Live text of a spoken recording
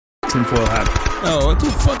tinfoil hat. Oh, what the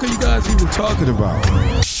fuck are you guys even talking about?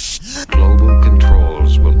 Global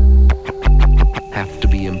controls will have to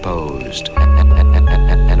be imposed,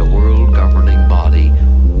 and a world governing body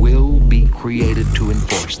will be created to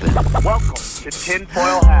enforce them. Welcome to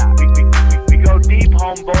Tinfoil Hat. We go deep,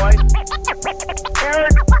 homeboy.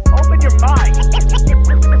 Aaron, open your mind.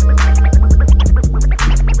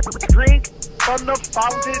 Drink from the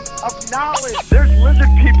fountain of knowledge. There's lizard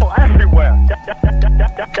people everywhere.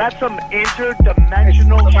 That's some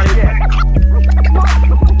interdimensional shit.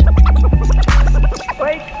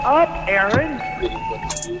 Wake up, Aaron.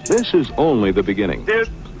 This is only the beginning. Dude,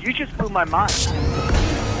 you just blew my mind.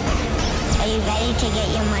 Are you ready to get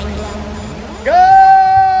your mind blown?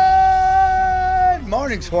 Good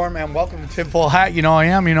morning, Swarm, and welcome to Tinfoil Hat. You know I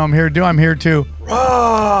am. You know I'm here to do. I'm here to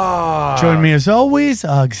join me as always,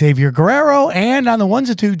 Xavier Guerrero, and on the ones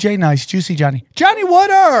and two, Jay Nice, Juicy Johnny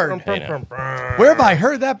Woodard. Where have I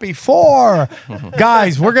heard that before?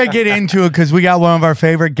 Guys, we're going to get into it because we got one of our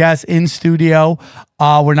favorite guests in studio.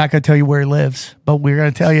 We're not going to tell you where he lives, but we're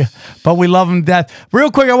going to tell you. But we love him to death.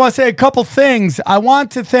 Real quick, I want to say a couple things. I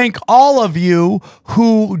want to thank all of you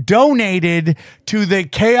who donated to the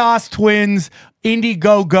Chaos Twins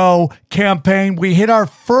Indiegogo campaign. We hit our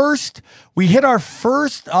first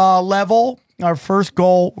level, our first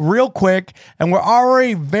goal real quick, and we're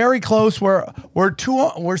already very close. We're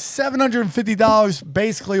 $750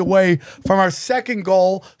 basically away from our second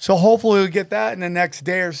goal. So hopefully we'll get that in the next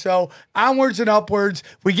day or so. Onwards and upwards.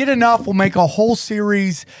 We get enough, we'll make a whole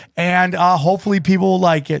series, and hopefully people will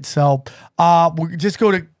like it. So we just go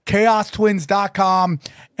to chaostwins.com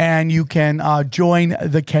and you can join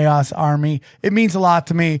the Chaos Army. It means a lot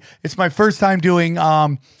to me. It's my first time doing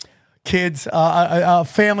kids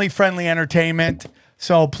family-friendly entertainment.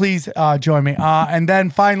 So please join me. And then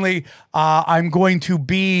finally, I'm going to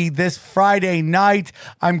be this Friday night.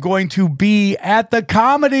 I'm going to be at the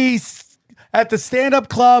stand-up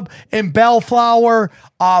club in Bellflower.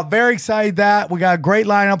 Very excited that we got a great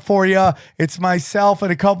lineup for you. It's myself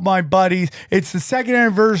and a couple of my buddies. It's the second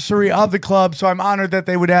anniversary of the club, so I'm honored that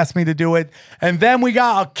they would ask me to do it. And then we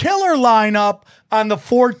got a killer lineup on the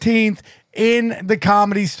 14th in the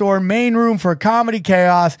Comedy Store main room for Comedy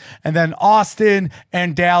Chaos, and then Austin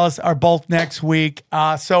and Dallas are both next week.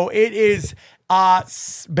 So it is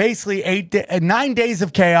basically 9 days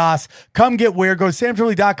of chaos. Come get weird. Go to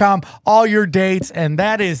samtrimley.com, all your dates, and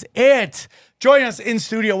that is it. Join us in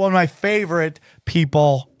studio, one of my favorite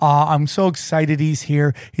people. I'm so excited he's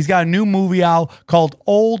here. He's got a new movie out called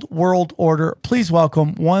Old World Order. Please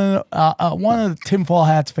welcome one of the Tinfoil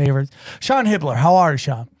Hat's favorites, Sean Hibbeler. How are you,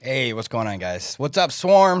 Sean? Hey, what's going on, guys? What's up,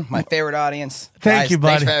 Swarm? My favorite audience. Thank Guys, you,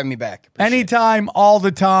 buddy. Thanks for having me back. Appreciate Anytime, all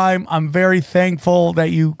the time. I'm very thankful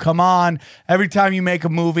that you come on every time you make a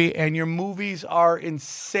movie, and your movies are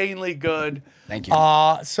insanely good. Thank you.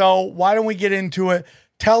 So why don't we get into it?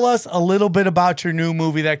 Tell us a little bit about your new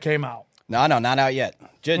movie that came out. No, not out yet.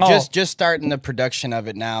 Just starting the production of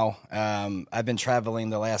it now. I've been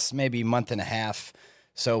traveling the last maybe month and a half.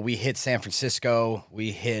 So we hit San Francisco,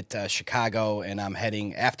 we hit Chicago, and I'm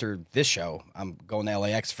heading after this show. I'm going to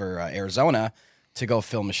LAX for Arizona to go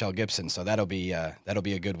film Michelle Gibson. So that'll be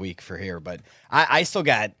a good week for here. But I still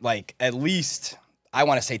got like at least, I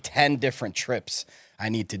want to say 10 different trips I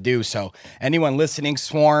need to do. So anyone listening,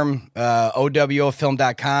 Swarm,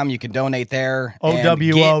 OWOfilm.com, you can donate there.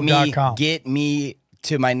 OWO.com. Get me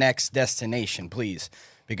to my next destination, please,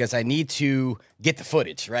 because I need to get the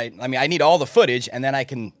footage, right? I mean, I need all the footage, and then I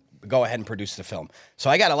can go ahead and produce the film. So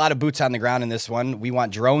I got a lot of boots on the ground in this one. We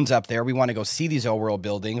want drones up there. We want to go see these old world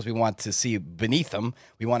buildings. We want to see beneath them.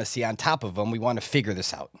 We want to see on top of them. We want to figure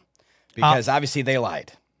this out because obviously they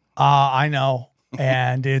lied. I know.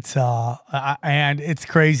 And it's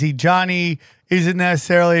crazy. Johnny isn't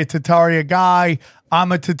necessarily a Tataria guy.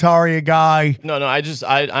 I'm a Tataria guy. No,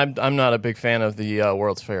 I'm not a big fan of the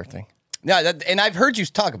World's Fair thing. No, and I've heard you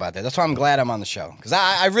talk about that. That's why I'm glad I'm on the show, because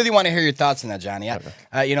I really want to hear your thoughts on that, Johnny.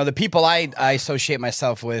 The people I associate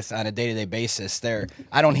myself with on a day-to-day basis,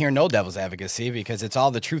 I don't hear no devil's advocacy because it's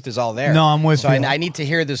all the truth is all there. No, I'm with you. So I need to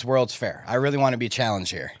hear this World's Fair. I really want to be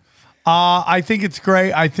challenged here. I think it's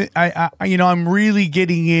great. I'm really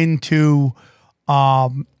getting into,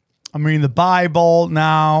 I'm reading the Bible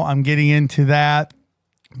now. I'm getting into that.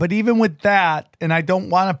 But even with that, and I don't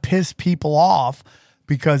want to piss people off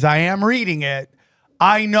because I am reading it,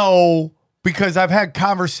 I know because I've had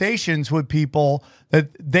conversations with people that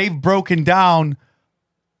they've broken down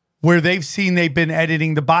where they've been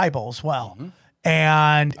editing the Bible as well. Mm-hmm.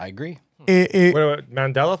 And I agree. What about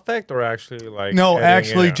Mandela effect or actually like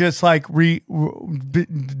just like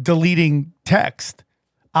deleting text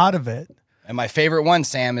out of it. And my favorite one,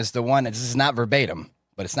 Sam, is the one, this is not verbatim,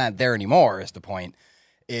 but it's not there anymore, is the point.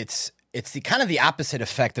 It's the kind of the opposite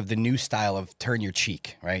effect of the new style of turn your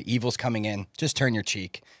cheek, right? Evil's coming in, just turn your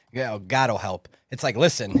cheek. God will help. It's like,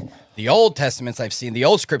 listen, the Old Testaments I've seen, the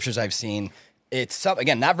old scriptures I've seen, it's,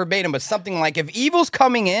 again, not verbatim, but something like, if evil's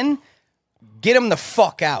coming in, get him the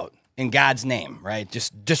fuck out in God's name, right?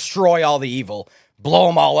 Just destroy all the evil. Blow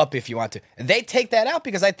them all up if you want to. And they take that out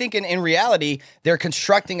because I think in reality, they're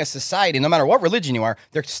constructing a society, no matter what religion you are,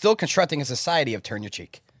 they're still constructing a society of turn your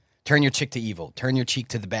cheek. Turn your cheek to evil. Turn your cheek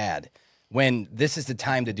to the bad. When this is the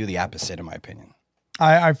time to do the opposite, in my opinion.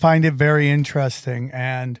 I find it very interesting.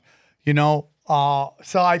 And, so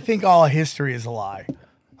I think all of history is a lie.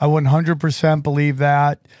 I 100% believe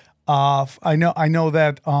that. I know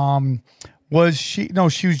that, was she? No,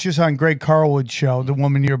 she was just on Greg Carlwood's show, the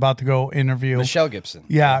woman you're about to go interview. Michelle Gibson.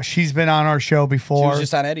 Yeah, she's been on our show before. She was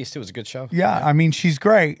just on Eddie's, too. It was a good show. Yeah, I mean, she's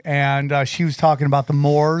great. And she was talking about the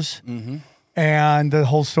Moors and the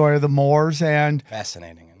whole story of the Moors. And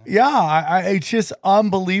fascinating. Yeah, it's just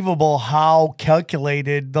unbelievable how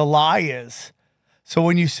calculated the lie is. So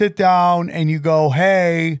when you sit down and you go,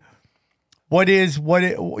 hey, is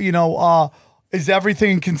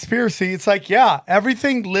everything a conspiracy? It's like, yeah,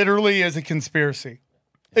 everything literally is a conspiracy.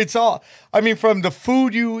 It's all, I mean, from the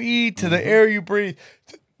food you eat to the air you breathe,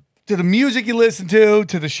 to the music you listen to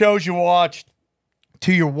the shows you watch,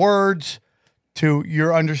 to your words, to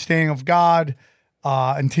your understanding of God,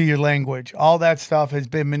 and to your language. All that stuff has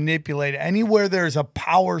been manipulated. Anywhere there's a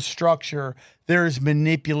power structure, there is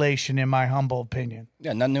manipulation, in my humble opinion.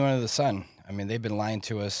 Yeah, nothing new under the sun. I mean, they've been lying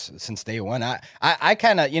to us since day one. I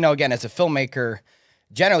kind of, again, as a filmmaker,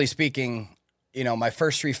 generally speaking, my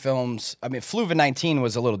first 3 films, I mean, Fluva 19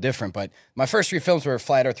 was a little different, but my first 3 films were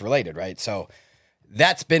flat earth related, right? So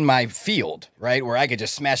that's been my field, right? Where I could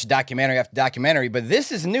just smash documentary after documentary, but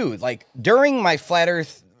this is new. Like during my flat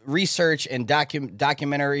earth research and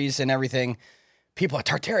documentaries and everything, people are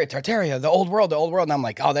Tartaria, the old world. And I'm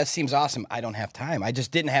like, oh, that seems awesome. I don't have time. I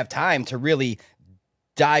just didn't have time to really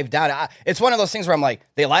dive down. It's one of those things where I'm like,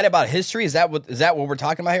 they lied about history. Is that what we're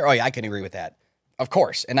talking about here? Oh yeah, I can agree with that. Of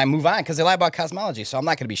course. And I move on because they lie about cosmology. So I'm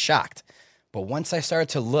not going to be shocked. But once I started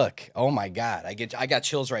to look, oh my God, I got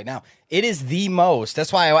chills right now. It is the most,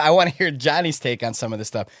 that's why I want to hear Johnny's take on some of this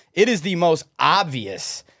stuff. It is the most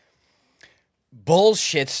obvious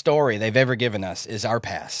bullshit story they've ever given us is our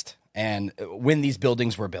past and when these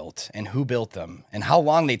buildings were built and who built them and how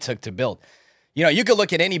long they took to build. You could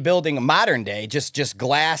look at any building modern day, just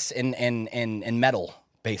glass and metal,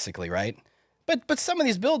 basically, right? But some of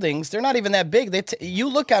these buildings, they're not even that big. You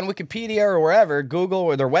look on Wikipedia or wherever, Google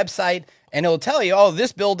or their website, and it'll tell you, oh,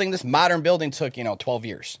 this modern building took, 12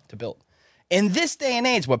 years to build. In this day and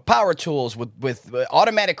age, with power tools, with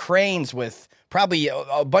automatic cranes, with probably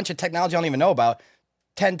a bunch of technology I don't even know about,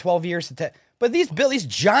 10, 12 years. But these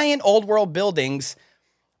giant old world buildings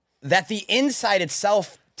that the inside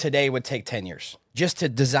itself today would take 10 years just to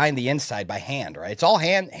design the inside by hand, right? It's all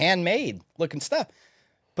handmade looking stuff.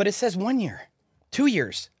 But it says 1 year, 2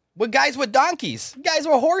 years, with guys with donkeys, guys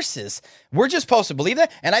with horses. We're just supposed to believe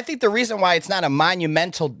that. And I think the reason why it's not a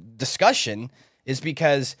monumental discussion is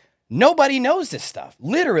because nobody knows this stuff.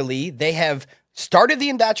 Literally, they have started the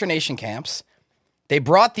indoctrination camps. They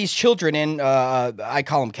brought these children in, I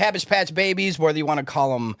call them Cabbage Patch babies, whether you want to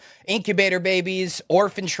call them incubator babies,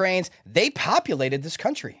 orphan trains. They populated this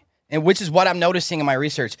country, and which is what I'm noticing in my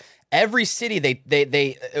research. Every city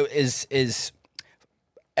is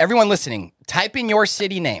everyone listening, type in your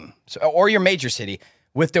city name or your major city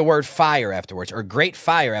with the word fire afterwards or Great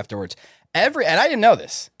Fire afterwards. And I didn't know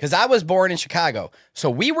this because I was born in Chicago. So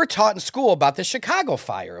we were taught in school about the Chicago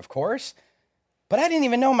fire, of course. But I didn't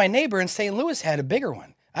even know my neighbor in St. Louis had a bigger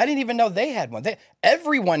one. I didn't even know they had one.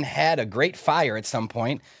 Everyone had a great fire at some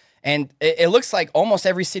point, and it looks like almost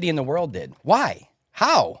every city in the world did. Why?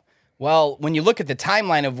 How? Well, when you look at the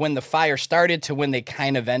timeline of when the fire started to when they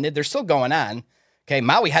kind of ended, they're still going on. Okay,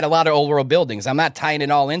 Maui had a lot of old world buildings. I'm not tying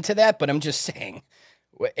it all into that, but I'm just saying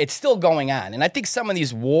it's still going on. And I think some of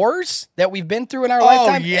these wars that we've been through in our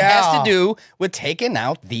lifetime, it has to do with taking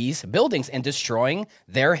out these buildings and destroying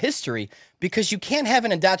their history. Because you can't have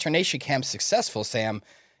an indoctrination camp successful, Sam,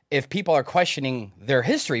 if people are questioning their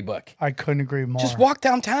history book. I couldn't agree more. Just walk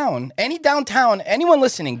downtown. Anyone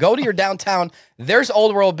listening, go to your downtown. There's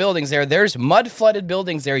old world buildings there. There's mud flooded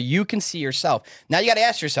buildings there. You can see yourself. Now you got to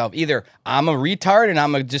ask yourself, either I'm a retard and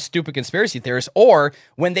I'm a just stupid conspiracy theorist, or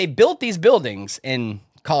when they built these buildings in,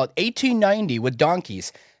 call it 1890 with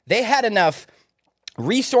donkeys, they had enough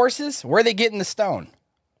resources. Where are they getting the stone?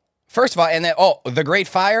 First of all, and then, the Great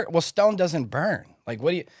Fire, well, stone doesn't burn. Like,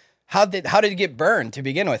 How did it get burned to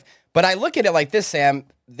begin with? But I look at it like this, Sam.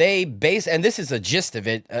 And this is a gist of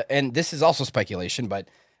it, and this is also speculation, but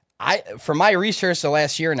from my research the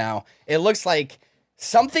last year now, it looks like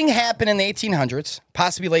something happened in the 1800s,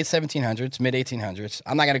 possibly late 1700s, mid 1800s.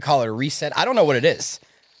 I'm not going to call it a reset. I don't know what it is,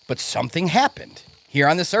 but something happened here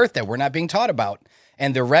on this earth that we're not being taught about.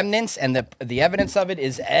 And the remnants and the evidence of it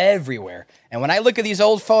is everywhere. And when I look at these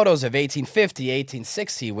old photos of 1850,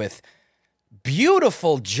 1860 with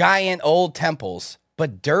beautiful, giant old temples,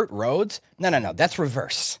 but dirt roads? No. That's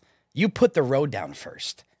reverse. You put the road down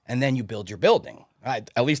first, and then you build your building.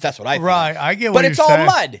 At least that's what I think. Right, I get what But you're it's all saying.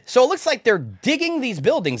 mud. So it looks like they're digging these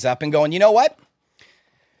buildings up and going, you know what?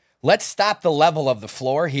 Let's stop the level of the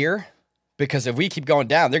floor here, because if we keep going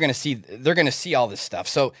down, they're going to see all this stuff.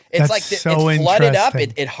 So it's That's like so it flooded up,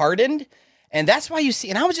 interesting. it hardened, and that's why you see.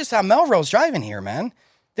 And I was just on Melrose driving here, man.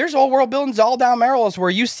 There's old world buildings all down Melrose where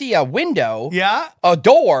you see a window, a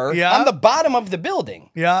door on the bottom of the building.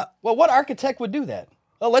 Yeah. Well, what architect would do that?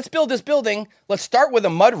 Well, let's build this building. Let's start with a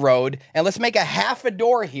mud road and let's make a half a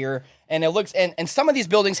door here. And it looks, and some of these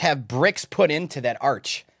buildings have bricks put into that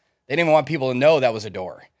arch. They didn't even want people to know that was a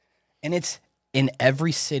door. And it's in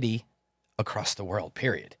every city across the world,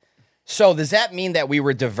 period. So does that mean that we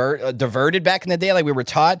were diverted back in the day like we were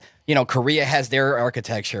taught? You know, Korea has their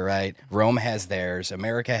architecture, right? Rome has theirs.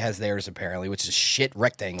 America has theirs, apparently, which is shit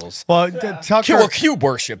rectangles. Well, Tucker, cube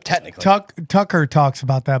worship, technically. Tucker talks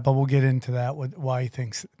about that, but we'll get into that, why he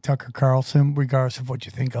thinks Tucker Carlson, regardless of what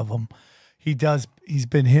you think of him. He's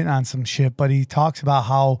been hitting on some shit, but he talks about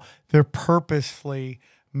how they're purposefully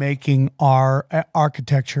making our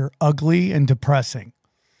architecture ugly and depressing.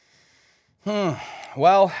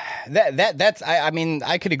 Well, that's I mean,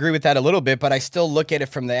 I could agree with that a little bit, but I still look at it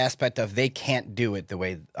from the aspect of they can't do it the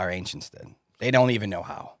way our ancients did. They don't even know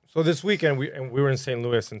how. So this weekend we were in St.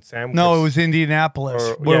 Louis, and Sam. No, it was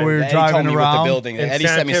Indianapolis where we were Eddie driving told me around. with the building. And Eddie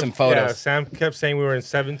sent me some photos. Yeah, Sam kept saying we were in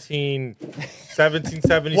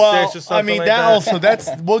 1776 Well, or something I mean, like that that. also,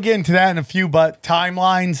 we'll get into that in a few, but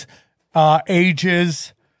timelines,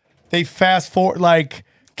 ages, they fast forward, like,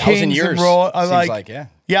 1,000 kings years, and seems like, yeah.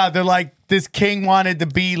 Yeah, they're like, this king wanted to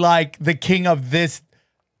be like the king of this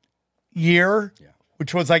year,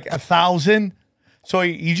 which was like 1,000. So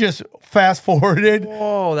he just fast forwarded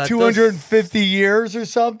 250 years or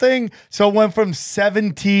something. So it went from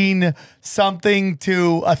 17 something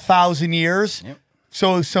to 1,000 years. Yep.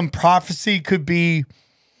 So some prophecy could be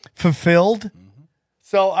fulfilled.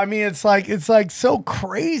 So I mean, it's like so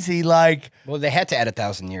crazy. Like, Well, they had to add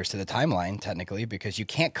 1,000 years to the timeline, technically, because you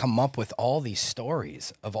can't come up with all these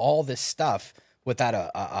stories of all this stuff without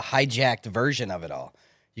a hijacked version of it all.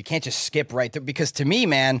 You can't just skip right through, because to me,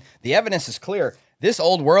 man, the evidence is clear. This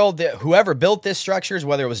old world, whoever built this structures,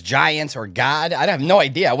 whether it was giants or God, I have no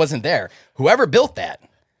idea. I wasn't there. Whoever built that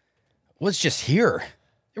was just here.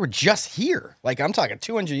 They were just here. Like, I'm talking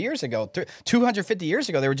 200 years ago, 250 years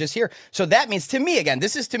ago, they were just here. So that means, to me, again,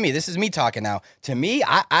 this is me talking now. To me,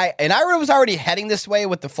 I was already heading this way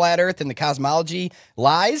with the flat earth and the cosmology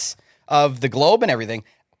lies of the globe and everything.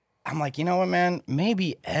 I'm like, you know what, man?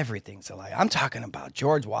 Maybe everything's a lie. I'm talking about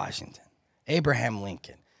George Washington, Abraham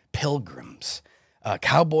Lincoln, pilgrims,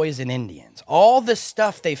 cowboys and Indians, all the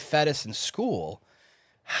stuff they fed us in school.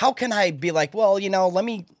 How can I be like, well, you know, let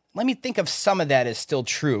me think of some of that as still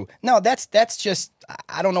true. No, that's just,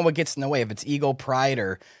 I don't know what gets in the way, if it's ego, pride,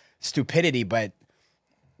 or stupidity, but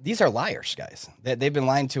these are liars, guys. They've been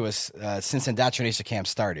lying to us since indoctrination camp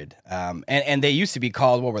started. And they used to be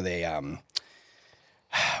called, what were they?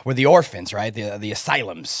 Were the orphans, right? The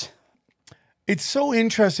asylums. it's so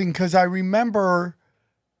interesting because I remember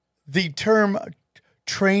the term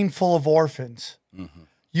train full of orphans. Mm-hmm.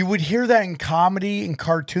 You would hear that in comedy and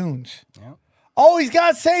cartoons. Yeah. Oh, he's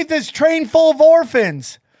got to save this train full of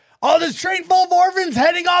orphans. Oh, this train full of orphans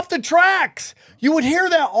heading off the tracks. You would hear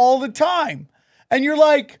that all the time. And you're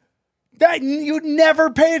like, that you'd never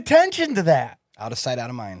pay attention to that. Out of sight, out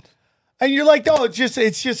of mind. And you're like, oh, it's just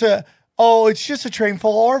a train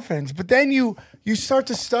full of orphans. But then you start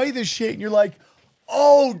to study this shit and you're like,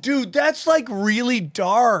 oh, dude, that's like really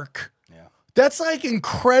dark. Yeah. That's like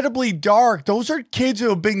incredibly dark. Those are kids who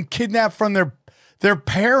have been kidnapped from their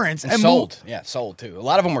parents And sold. Yeah, sold too. A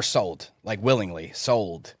lot of them were sold, like willingly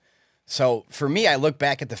sold. So for me, I look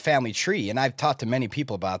back at the family tree, and I've talked to many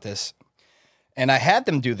people about this, and I had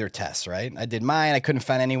them do their tests, right? I did mine. I couldn't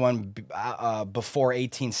find anyone before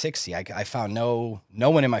 1860. I found no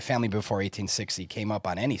one in my family before 1860 came up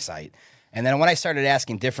on any site. And then when I started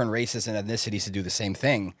asking different races and ethnicities to do the same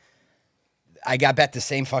thing, I got back the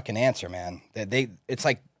same fucking answer, man. That it's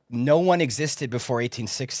like no one existed before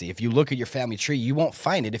 1860. If you look at your family tree, you won't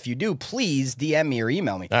find it. If you do, please DM me or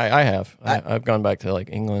email me. I have. I've gone back to like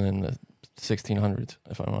England in the 1600s,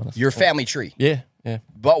 if I'm honest. Your family tree. Yeah.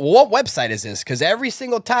 But what website is this? Because every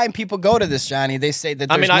single time people go to this, Johnny, they say that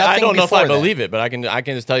there's I don't know if I before that. believe it, but I can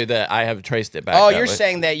just tell you that I have traced it back. Oh, that you're way.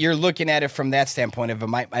 saying that you're looking at it from that standpoint of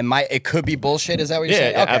it could be bullshit. Is that what you're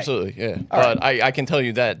saying? Yeah, Okay. absolutely. Yeah, but I can tell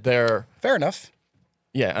you that they're Fair enough.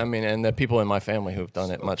 yeah. I mean, and the people in my family who've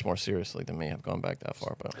done it much more seriously than me have gone back that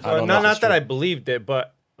far. But I So don't know. not that I believed it,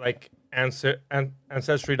 but like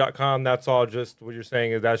Ancestry.com, that's all just what you're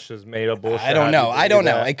saying is that's just made up bullshit. I don't know. How do you I don't do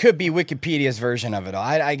know. that? It could be Wikipedia's version of it all.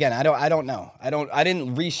 I don't know. I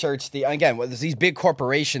didn't research there's these big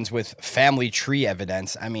corporations with family tree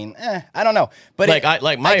evidence. I mean, I don't know. But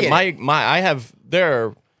there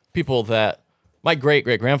are people that my great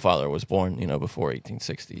grandfather was born, before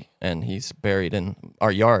 1860, and he's buried in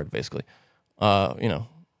our yard, basically. So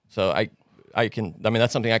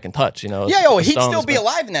that's something I can touch, Yeah, he'd still be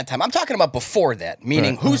alive in that time. I'm talking about before that,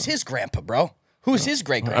 meaning who's his grandpa, bro? Who's his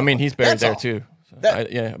great grandpa? I mean, he's buried there too. So I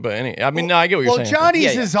get what you're saying.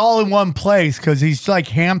 Johnny's is all in one place because he's like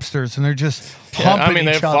hamsters and they're just pumping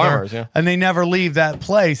they each have other, farmers, and they never leave that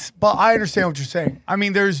place. But I understand what you're saying. I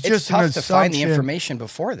mean, there's it's just an tough assumption. to find the information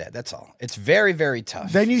before that. That's all. It's very, very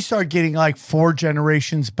tough. Then you start getting like 4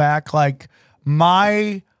 generations back. Like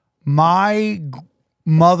my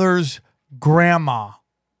mother's grandma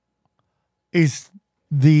is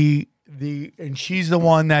and she's the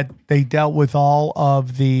one that they dealt with all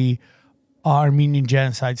of the Armenian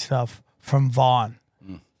genocide stuff from Van,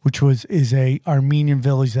 which is a Armenian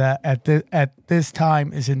village that at this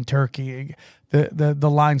time is in Turkey. The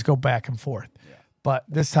lines go back and forth, but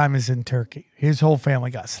this time is in Turkey. His whole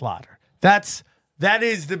family got slaughtered. That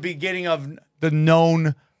is the beginning of the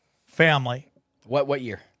known family. What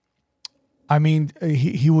year? I mean,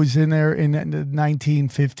 he was in there in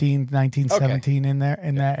 1915, 1917 in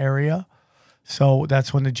that area. So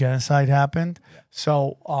that's when the genocide happened.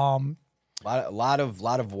 So a lot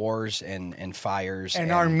of wars and fires.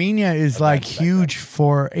 And Armenia is like huge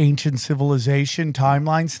for ancient civilization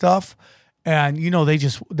timeline stuff. And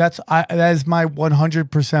that is my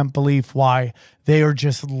 100% belief why they are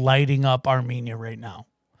just lighting up Armenia right now,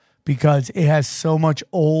 because it has so much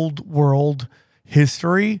old world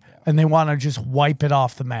history, and they want to just wipe it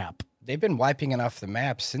off the map. They've been wiping it off the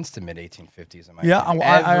map since the mid 1850s.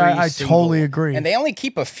 I totally agree. And they only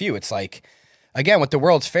keep a few. It's like, again, with the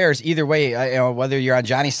World's Fairs, either way, whether you're on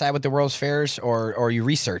Johnny's side with the World's Fairs or you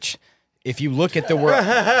research, if you look at the world,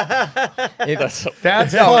 that's funny,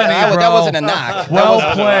 that wasn't a knock. Well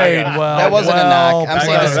played. That wasn't a knock. I'm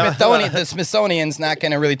saying the Smithsonian's not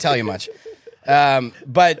going to really tell you much.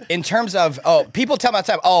 But in terms of, people tell me all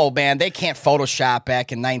the time, oh man, they can't Photoshop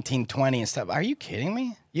back in 1920 and stuff. Are you kidding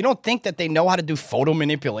me? You don't think that they know how to do photo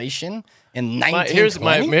manipulation in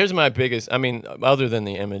 1920? Here's my biggest, other than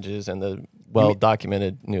the images and the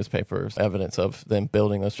well-documented newspapers, evidence of them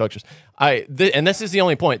building those structures. And this is the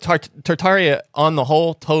only point. Tartaria, on the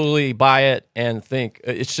whole, totally buy it and think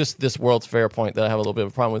it's just this World's Fair point that I have a little bit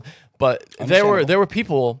of a problem with. But there were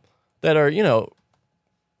people that are,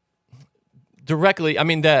 directly,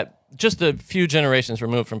 that just a few generations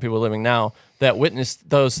removed from people living now that witnessed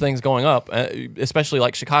those things going up, especially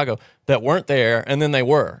like Chicago, that weren't there, and then they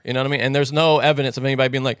were. You know what I mean? And there's no evidence of anybody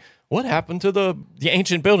being like, what happened to the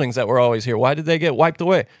ancient buildings that were always here? Why did they get wiped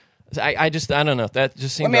away? I don't know. That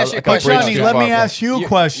just seems like a bridge Johnny, too let far me from- ask you a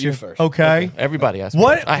question. You first. Okay. Everybody asks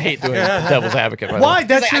What? me. I hate doing devil's advocate. by the way. Why?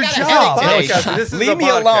 That's your job. This is Leave a me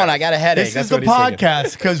podcast. alone. I got a headache. This That's is the what he's thinking.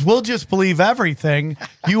 podcast because we'll just believe everything.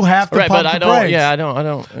 You have to Right, pump but I the don't. brakes. Yeah, I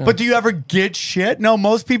don't. But do you ever get shit? No,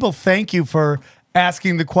 most people thank you for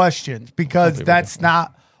asking the questions because that's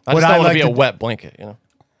not I what just I don't want like to be to a wet blanket.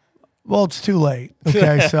 Well, it's too late.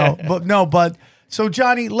 Okay, so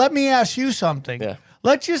Johnny, let me ask you something. Yeah.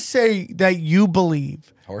 Let's just say that you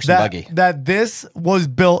believe Horse and buggy. that this was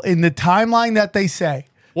built in the timeline that they say.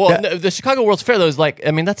 Well, That- the Chicago World's Fair though is like,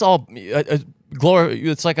 that's all glory.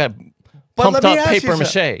 It's like a But pumped let me up ask you paper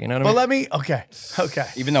mache. something. You know what I But mean? let me okay.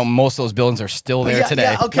 Even though most of those buildings are still there today.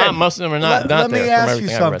 Yeah, okay. Not most of them are not. Let there me from ask you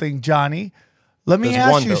everything I've read. something, Johnny. Let me There's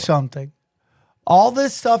ask one you built. something. All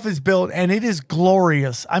this stuff is built, and it is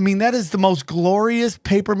glorious. That is the most glorious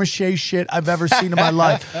paper mache shit I've ever seen in my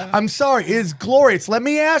life. I'm sorry, it is glorious. Let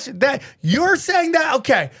me ask you that. You're saying that,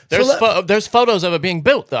 okay? There's photos of it being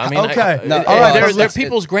built, though. Okay. No, all right. Their it's-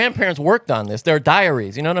 people's grandparents worked on this. Their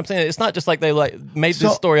diaries. You know what I'm saying? It's not just like they made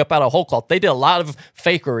this story up out of whole cloth. They did a lot of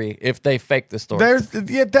fakery if they faked this story.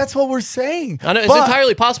 That's what we're saying. I know, it's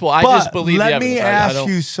entirely possible. I just believe the Let evidence. me I ask don't-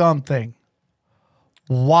 you something.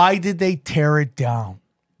 Why did they tear it down?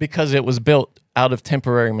 because it was built out of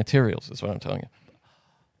temporary materials. Is what I'm telling you.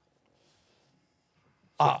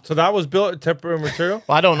 So that was built in temporary material?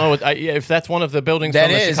 I don't know if that's one of the buildings That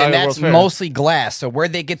from the is, Chicago and that's World's Fair. mostly glass. So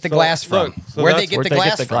where'd they get the glass from? look, so Where'd they that's- get Where'd the they get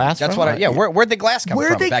glass the from? glass That's from? what. Where'd the glass come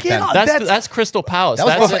Where'd from they back get then? all- That's Crystal Palace. That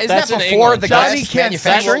was That's, before- isn't that's that in before England. the Johnny glass can't see what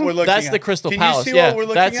manufacturing? we're looking That's at. the Crystal Can you Palace. see Yeah, what we're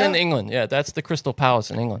looking that's at? in England. Yeah, that's the Crystal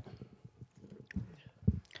Palace in England.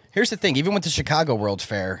 Here's the thing: even with the Chicago World's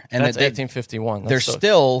Fair, and That's the- 1851. there's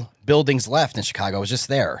still buildings left in Chicago. It was just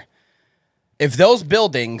there. If those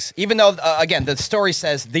buildings, even though again the story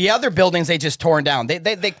says the other buildings they just torn down, they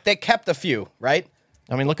kept a few, right?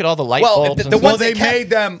 I mean, look at all the light Well, bulbs. the and ones stuff. they kept, made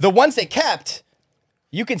them- the ones they kept,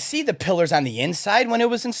 you can see the pillars on the inside when it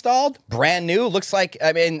was installed, brand new. Looks like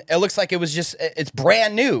it looks like it was just it's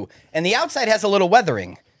brand new, and the outside has a little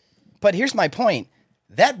weathering. But here's my point: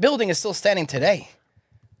 that building is still standing today.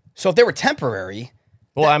 So if they were temporary,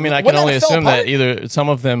 Well, I mean, I wouldn't can only that have fell assume that apart? either some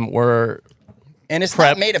of them were. and it's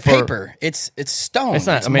prep not made of for- paper. It's stone. It's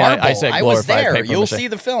not- It's I mean, I marble. said I was glorified there. paper You'll mache. see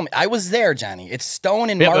the film. I was there, Johnny. It's stone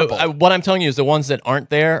and Yeah, marble. what I'm telling you is the ones that aren't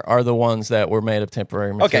there are the ones that were made of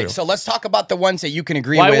temporary material. Okay, so let's talk about the ones that you can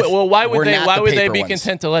agree why, with. well, why were would they? not Why the would they paper be ones.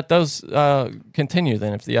 content to let those continue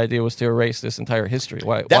then? If the idea was to erase this entire history,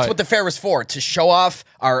 why? That's why? what the fair was for, to show off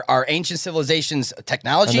our ancient civilization's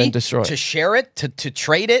technology, And then destroy it. to share it, to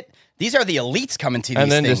trade it. These are the elites coming to these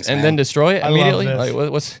and then things, and man. then destroy it love immediately. this.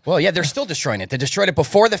 Like, what's? Well, yeah, they're still destroying it. They destroyed it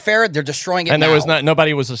before the fair. They're destroying it And now. there was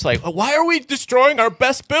nobody was just like, why are we destroying our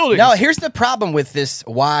best buildings? No, here's the problem with this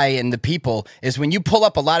why and the people is when you pull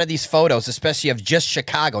up a lot of these photos, especially of just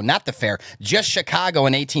Chicago, not the fair, just Chicago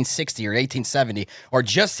in 1860 or 1870, or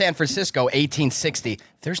just San Francisco 1860,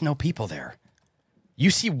 there's no people there. You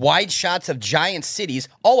see wide shots of giant cities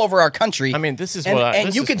all over our country. I mean, this is and, what I- and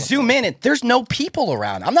this you is can what- zoom in and there's no people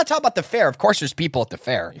around. I'm not talking about the fair. Of course, there's people at the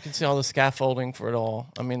fair. You can see all the scaffolding for it all.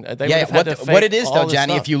 I mean, they would Yeah, have had to what fake it is all though, this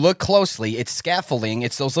Johnny, stuff. if you look closely, it's scaffolding.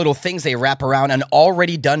 It's those little things they wrap around an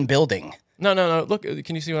already done building. No. Look,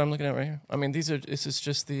 can you see what I'm looking at right here? I mean, this is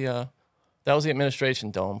just the that was the administration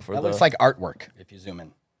dome for That the. looks like artwork if you zoom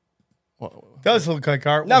in. Does look like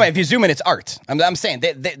art. No, if you zoom in, it's art. I'm saying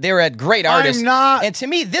they're at great artists. not- And to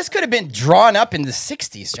me, this could have been drawn up in the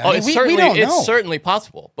 60s, Johnny. Oh, it's we certainly don't know. it's certainly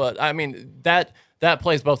possible, but I mean that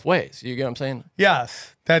plays both ways. You get what I'm saying?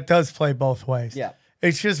 Yes, that does play both ways. Yeah.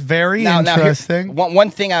 It's just very Now, here- interesting.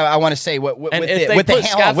 one thing I want to say with And if the, they with, the, put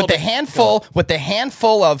hold on, with the scaffolding-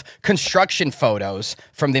 handful of construction photos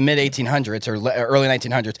from the mid 1800s or early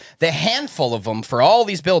 1900s, the handful of them for all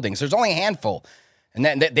these buildings, there's only a handful, and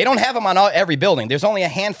they don't have them on every building. There's only a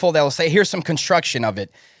handful that will say, "Here's some construction of it."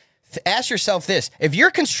 Ask yourself this: if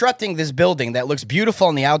you're constructing this building that looks beautiful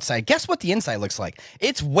on the outside, guess what the inside looks like?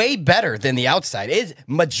 It's way better than the outside. It's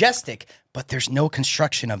majestic, but there's no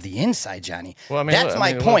construction of the inside, Johnny. Well, I mean, that's what- I my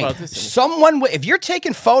mean, what point. about this? Someone, if you're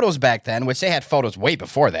taking photos back then, which they had photos way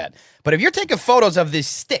before that, but if you're taking photos of these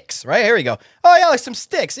sticks, right here we go. Oh yeah, like some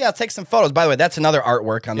sticks. Yeah, I'll take some photos. By the way, that's another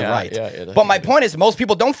artwork on the right. yeah, but my point is, most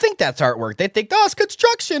people don't think that's artwork. They think, oh, it's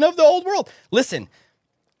construction of the old world. Listen,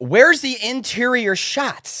 where's the interior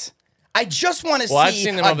shots? I just want to Well, I've see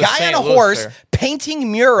seen them a of the guy on St. a Louis horse Fair.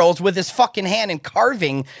 painting murals with his fucking hand and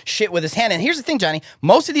carving shit with his hand. And here's the thing, Johnny.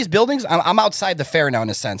 Most of these buildings, I'm outside the fair now in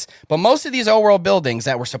a sense, but most of these old world buildings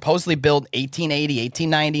that were supposedly built 1880,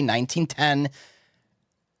 1890, 1910,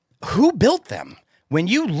 who built them? When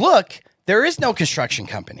you look, there is no construction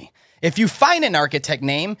company. If you find an architect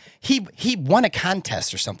name, he won a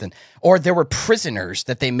contest or something. Or there were prisoners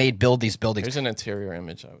that they made build these buildings. Here's an interior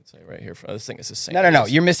image, I would say, right here. This thing is the same. No.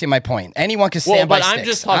 You're missing my point. Anyone can stand Well, by but I'm sticks.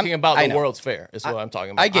 just talking about I the know. World's Fair. Is what I'm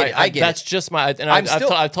talking about. I get it. I get That's it. just my. And I'm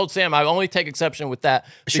still- I've told Sam I only take exception with that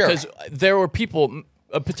Sure. because there were people,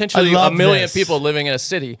 potentially I love a million this. people living in a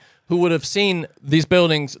city who would have seen these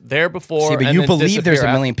buildings there before. See, but and you then believe there's a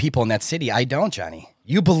disappear million people in that city. I don't, Johnny.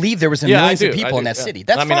 You believe there was Yeah, I millions do. of people I in do, that yeah. city.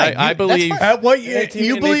 That's I mean, fine. I That's believe- fine. At what In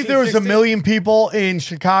you believe there was a 1860? million people in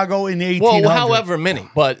Chicago in the 1800s? Well, however many,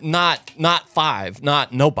 but not 5,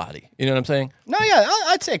 not nobody. You know what I'm saying? No, yeah,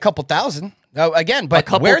 I'd say a couple thousand. Again, but A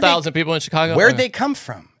couple where thousand people in Chicago. Where'd Okay. they come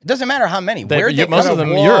from? It doesn't matter how many. They- Where'd they most come of them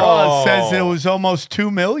from? Europe. Oh, it says it was almost 2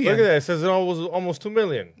 million. Look at that. It says it was almost 2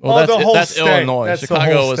 million. Well, Oh, the whole that's state. Illinois. That's the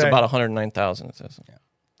Chicago whole was state. about 109,000. It says.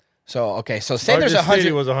 So, okay, so say there's Largest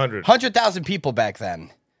city 100 was 100. 100,000 people back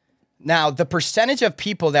then. Now, the percentage of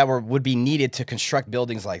people that would be needed to construct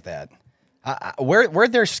buildings like that,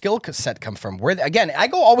 where'd their skill set come from? Again, I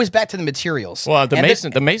go always back to the materials. Well, the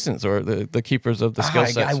And Masons are the keepers of the skill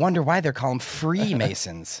sets. I wonder why they're called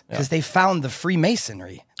Freemasons, because they found the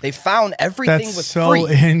Freemasonry. They found everything That's was so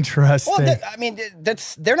free. interesting. Well,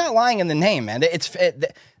 they're not lying in the name, man.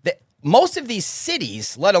 most of these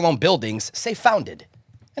cities, let alone buildings, say founded.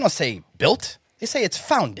 They don't say built. They say it's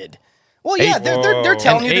founded. Well, yeah, they're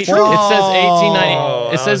telling you the truth. It says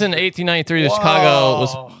 1890. It says in 1893 that Chicago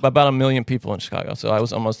was about 1 million people in Chicago. So I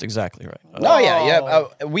was almost exactly right. Oh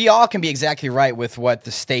yeah. We all can be exactly right with what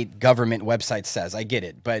the state government website says. I get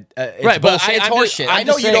it, but it's right, bullshit. but It's horseshit. I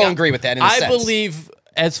know you don't agree with that. I believe,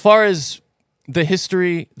 as far as the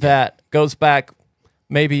history that goes back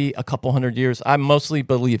maybe a couple hundred years, I mostly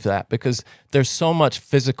believe that because there's so much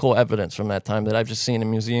physical evidence from that time that I've just seen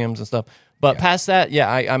in museums and stuff. But past that,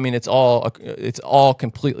 I mean, it's all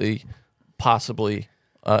completely possibly,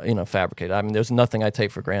 fabricated. I mean, there's nothing I take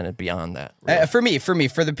for granted beyond that. Really.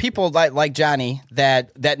 For the people like Johnny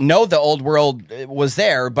that know the old world was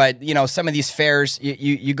there, but some of these fairs,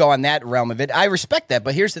 you go on that realm of it. I respect that,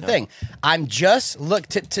 but here's the thing: I'm just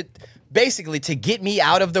basically to get me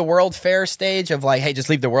out of the World Fair stage of like, hey, just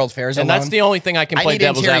leave the World Fairs alone. And that's the only thing I can play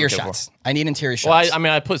devil's advocate for. I need interior shots.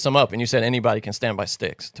 Well, I put some up, and you said anybody can stand by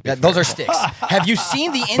sticks. Those are sticks. Have you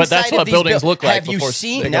seen the inside but that's what of these buildings look like. Have you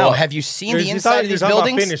seen the inside of these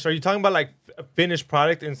buildings? Finished. Are you talking about like a finished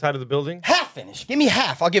product inside of the building? Half finished. Give me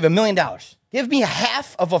half. I'll give $1 million. Give me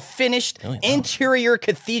half of a finished interior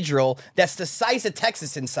cathedral that's the size of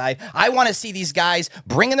Texas inside. I want to see these guys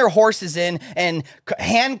bringing their horses in and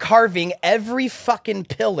hand carving every fucking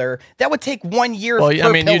pillar. That would take 1 year. Well,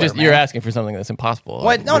 per pillar, you're asking for something that's impossible.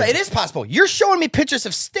 What? No, it is possible. You're showing me pictures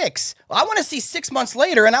of sticks. I want to see 6 months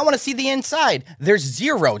later, and I want to see the inside. There's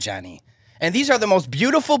zero, Johnny. And these are the most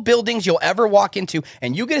beautiful buildings you'll ever walk into.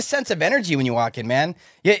 And you get a sense of energy when you walk in, man.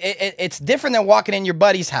 It's different than walking in your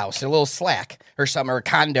buddy's house, a little slack or something, or a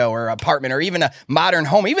condo or apartment, or even a modern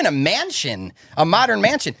home, even a mansion, a modern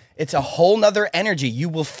mansion. It's a whole nother energy. You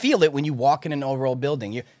will feel it when you walk in an overall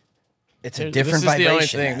building. It's a different vibration. The only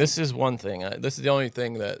thing. This is one thing. This is the only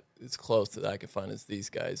thing that is close that I can find is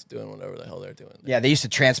these guys doing whatever the hell they're doing. Yeah, they used to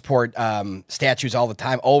transport statues all the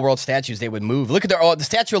time. Old world statues, they would move. Look at the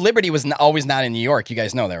Statue of Liberty was always not in New York. You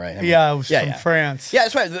guys know that, right? I mean, it was from France. Yeah,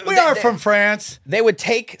 that's right. We are from France. They would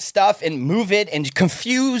take stuff and move it and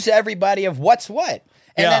confuse everybody of what's what.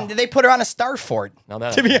 And then they put her on a star fort,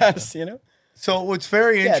 to be honest, So what's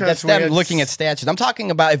very interesting... that's them looking at statues. I'm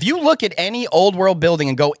talking about, if you look at any old world building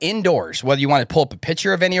and go indoors, whether you want to pull up a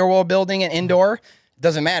picture of any old world building and indoor,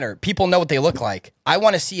 doesn't matter. People know what they look like. I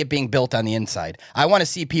want to see it being built on the inside. I want to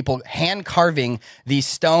see people hand carving these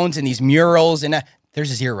stones and these murals, and there's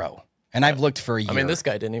zero. And I've looked for a year. I mean, this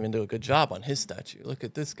guy didn't even do a good job on his statue. Look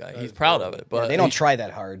at this guy. He's proud of it. But they don't try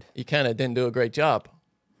that hard. He kind of didn't do a great job.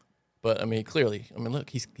 But, I mean, clearly, look,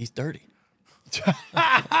 he's dirty.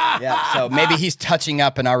 Yeah, so maybe he's touching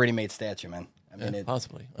up an already made statue, man.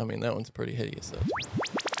 Possibly. I mean, that one's pretty hideous.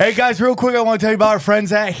 Hey, guys, real quick, I want to tell you about our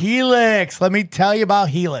friends at Helix. Let me tell you about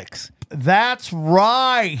Helix. That's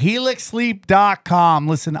right. HelixSleep.com.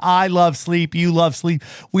 Listen, I love sleep. You love sleep.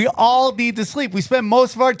 We all need to sleep. We spend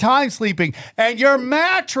most of our time sleeping. And your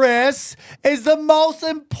mattress is the most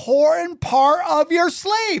important part of your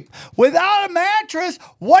sleep. Without a mattress,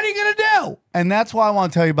 what are you going to do? And that's why I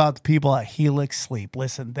want to tell you about the people at Helix Sleep.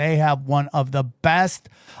 Listen, they have one of the best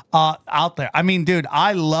out there. I mean, dude,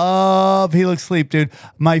 I love Helix Sleep, dude.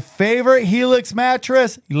 My favorite Helix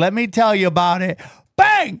mattress, let me tell you about it.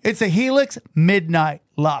 Bang! It's a Helix Midnight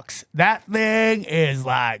Lux. That thing is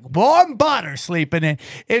like warm butter sleeping in.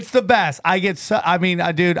 It's the best.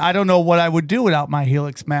 Dude, I don't know what I would do without my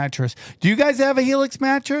Helix mattress. Do you guys have a Helix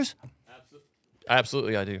mattress?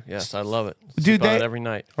 Absolutely, I do. Yes, I love it. Dude, it every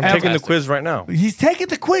night. I'm taking the quiz right now. He's taking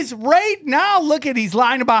the quiz right now. Look at, he's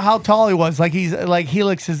lying about how tall he was. Like he's like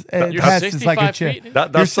Helix is test is like a chick.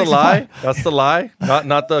 That's the lie. That's the lie.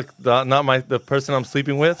 Not the person I'm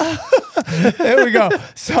sleeping with. There we go.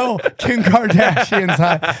 So Kim Kardashian's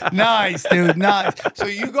high. Nice, dude. Nice. So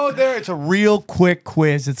you go there. It's a real quick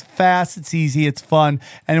quiz. It's fast. It's easy. It's fun.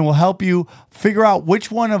 And it will help you figure out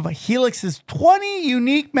which one of Helix's 20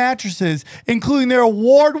 unique mattresses, including their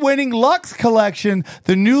award-winning Luxe collection,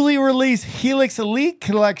 the newly released Helix Elite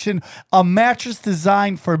collection, a mattress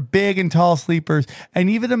designed for big and tall sleepers, and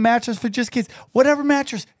even a mattress for just kids. Whatever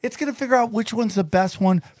mattress, it's going to figure out which one's the best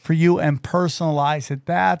one for you and personalize it.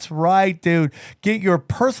 That's right, dude. Get your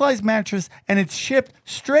personalized mattress, and it's shipped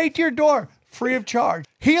straight to your door, free of charge.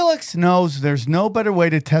 Helix knows there's no better way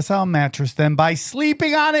to test out a mattress than by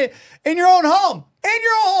sleeping on it in your own home. in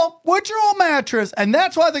your home with your own mattress. And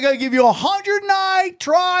that's why they're going to give you a 100-night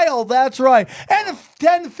trial. That's right. And a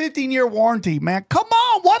 10 to 15-year warranty, man. Come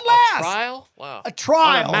on, what last? Trial? Wow. A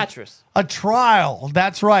trial. On a mattress. A trial.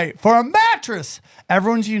 That's right. For a mattress.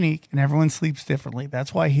 Everyone's unique and everyone sleeps differently.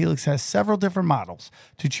 That's why Helix has several different models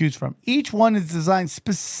to choose from. Each one is designed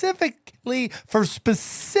specifically for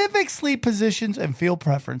specific sleep positions and feel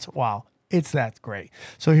preference. Wow. It's that great.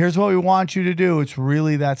 So here's what we want you to do. It's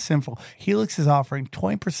really that simple. Helix is offering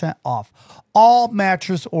 20% off all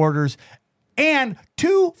mattress orders and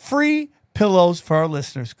 2 free pillows for our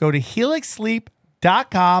listeners. Go to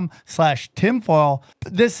helixsleep.com/tinfoil.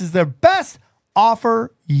 This is their best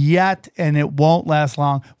offer yet, and it won't last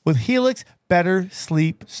long. With Helix, better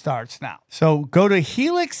sleep starts now. So go to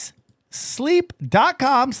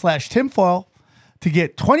helixsleep.com/tinfoil to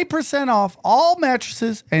get 20% off all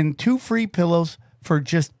mattresses and 2 free pillows for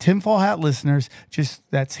just Tinfoil Hat listeners.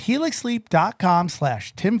 That's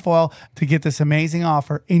helixsleep.com/tinfoil to get this amazing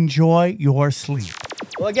offer. Enjoy your sleep.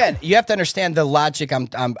 Well, again, you have to understand the logic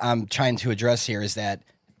I'm trying to address here is that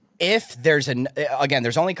if there's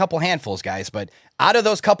there's only a couple handfuls, guys, but out of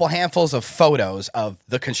those couple handfuls of photos of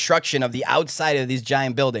the construction of the outside of these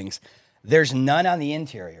giant buildings, there's none on the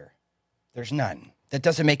interior. There's none. That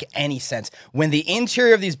doesn't make any sense. When the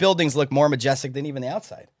interior of these buildings look more majestic than even the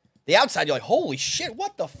outside. The outside, you're like, holy shit,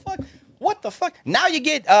 what the fuck? What the fuck? Now you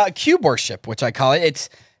get cube worship, which I call it.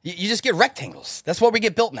 You just get rectangles. That's what we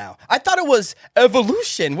get built now. I thought it was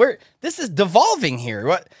evolution. This is devolving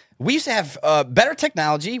here. We used to have better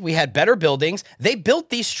technology. We had better buildings. They built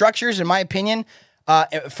these structures, in my opinion,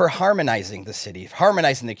 for harmonizing the city,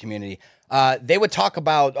 harmonizing the community. They would talk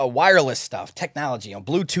about wireless stuff, technology,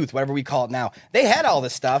 Bluetooth, whatever we call it now. They had all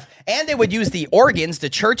this stuff, and they would use the organs, the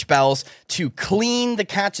church bells, to clean the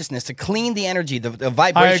consciousness, to clean the energy, the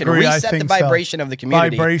vibration, reset the vibration of the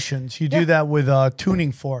community. Vibrations. You do that with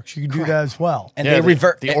tuning forks. You can do that as well. And they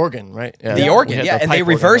revert the organ, right? Yeah. The organ, yeah. And they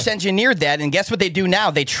reverse engineered that. And guess what they do now?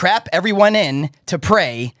 They trap everyone in to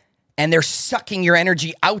pray, and they're sucking your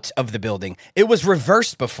energy out of the building. It was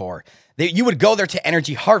reversed before. You would go there to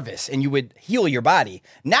energy harvest and you would heal your body.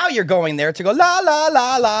 Now you're going there to go la la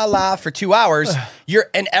la la la for 2 hours.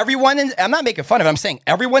 I'm not making fun of it. I'm saying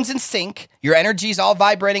everyone's in sync. Your energy's all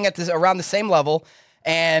vibrating at around the same level.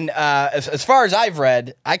 And as far as I've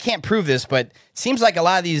read, I can't prove this, but it seems like a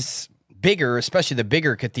lot of these bigger, especially the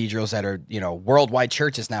bigger cathedrals that are worldwide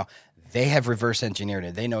churches now, they have reverse engineered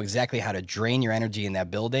it. They know exactly how to drain your energy in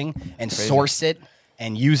that building and source it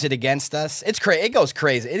and use it against us. It's crazy. It goes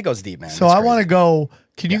crazy. It goes deep, man. So I want to go.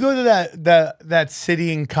 Can you go to that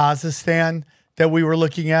city in Kazakhstan that we were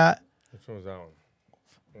looking at? Which one was that one?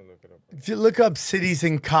 Look it up. Look up cities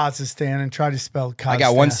in Kazakhstan and try to spell Kazakhstan. I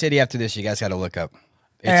got one city after this. You guys got to look up.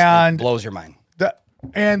 It blows your mind.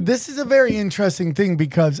 And this is a very interesting thing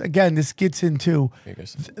because again, this gets into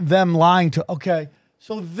them lying to. Okay,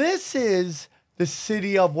 so this is the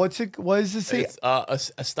city of what is the city? It's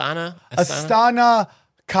Astana. Astana,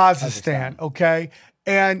 Kazakhstan. Okay.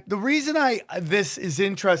 And the reason this is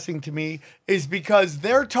interesting to me is because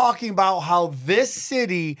they're talking about how this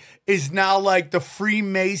city is now like the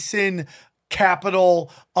Freemason capital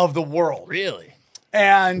of the world. Really?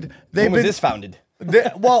 And when was this founded?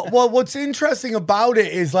 Well, what's interesting about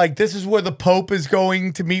it is like this is where the Pope is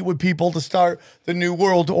going to meet with people to start the New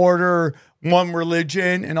World Order, one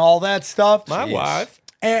religion, and all that stuff. My wife.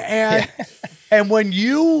 And when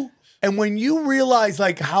you realize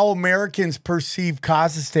like how Americans perceive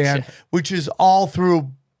Kazakhstan, which is all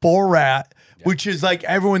through Borat, which is like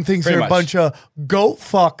everyone thinks they're a bunch of goat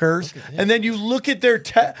fuckers, and then you look at their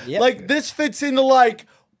like this fits into like.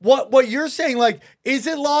 What you're saying, like, is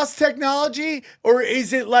it lost technology or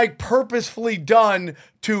is it like purposefully done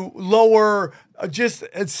to lower just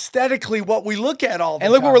aesthetically what we look at all the time?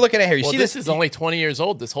 And look what we're looking at here. You see this is only 20 years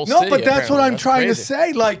old, this whole city. No, but that's what I'm trying to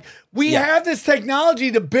say. Like, we have this technology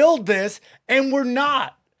to build this and we're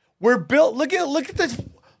not. We're built. Look at this.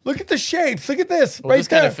 Look at the shapes. Look at this right there. This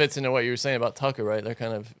kind of fits into what you were saying about Tucker, right? They're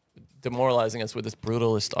kind of demoralizing us with this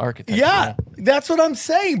brutalist architecture. Yeah, that's what I'm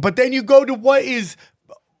saying. But then you go to what is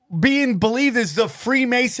being believed as the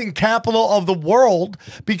Freemason capital of the world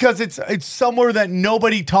because it's somewhere that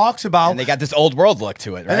nobody talks about. And they got this old world look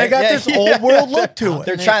to it, right? And they got this old world look to it.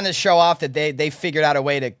 They're trying to show off that they figured out a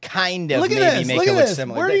way to kind of make it look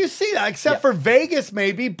similar. Where do you see that? Except for Vegas,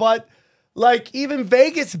 maybe, but like even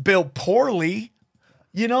Vegas built poorly.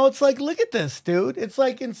 It's like, look at this, dude. It's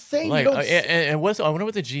like insane. Like, I wonder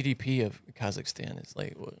what the GDP of Kazakhstan is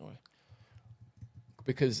like.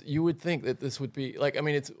 Because you would think that this would be like, I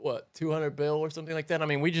mean, it's what, 200 bill or something like that. I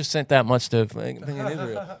mean, we just sent that much to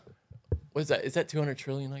Israel. what is that? Is that 200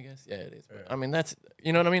 trillion? I guess. Yeah, it is. I mean, that's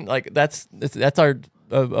you know what I mean. Like that's our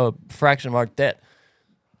a fraction of our debt.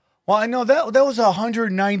 Well, I know that was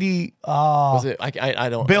 190 Was it? I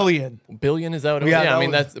don't billion. Billion is that what it was? Yeah, Yeah, that I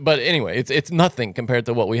mean was- that's. But anyway, it's nothing compared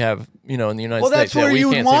to what we have. You know, in the United Well, States. that's where we you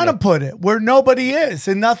would can't seem want to put it, where nobody is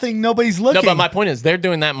and nobody's looking. No, but my point is, they're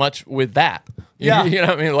doing that much with that. Yeah. You know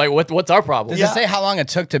what I mean? Like, what's our problem? Does it say how long it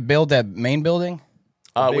took to build that main building?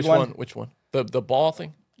 Big Which one? one? Which one? The ball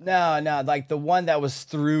thing? No, like the one that was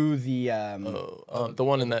through the. The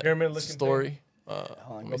one in that Pyramid-looking story.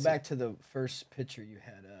 Hold on, go back to the first picture you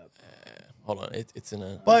had up. Hold on, it's in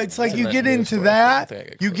a. But it's like in you that get news into story. I that. think I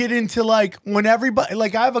got You close. get into like when everybody,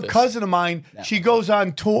 like I have a cousin of mine. She goes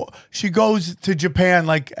on tour. She goes to Japan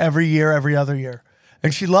like every year, every other year,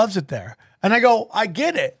 and she loves it there. And I go, I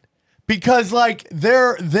get it, because like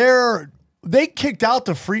they kicked out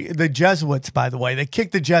the Jesuits. By the way, they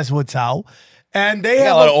kicked the Jesuits out, and they They got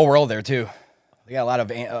have a lot of old world there too. They got a lot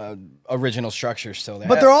of original structures still there.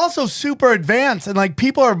 But they're also super advanced, and like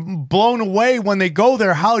people are blown away when they go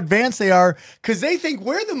there how advanced they are, because they think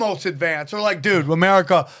we're the most advanced. They're like, dude,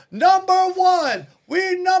 America #1,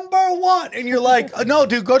 we're #1, and you're like, no,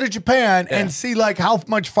 dude, go to Japan and see like how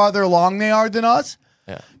much farther along they are than us.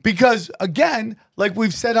 Yeah. Because again, like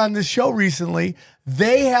we've said on this show recently,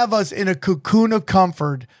 they have us in a cocoon of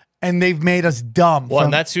comfort, and they've made us dumb. Well,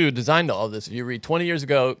 and that's who designed all of this. If you read 20 years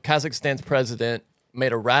ago, Kazakhstan's president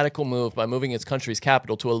made a radical move by moving its country's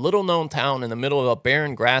capital to a little-known town in the middle of a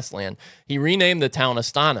barren grassland. He renamed the town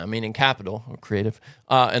Astana, meaning capital, or creative,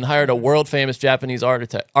 and hired a world-famous Japanese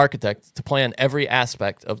architect to plan every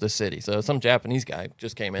aspect of the city. So some Japanese guy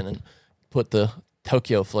just came in and put the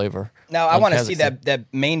Tokyo flavor. Now I on want to see Kazakhstan. that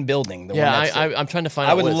main building. The Yeah, one that's, I'm trying to find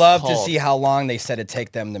I out would what it's love to called. see how long they said it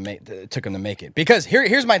took them to make it. Because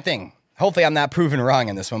here's my thing. Hopefully, I'm not proven wrong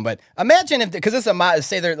in this one. But imagine if, because this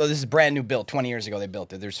is brand new built 20 years ago. They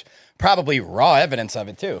built it. There's probably raw evidence of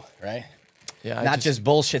it too, right? Yeah, Not just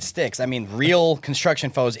bullshit sticks. I mean, real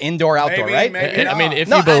construction photos, indoor, outdoor, Maybe, right? maybe I mean, if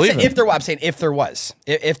No, you believe I'm saying if there was,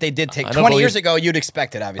 if they did take I don't 20 years believe- ago, you'd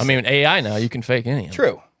expect it. I Obviously, mean, AI now, you can fake any of it.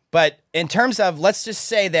 true. But in terms of, let's just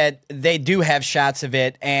say that they do have shots of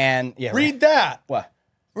it, and read that. what.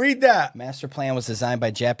 Read that. Master plan was designed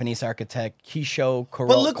by Japanese architect Kisho Kurokawa.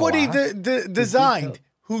 But look what he designed.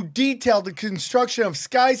 Who detailed the construction of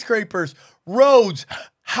skyscrapers, roads,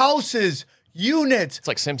 houses, units, It's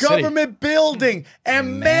like Sim City. government building,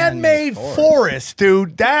 and man-made Man-made forest,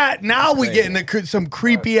 dude. That now we get into some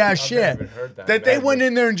creepy ass shit. even heard that. That they went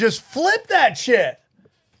in there and just flipped that shit.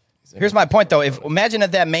 Here's my point, though. Imagine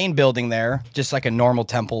at that main building there, just like a normal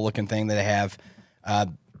temple-looking thing that they have.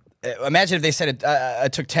 Imagine if they said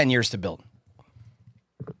it took 10 years to build.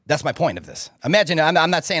 That's my point of this. Imagine,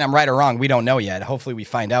 I'm not saying I'm right or wrong. We don't know yet. Hopefully we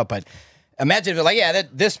find out. But imagine if they're like, yeah,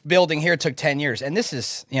 this building here took 10 years. And this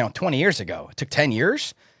is, 20 years ago. It took 10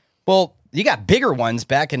 years? Well, you got bigger ones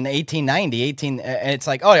back in 1890, and it's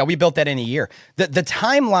like, oh, yeah, we built that in a year. The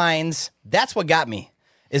timelines, that's what got me,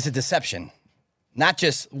 is the deception. Not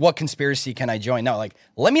just what conspiracy can I join. No, like,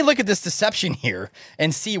 let me look at this deception here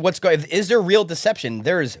and see what's going. Is there real deception?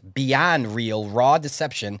 There is beyond real, raw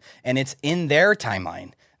deception, and it's in their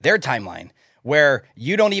timeline, where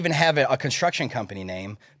you don't even have a construction company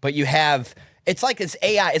name, but you have. It's like it's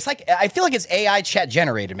AI. It's like I feel like it's AI chat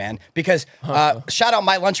generated, man. Because shout out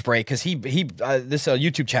My Lunch Break, because this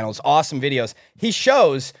YouTube channel is awesome videos. He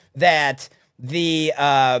shows that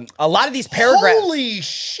a lot of these paragraphs. Holy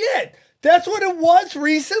shit. That's what it was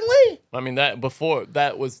recently? I mean, that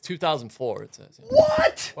was 2004, it says.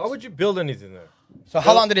 What? Why would you build anything there? So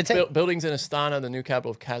how long did it take? Buildings in Astana, the new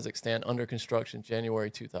capital of Kazakhstan, under construction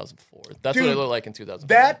January 2004. That's Dude, what it looked like in 2004.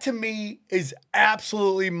 That to me is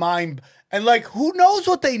absolutely and like, who knows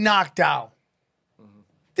what they knocked down?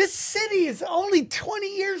 This city is only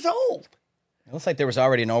 20 years old. It looks like there was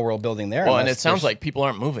already an old world building there. Well, and unless it sounds there's- like people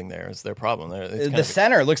aren't moving there. Is their problem? the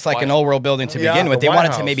center looks like an old world building to Yeah, begin with. the They White wanted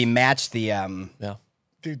to House. maybe match the. Yeah.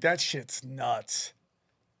 Dude, that shit's nuts.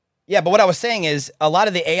 Yeah, but what I was saying is a lot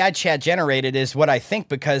of the AI chat generated is what I think,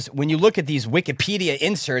 because when you look at these Wikipedia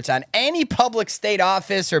inserts on any public state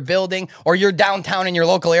office or building, or you're downtown in your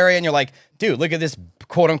local area and you're like, dude, look at this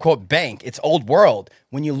quote unquote bank. It's old world.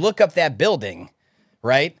 When you look up that building,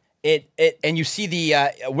 right? And you see the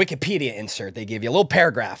Wikipedia insert, they give you a little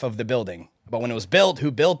paragraph of the building about when it was built,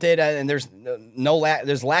 who built it, and there's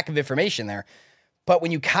there's lack of information there. But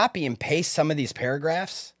when you copy and paste some of these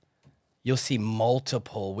paragraphs, you'll see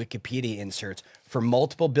multiple Wikipedia inserts for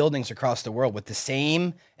multiple buildings across the world with the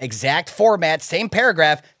same exact format, same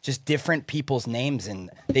paragraph, just different people's names. And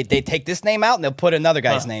they take this name out and they'll put another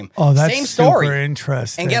guy's name. Oh, that's same story. super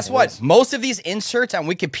interesting. And guess what? Most of these inserts on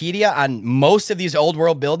Wikipedia on most of these old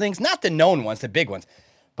world buildings, not the known ones, the big ones,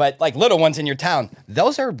 but like little ones in your town,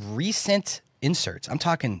 those are recent inserts. I'm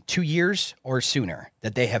talking 2 years or sooner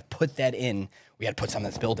that they have put that in. We had to put something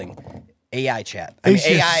in this building. AI chat. I mean,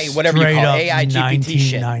 AI, whatever you call it, AI GPT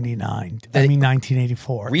shit.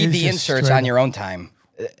 1984. Read the inserts on your own time.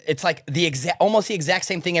 It's like almost the exact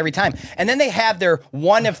same thing every time. And then they have their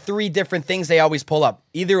one of 3 different things they always pull up.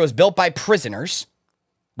 Either it was built by prisoners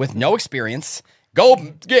with no experience. Go,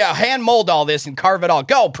 hand mold all this and carve it all.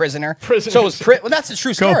 Go, prisoner. So it was well, that's a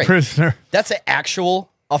true story. Go, prisoner. That's an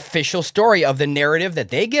actual official story of the narrative that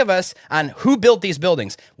they give us on who built these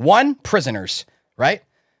buildings. 1, prisoners, right?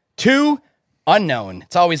 2, unknown.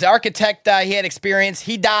 It's always the architect. He had experience.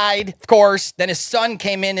 He died, of course. Then his son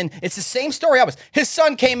came in, and it's the same story always. His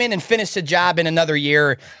son came in and finished the job in another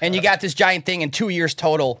year, and you got this giant thing in 2 years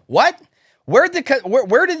total. What? Where did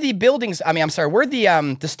the buildings? Where'd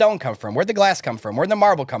the stone come from? Where'd the glass come from? Where'd the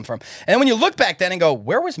marble come from? And then when you look back then and go,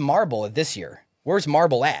 where was marble this year? Where's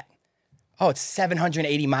marble at? Oh, it's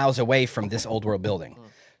 780 miles away from this old world building.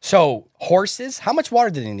 So horses, how much water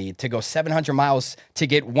do they need to go 700 miles to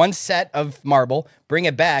get one set of marble, bring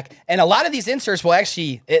it back? And a lot of these inserts will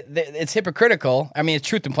actually, it's hypocritical. I mean, it's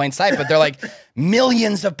truth in plain sight, but they're like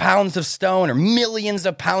millions of pounds of stone or millions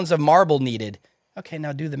of pounds of marble needed. Okay,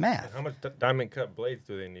 now do the math. How much diamond cut blades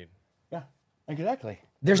do they need? Yeah, exactly.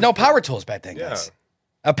 There's no power tools back then, guys.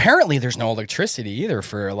 Apparently, there's no electricity either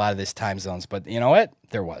for a lot of these time zones, but you know what?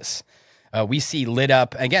 There was. We see lit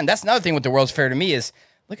up. Again, that's another thing with the World's Fair to me is,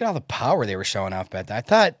 look at all the power they were showing off back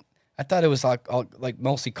then. I thought it was like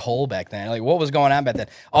mostly coal back then. Like what was going on back then?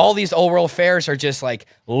 All these old world fairs are just like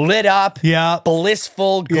lit up,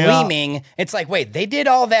 blissful, gleaming. Yeah. It's like, wait, they did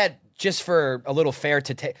all that just for a little fair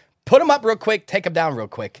to put them up real quick, take them down real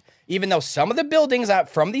quick. Even though some of the buildings out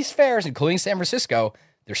from these fairs, including San Francisco,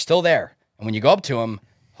 they're still there. And when you go up to them,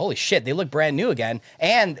 holy shit, they look brand new again.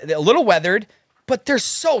 And a little weathered, but they're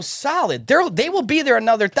so solid. They will be there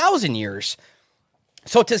another 1,000 years.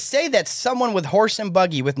 So to say that someone with horse and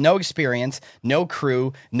buggy with no experience, no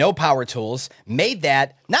crew, no power tools made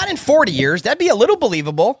that, not in 40 years, that'd be a little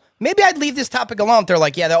believable. Maybe I'd leave this topic alone if they're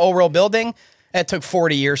like, yeah, the old world building, it took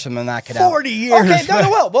 40 years for them to knock it out. 40 years. Okay,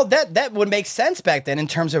 well, that would make sense back then in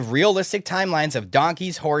terms of realistic timelines of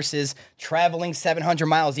donkeys, horses, traveling 700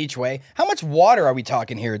 miles each way. How much water are we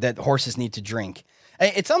talking here that horses need to drink?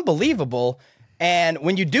 It's unbelievable. And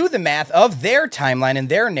when you do the math of their timeline and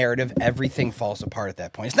their narrative, everything falls apart at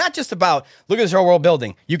that point. It's not just about, look at this old world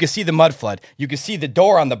building. You can see the mud flood. You can see the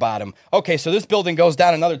door on the bottom. Okay, so this building goes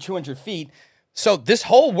down another 200 feet. So this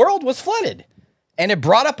whole world was flooded. And it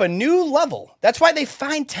brought up a new level. That's why they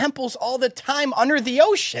find temples all the time under the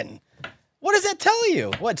ocean. What does that tell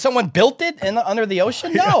you? What, someone built it under the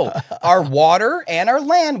ocean? No. Our water and our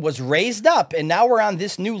land was raised up, and now we're on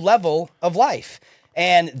this new level of life.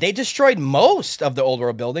 And they destroyed most of the old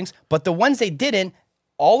world buildings, but the ones they didn't,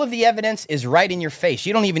 all of the evidence is right in your face.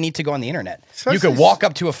 You don't even need to go on the internet. You could walk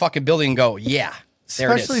up to a fucking building and go, yeah,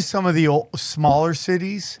 there it is. Especially some of the smaller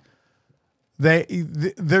cities.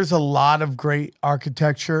 There's a lot of great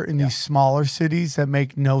architecture in these smaller cities that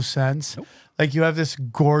make no sense. Nope. Like you have this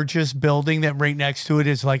gorgeous building that right next to it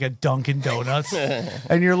is like a Dunkin' Donuts.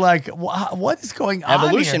 And you're like, what is going on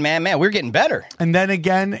Evolution, here? man, we're getting better. And then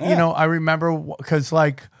again, you know, I remember because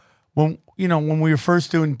like when we were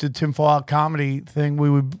first doing the tinfoil out comedy thing,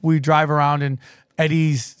 we drive around and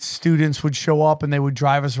Eddie's students would show up and they would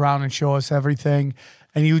drive us around and show us everything.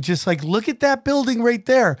 And you would just like, look at that building right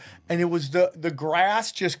there. And it was the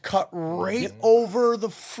grass just cut right over the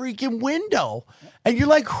freaking window. And you're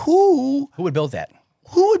like, who would build that?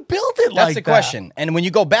 Who would build it like that? That's the question. And when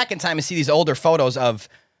you go back in time and see these older photos of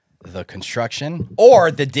the construction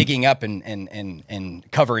or the digging up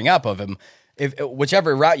and covering up of them,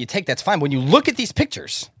 whichever route you take, that's fine. When you look at these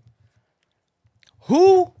pictures,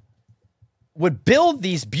 who would build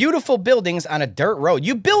these beautiful buildings on a dirt road?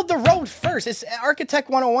 You build the road first. It's Architect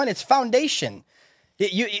 101. It's foundation.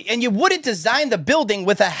 You wouldn't design the building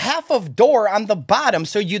with a half of door on the bottom.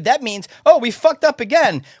 So that means, oh, we fucked up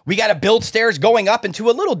again. We got to build stairs going up into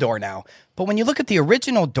a little door now. But when you look at the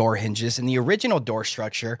original door hinges and the original door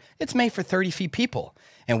structure, it's made for 30 feet people.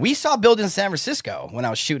 And we saw buildings in San Francisco when I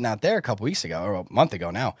was shooting out there a couple weeks ago, or a month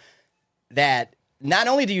ago now, that not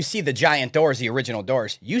only do you see the giant doors, the original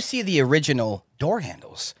doors, you see the original door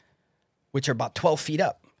handles, which are about 12 feet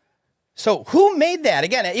up. So who made that?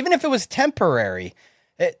 Again, even if it was temporary,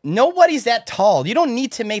 nobody's that tall. You don't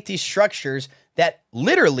need to make these structures that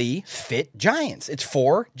literally fit giants. It's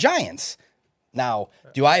 4 giants. Now,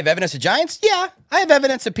 do I have evidence of giants? Yeah, I have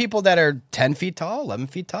evidence of people that are 10 feet tall, 11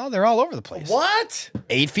 feet tall. They're all over the place. What?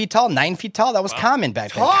 8 feet tall, 9 feet tall. That was common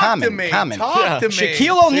back then. Talk Common, to me. common. Talk to me.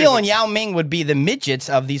 Shaquille O'Neal and Yao Ming would be the midgets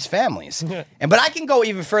of these families. But I can go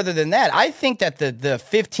even further than that. I think that the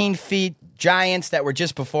 15 feet giants that were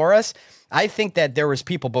just before us, I think that there was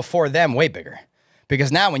people before them way bigger.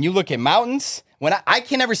 Because now when you look at mountains, when I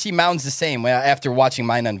can never see mountains the same after watching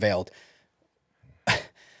mine unveiled.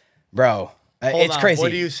 Bro. It's crazy.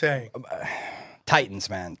 What are you saying? Titans,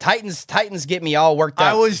 man. Titans get me all worked up.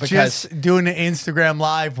 I was just doing an Instagram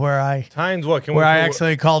live where I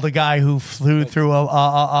actually called a guy who flew through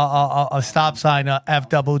a stop sign, a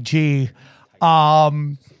FGG.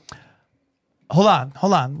 Hold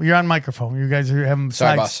on. You're on microphone. You guys are having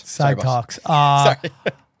side talks. Sorry.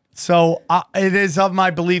 So it is of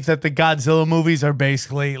my belief that the Godzilla movies are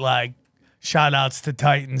basically like shout outs to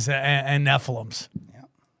Titans and Nephilims.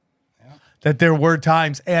 That there were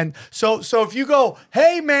times. And so if you go,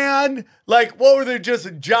 hey man, like what were there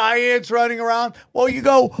just giants running around? Well, you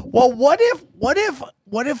go, well, what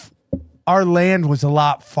if our land was a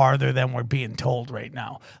lot farther than we're being told right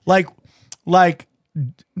now? Like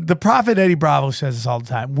the prophet Eddie Bravo says this all the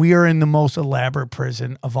time. We are in the most elaborate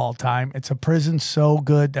prison of all time. It's a prison so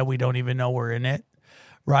good that we don't even know we're in it.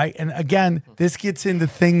 Right. And again, this gets into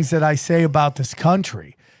things that I say about this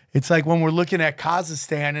country. It's like when we're looking at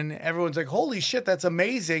Kazakhstan and everyone's like, holy shit, that's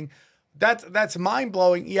amazing. That's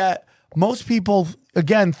mind-blowing. Yet most people,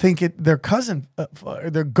 again, think they're they're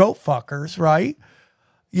goat fuckers, right?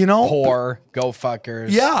 You know? Poor goat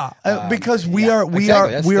fuckers. Yeah, because we are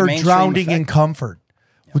drowning in comfort.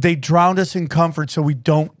 They drowned us in comfort so we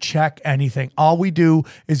don't check anything. All we do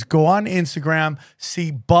is go on Instagram,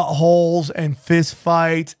 see buttholes and fist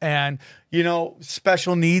fights and, you know,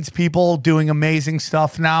 special needs people doing amazing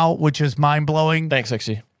stuff now, which is mind-blowing. Thanks,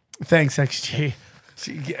 XG. Thanks, XG.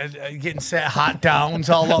 Getting set hot downs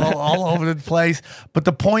all over the place. But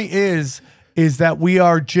the point is that we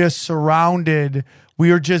are just surrounded.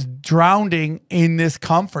 We are just drowning in this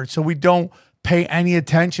comfort. So we don't pay any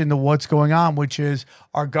attention to what's going on, which is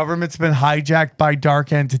our government's been hijacked by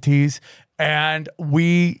dark entities, and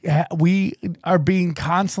we are being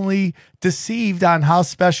constantly deceived on how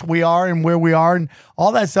special we are and where we are and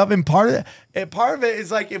all that stuff. And part of it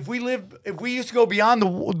is like if we used to go beyond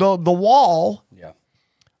the wall, yeah,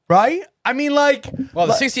 right? I mean, like, well,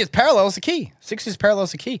 the 60th parallel is the key. 60th parallel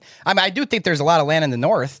is the key. I mean, I do think there's a lot of land in the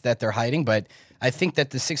north that they're hiding, but I think that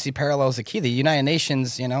the 60 parallel is the key. The United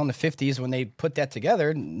Nations, you know, in the 50s, when they put that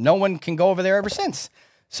together, no one can go over there ever since.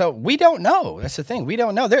 So we don't know. That's the thing. We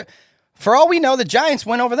don't know. For all we know, the giants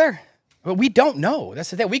went over there. But we don't know. That's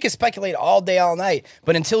the thing. We can speculate all day, all night.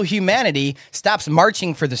 But until humanity stops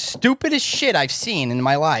marching for the stupidest shit I've seen in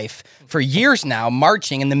my life for years now,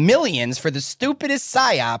 marching in the millions for the stupidest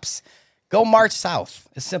psyops, go march south.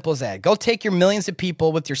 As simple as that. Go take your millions of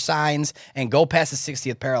people with your signs and go past the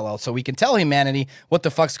 60th parallel so we can tell humanity what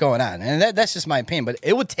the fuck's going on. And that's just my opinion. But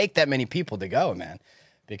it would take that many people to go, man.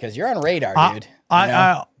 Because you're on radar, dude.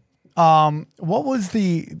 What was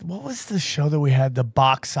the show that we had? The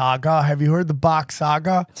Bach Saga. Have you heard the Bach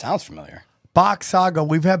Saga? It sounds familiar. Bach Saga.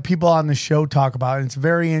 We've had people on the show talk about it. It's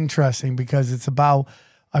very interesting because it's about,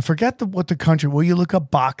 I forget what the country, will you look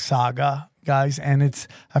up Bach Saga, guys? And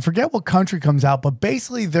I forget what country comes out, but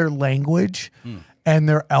basically their language and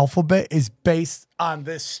their alphabet is based on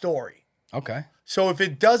this story. Okay. So if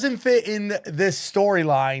it doesn't fit in this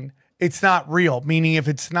storyline, it's not real, meaning if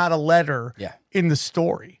it's not a letter in the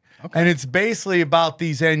story. Okay. And it's basically about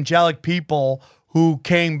these angelic people who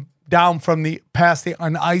came down from past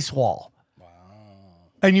an ice wall. Wow.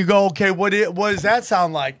 And you go, okay, what does that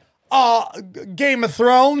sound like? Game of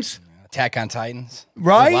Thrones? Attack on Titans.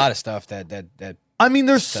 Right? There's a lot of stuff that I mean,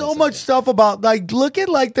 there's so much stuff about, like, look at,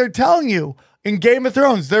 like, they're telling you in Game of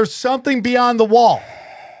Thrones, there's something beyond the wall.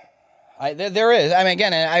 There is. I mean,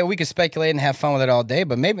 again, we could speculate and have fun with it all day,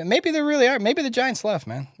 but maybe they really are. Maybe the Giants left,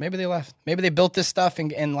 man. Maybe they left. Maybe they built this stuff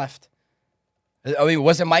and left. I mean,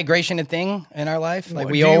 was it migration a thing in our life? Like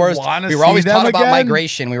we were always taught about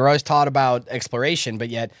migration. We were always taught about exploration, but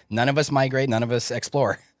yet none of us migrate, none of us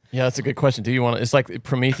explore. Yeah, that's a good question. Do you want to? It's like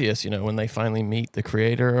Prometheus, when they finally meet the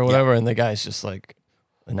creator or whatever, and the guy's just like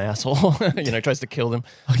an asshole, tries to kill them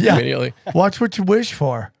immediately. Watch what you wish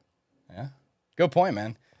for. Yeah, good point,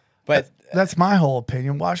 man. But that's my whole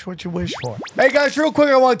opinion. Watch what you wish for. Hey, guys, real quick,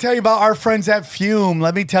 I want to tell you about our friends at Fume.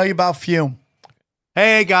 Let me tell you about Fume.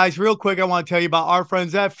 Hey, guys, real quick, I want to tell you about our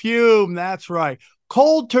friends at Fume. That's right.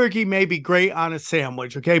 Cold turkey may be great on a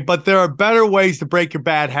sandwich, okay? But there are better ways to break your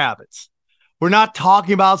bad habits. We're not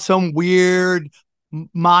talking about some weird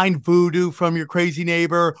mind voodoo from your crazy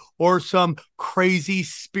neighbor or some crazy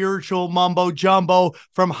spiritual mumbo jumbo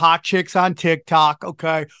from hot chicks on TikTok.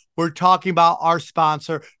 Okay. We're talking about our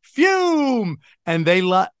sponsor, Fume, and they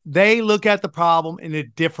look at the problem in a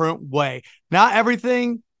different way. Not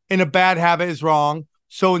everything in a bad habit is wrong.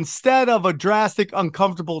 So instead of a drastic,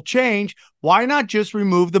 uncomfortable change, why not just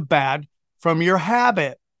remove the bad from your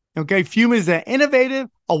habit? Okay. Fume is an innovative,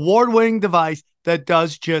 award-winning device that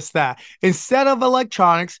does just that. Instead of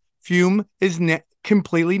electronics, Fume is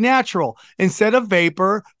completely natural. Instead of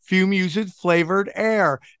vapor, Fume uses flavored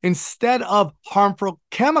air. Instead of harmful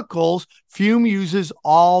chemicals, Fume uses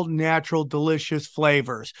all natural, delicious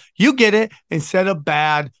flavors. You get it. Instead of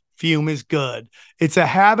bad, Fume is good. It's a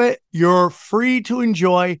habit you're free to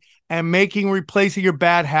enjoy and making replacing your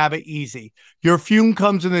bad habit easy. Your Fume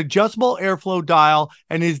comes in an adjustable airflow dial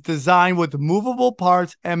and is designed with movable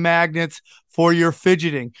parts and magnets for your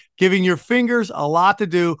fidgeting, giving your fingers a lot to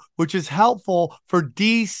do, which is helpful for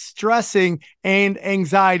de-stressing and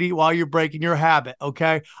anxiety while you're breaking your habit,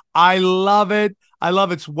 okay? I love it.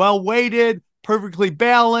 It's well-weighted, perfectly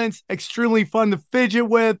balanced, extremely fun to fidget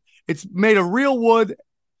with. It's made of real wood,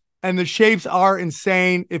 and the shapes are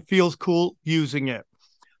insane. It feels cool using it.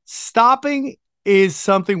 Stopping is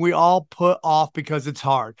something we all put off because it's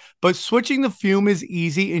hard, but switching to Fume is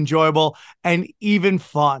easy, enjoyable, and even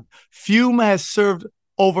fun. Fume has served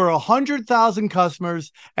over 100,000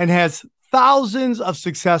 customers and has thousands of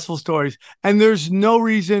successful stories, and there's no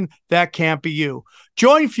reason that can't be you.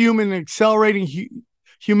 Join Fume in accelerating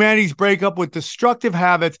humanity's breakup with destructive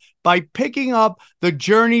habits by picking up the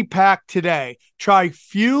Journey Pack today. Try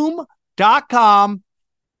Fume.com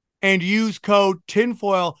and use code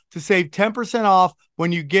TINFOIL to save 10% off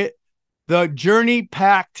when you get the Journey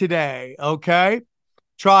Pack today, okay?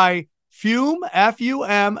 Try Fume,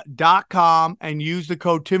 F-U-M.com, and use the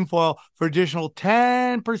code TINFOIL for additional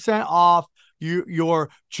 10% off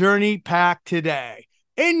your Journey Pack today.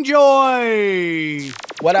 Enjoy!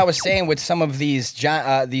 What I was saying with some of these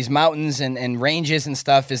mountains and ranges and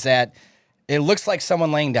stuff is that it looks like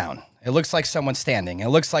someone laying down. It looks like someone standing. It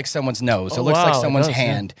looks like someone's nose. It looks like someone's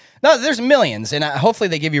hand. No, there's millions, and hopefully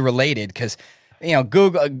they give you related because, you know,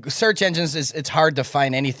 Google search engines it's hard to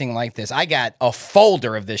find anything like this. I got a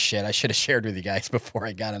folder of this shit. I should have shared with you guys before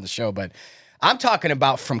I got on the show, but I'm talking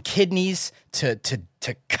about from kidneys to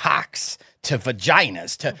cocks to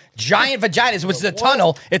vaginas to giant vaginas, which is a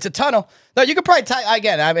tunnel. It's a tunnel. No, you could probably type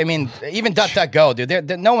again. I mean, even DuckDuckGo,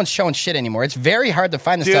 dude. No one's showing shit anymore. It's very hard to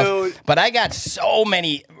find this stuff. But I got so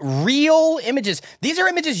many real images. These are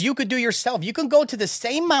images you could do yourself. You can go to the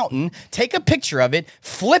same mountain, take a picture of it,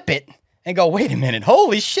 flip it, and go, wait a minute,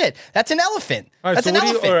 holy shit, that's an elephant. Right, that's so an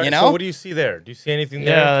elephant, you know? So what do you see there? Do you see anything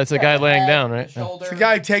there? Yeah, that's a guy laying down, right? Shoulder, It's a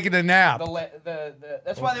guy taking a nap.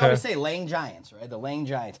 that's why they always say laying giants, right? The laying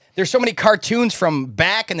giants. There's so many cartoons from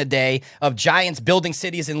back in the day of giants building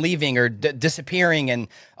cities and leaving or disappearing and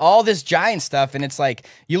all this giant stuff, and it's like,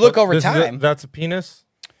 you look over time. That's a penis?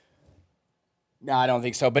 No, I don't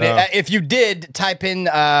think so. But if you did type in...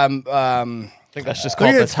 I think that's just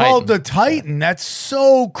called the it's called the Titan. That's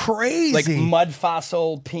so crazy. like mud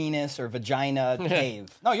fossil, penis, or vagina cave.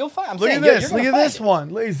 No, you'll find. Look at this. Look at this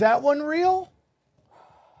one. Is that one real?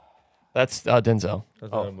 That's Denzel.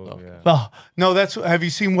 That's another movie, yeah. Oh, no, that's. Have you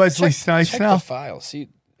seen Wesley Snipes check now? the file. See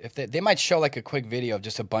if they might show like a quick video of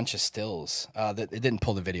just a bunch of stills. That it didn't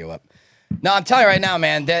pull the video up. No, I'm telling you right now,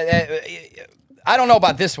 man. I don't know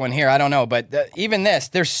about this one here. I don't know, but even this,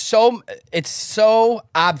 it's so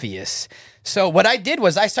obvious. So what I did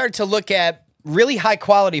was I started to look at really high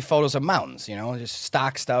quality photos of mountains, you know, just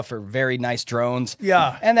stock stuff or very nice drones.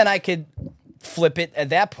 Yeah. And then I could flip it at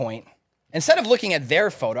that point. Instead of looking at their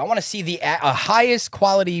photo, I want to see the highest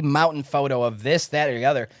quality mountain photo of this, that, or the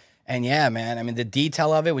other. And yeah, man, I mean, the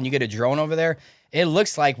detail of it, when you get a drone over there, it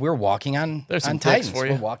looks like we're walking on Titans. For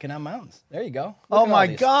you. We're walking on mountains. There you go. Oh my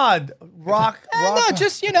God! Rock. No,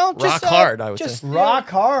 just rock hard. I would say rock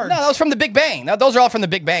hard. No, that was from the Big Bang. Those are all from the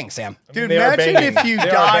Big Bang, Sam. Dude, They are imagine banging. if you They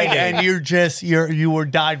are died banging. and you were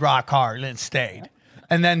died rock hard and it stayed,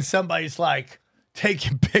 and then somebody's like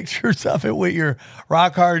taking pictures of it with your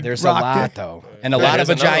rock hard. There's rock a lot dick. though, and a lot of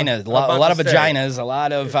vaginas, a lot of vaginas, a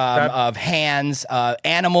lot of hands,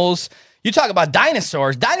 animals. You talk about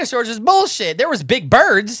dinosaurs. Dinosaurs is bullshit. There was big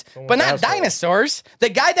birds, but not dinosaurs. The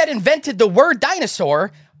guy that invented the word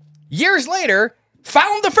dinosaur, years later,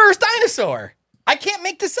 found the first dinosaur. I can't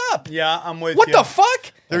make this up. Yeah, I'm with What you. the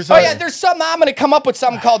fuck? There's something. I'm gonna come up with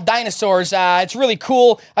something called dinosaurs. It's really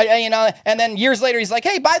cool. And then years later, he's like,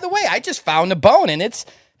 "Hey, by the way, I just found a bone, and it's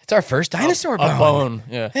It's our first dinosaur A bone. bone.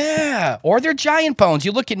 Yeah. Yeah, or they're giant bones.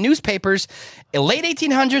 You look at newspapers, in late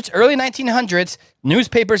 1800s, early 1900s,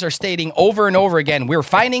 newspapers are stating over and over again, we're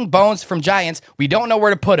finding bones from giants. We don't know where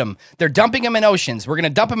to put them. They're dumping them in oceans. We're going to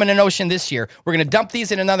dump them in an ocean this year. We're going to dump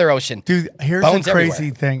these in another ocean. Dude, here's Bones the crazy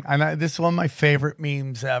everywhere. thing. And this is one of my favorite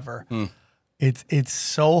memes ever. It's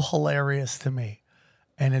so hilarious to me.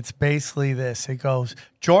 And it's basically this. It goes,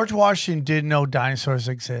 George Washington didn't know dinosaurs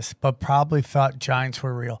exist, but probably thought giants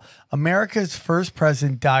were real. America's first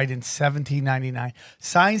president died in 1799.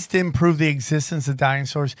 Science didn't prove the existence of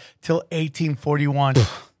dinosaurs till 1841.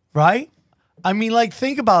 Right? I mean, like,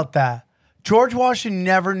 think about that. George Washington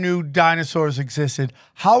never knew dinosaurs existed.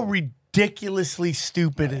 How ridiculously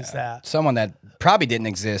stupid is that? Someone that probably didn't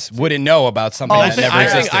exist wouldn't know about something that never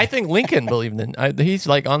existed. I think Lincoln believed in. He's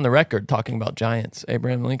like on the record talking about giants.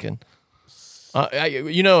 Abraham Lincoln.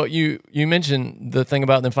 You mentioned the thing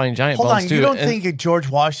about them finding giant Hold bones on, too. you don't and- think George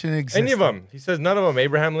Washington existed? Any of them. He says none of them.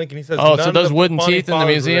 Abraham Lincoln. He says Oh, none so of those the wooden founding teeth in the fathers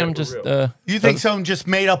museum were just. real. You think someone just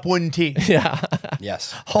made up wooden teeth? Yeah.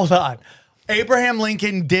 Yes, Hold on. Abraham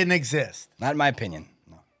Lincoln didn't exist. not in my opinion.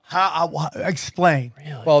 No. How? Explain.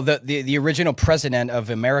 Well, the original president of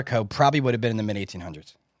America probably would have been in the mid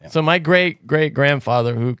 1800s. Yeah. So my great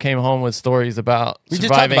grandfather, who came home with stories about We just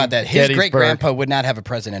talked surviving about that. His Gettysburg. great grandpa would not have a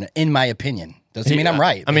president, in my opinion. Doesn't mean I'm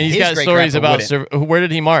right. I mean, he's His got stories great-grandpa about wouldn't. where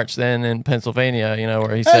did he march then in Pennsylvania?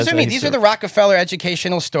 Where he That's says. what I mean. These are the Rockefeller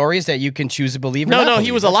educational stories that you can choose to believe or No, not no, he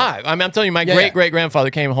believe. was That's alive. all. I mean, I'm telling you, my Yeah, great grandfather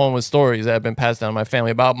came home with stories that have been passed down in my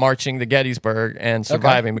family about marching to Gettysburg and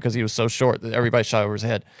surviving because he was so short that everybody shot over his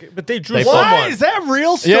head. But they drew They What? someone. Is that a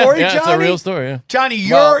real story, yeah, Johnny? it's a real story. Yeah. Johnny,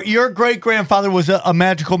 Well- your great grandfather was a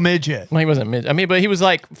magical midget. Well, he wasn't mid. I mean, but he was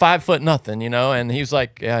like 5 foot nothing, and he was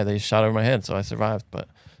like, yeah, they shot over my head, so I survived. But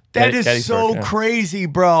That is Gettysburg, so yeah. crazy,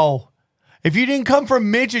 bro. If you didn't come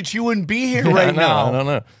from midgets, you wouldn't be here right no, now. I don't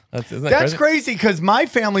know. Isn't that That's crazy? crazy because my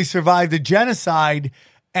family survived the genocide,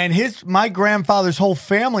 and my grandfather's whole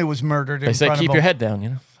family was murdered. They say keep your head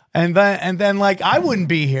down, and then like I wouldn't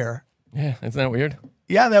be here. Yeah, isn't that weird?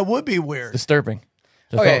 Yeah, that would be weird. Disturbing.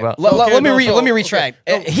 to Okay, thought about. let me no, let me so- retract.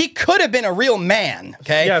 He could have been a real man.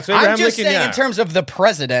 Okay, Yeah, so I'm Abraham just Lincoln, saying yeah. in terms of the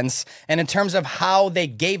presidents and in terms of how they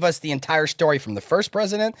gave us the entire story from the first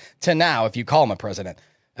president to now, if you call him a president.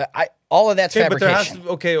 All of that's Okay, but there has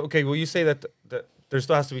fabrication. to okay. Well, you say that there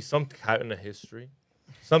still has to be something in the history.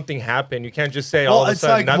 Something happened. You can't just say Well, all of a it's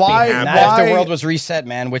sudden like, nothing why- happened. Not if why- the world was reset,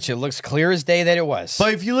 man, which it looks clear as day that it was.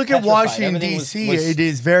 But if you look at Petrified. Washington, Everything was- D.C., was- it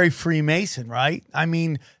is very Freemason, right? I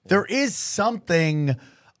mean, there is something.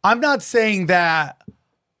 I'm not saying that.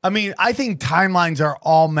 I mean, I think timelines are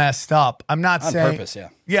all messed up. I'm not On saying. purpose, yeah.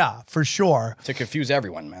 Yeah, for sure. to confuse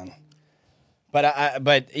everyone, man.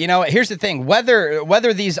 But here's the thing: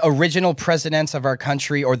 whether these original presidents of our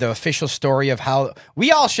country or the official story of how we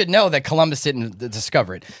all should know that Columbus didn't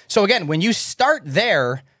discover it. So again, when you start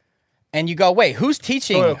there and you go, wait, who's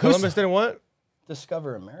teaching? Oh, who's Columbus didn't what?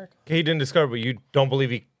 discover America? He didn't discover, but you don't believe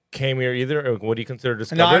he came here either, or what do you consider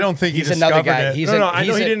discovered? No, I don't think He's he another discovered guy. it. He's No, a- I know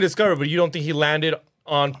he's he a- didn't discover, but you don't think he landed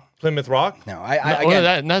on Plymouth Rock? No,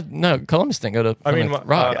 No, Columbus didn't go to I mean, Plymouth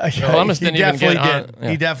Rock. yeah, Columbus he didn't even definitely get on. did. Yeah.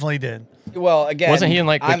 He definitely did. well, again, Wasn't he in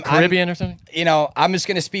like the I'm- Caribbean or something? I'm just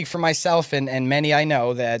going to speak for myself and many I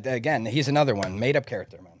know that again, he's another one made up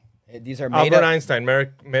character, man. These are made Albert up. Einstein,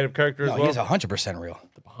 made up character No, as well. he's 100% real.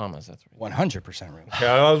 The Bahamas. That's right. 100% real.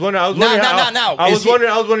 Yeah, I was wondering. No. I was Is he- wondering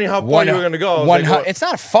how far you were going to go. I was like, well, It's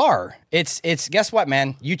not far. It's guess what,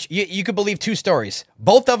 man? You could believe two stories.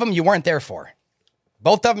 Both of them you weren't there for.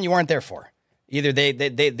 Both of them you weren't there for. Either they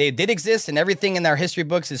did exist and everything in our history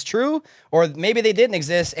books is true, or maybe they didn't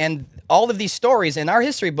exist and all of these stories in our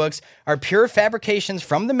history books are pure fabrications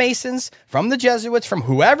from the Masons, from the Jesuits, from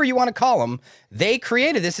whoever you want to call them. They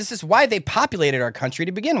created this. This is why they populated our country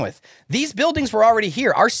to begin with. These buildings were already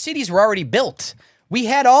here. Our cities were already built. We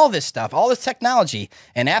had all this stuff, all this technology.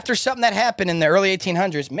 And after something that happened in the early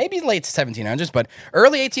 1800s, maybe late 1700s, but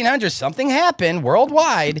early 1800s, something happened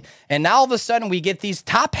worldwide. And now all of a sudden we get these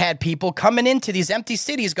top hat people coming into these empty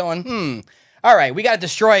cities going, all right, we got to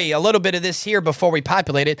destroy a little bit of this here before we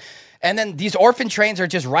populate it. And then these orphan trains are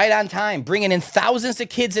just right on time, bringing in thousands of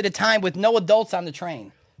kids at a time with no adults on the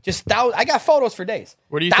train. Just thousands. I got photos for days.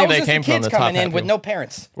 Where do you think they Thousands came of from, kids the top coming in hat with people? no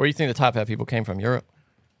parents. Where do you think the top hat people came from? Europe.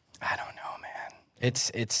 I don't know, man.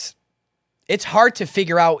 It's hard to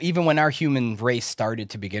figure out even when our human race started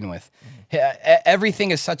to begin with.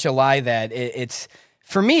 Everything is such a lie that it's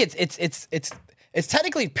for me it's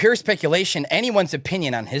technically pure speculation, anyone's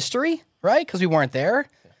opinion on history, right? Because we weren't there.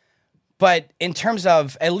 But in terms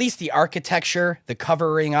of at least the architecture, the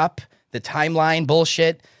covering up, the timeline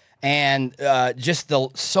bullshit, and just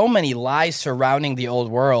so many lies surrounding the old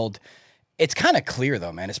world. It's kind of clear,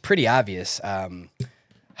 though, man. It's pretty obvious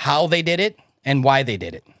how they did it and why they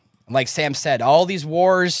did it. Like Sam said, all these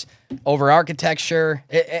wars over architecture,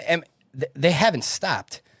 and they haven't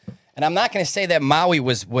stopped. And I'm not going to say that Maui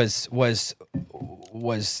was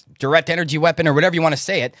direct energy weapon or whatever you want to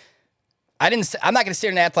say it. I'm not going to sit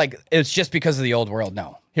here and act like it's just because of the old world.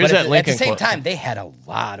 No. Here's but that at the same quote. time, they had a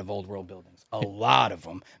lot of old world buildings. A lot of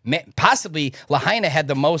them. Possibly Lahaina had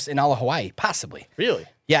the most in all of Hawaii. Possibly. Really?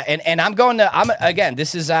 Yeah. And again,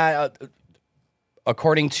 this is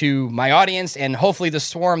according to my audience and hopefully the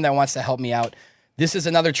swarm that wants to help me out. This is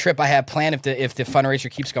another trip I have planned if the fundraiser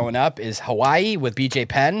keeps going up is Hawaii with BJ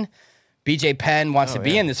Penn. BJ Penn wants to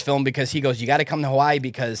be in this film because he goes, you got to come to Hawaii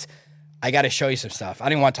because I got to show you some stuff. I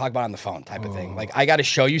don't even want to talk about it on the phone type of thing. Like, I got to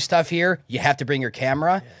show you stuff here. You have to bring your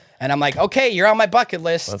camera. And I'm like, okay, you're on my bucket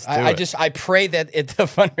list. Let's do it. I pray that the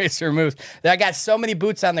fundraiser moves. I got so many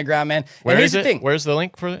boots on the ground, man. Where and here's is the it? thing. Where's the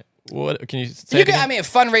link for it? What can you say? You can, I mean,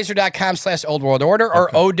 fundraiser.com/oldworldorder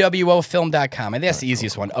or OWOfilm.com. I think that's the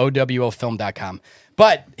easiest one, OWOfilm.com.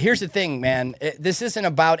 But here's the thing, man. This isn't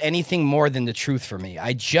about anything more than the truth for me.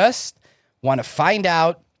 I just want to find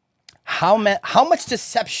out how much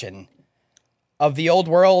deception of the old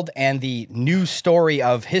world and the new story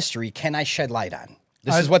of history can I shed light on.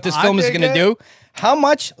 This is what this film is going to do. How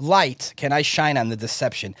much light can I shine on the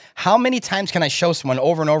deception? How many times can I show someone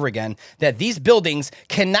over and over again that these buildings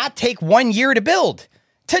cannot take 1 year to build?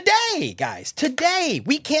 Today, guys, today.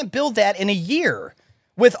 We can't build that in a year.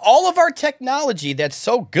 With all of our technology that's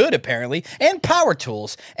so good, apparently, and power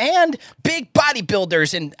tools, and big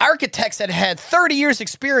bodybuilders and architects that had 30 years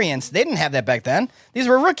experience. They didn't have that back then. These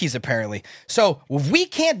were rookies, apparently. So if we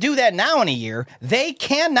can't do that now in a year, they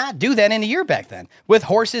cannot do that in a year back then with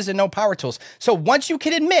horses and no power tools. So once you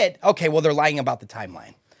can admit, okay, well, they're lying about the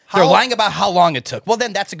timeline. They're lying about how long it took. Well,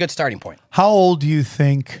 then that's a good starting point. How old do you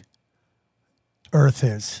think Earth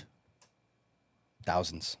is?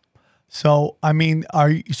 Thousands. So, I mean,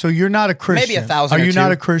 so you're not a Christian. Maybe 1,000 Are or you two.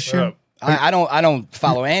 not a Christian? I don't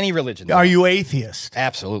follow any religion. Are you atheist?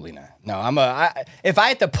 Absolutely not. No, if I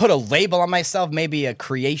had to put a label on myself, maybe a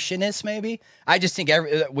creationist, maybe. I just think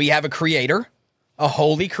we have a creator, a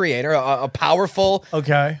holy creator, a powerful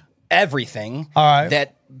everything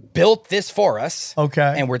that built this for us.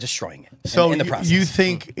 Okay. And we're destroying it in the process. You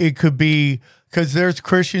think it could be, because there's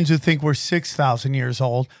Christians who think we're 6,000 years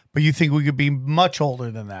old, but you think we could be much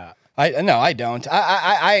older than that. No, I don't.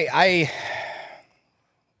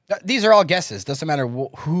 These are all guesses. Doesn't matter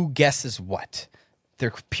who guesses what.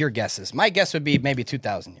 They're pure guesses. My guess would be maybe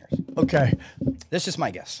 2,000 years. Okay. That's just my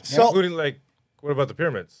guess. So, including what about the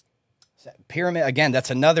pyramids? Pyramid, again, that's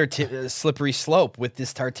another slippery slope with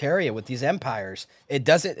this Tartaria, with these empires. It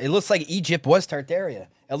looks like Egypt was Tartaria.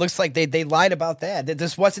 It looks like they lied about that.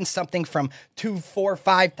 This wasn't something from 2, 4,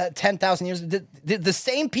 5, 10,000 years. The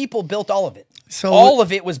same people built all of it. So all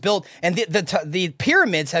of it was built, and the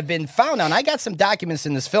pyramids have been found on. I got some documents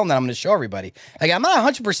in this film that I'm going to show everybody. Like, I'm not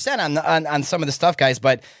 100% on some of the stuff, guys,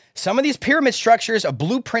 but some of these pyramid structures,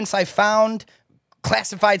 blueprints I found,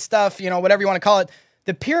 classified stuff, whatever you want to call it.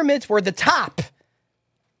 The pyramids were the top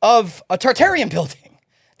of a Tartarian building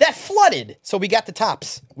that flooded. So we got the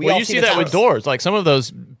tops. Well, you see that with doors. Like some of those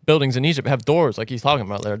buildings in Egypt have doors, like he's talking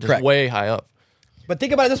about. They're just way high up. But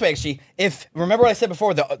think about it this way, actually. Remember what I said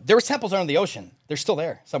before, there were temples under the ocean. They're still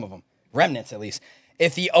there, some of them. Remnants, at least.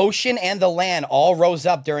 If the ocean and the land all rose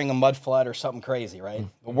up during a mud flood or something crazy, right?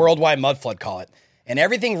 A worldwide mud flood, call it. And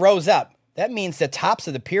everything rose up. That means the tops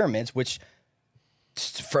of the pyramids, which,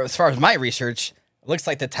 as far as my research, looks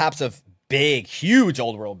like the tops of big, huge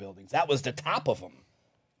old world buildings. That was the top of them.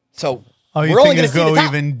 So we're only going to go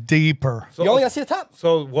even deeper. You're only going to see the top.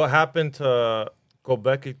 So what happened to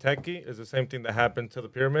Göbekli Tepe is the same thing that happened to the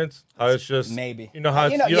pyramids. How it's just maybe how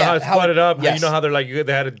it's flooded up. Yes. How they're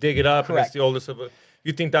they had to dig it up. Correct. And it's the oldest of it.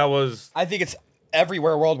 You think that was? I think it's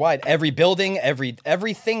everywhere worldwide. Every building,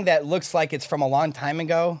 everything that looks like it's from a long time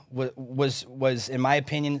ago was in my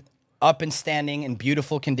opinion up and standing in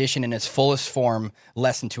beautiful condition in its fullest form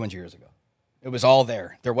less than 200 years ago. It was all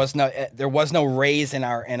there. There was no raise in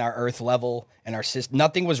our earth level and our system.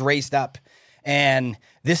 Nothing was raised up. And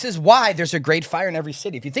this is why there's a great fire in every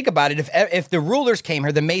city. If you think about it, if the rulers came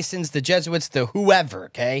here, the Masons, the Jesuits, the whoever,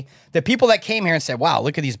 okay, the people that came here and said, wow,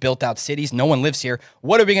 look at these built out cities. No one lives here.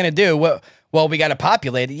 What are we going to do? Well, we got to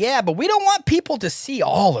populate it. Yeah, but we don't want people to see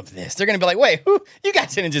all of this. They're going to be like, wait, you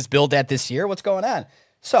guys didn't just build that this year. What's going on?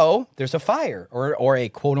 So there's a fire or a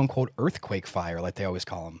quote unquote earthquake fire, like they always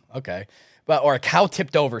call them. Okay. Or a cow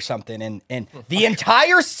tipped over something and the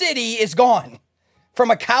entire city is gone.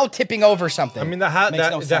 from a cow tipping over something. I mean, Makes no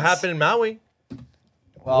that sense. happened in Maui.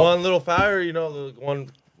 Well, One little fire,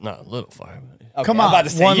 one. Not a little fire. okay, Come I'm on, about to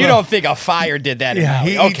say, one you little- don't think a fire did that? in Yeah,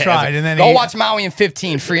 Maui. he Okay, tried, and then go he- watch Maui in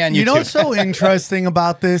 15 free on YouTube. You know what's so interesting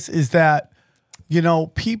about this is that,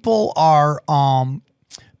 people are,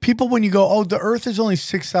 people when you go, oh, the Earth is only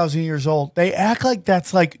 6,000 years old, they act like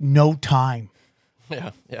that's like no time.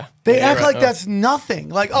 Yeah. They Yeah, act right. like that's nothing.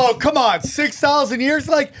 Like, oh, come on, 6,000 years?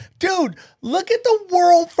 Like, dude, look at the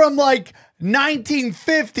world from like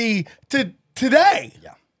 1950 to today.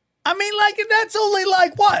 Yeah. I mean, like, that's only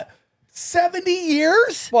like what? 70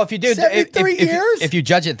 years? Well, if you do 73 years? if you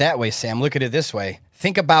judge it that way, Sam, look at it this way.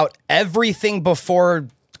 Think about everything before,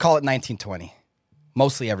 call it 1920.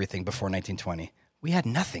 Mostly everything before 1920. We had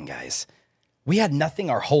nothing, guys. We had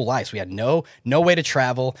nothing our whole lives. We had no way to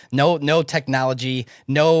travel, no technology,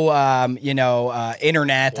 no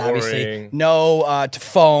internet, obviously, Boring. no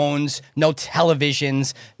phones, no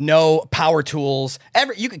televisions, no power tools.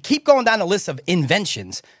 You could keep going down the list of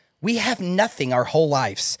inventions. We have nothing our whole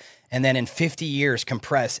lives, and then in 50 years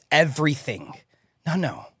compress everything.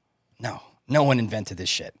 No one invented this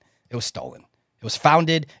shit. It was stolen. It was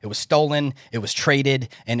founded, it was stolen, it was traded,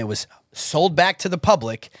 and it was sold back to the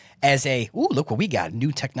public as look what we got,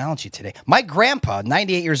 new technology today. My grandpa,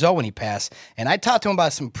 98 years old when he passed, and I talked to him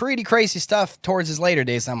about some pretty crazy stuff towards his later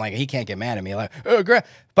days. And I'm like, he can't get mad at me. Like,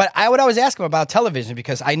 but I would always ask him about television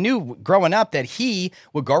because I knew growing up that he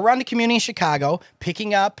would go around the community in Chicago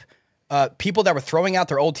picking up people that were throwing out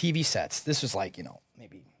their old TV sets. This was like,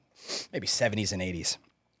 maybe 70s and 80s.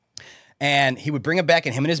 And he would bring them back,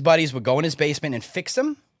 and him and his buddies would go in his basement and fix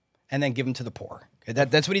them and then give them to the poor. Okay,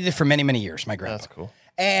 that's what he did for many, many years, my grandpa. That's cool.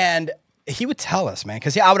 And he would tell us, man,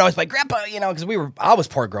 because I would always be like, Grandpa, because I was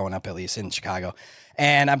poor growing up, at least in Chicago.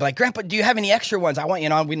 And I'd be like, Grandpa, do you have any extra ones? I want,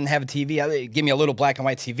 we didn't have a TV. Give me a little black and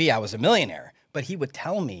white TV. I was a millionaire. But he would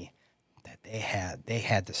tell me that they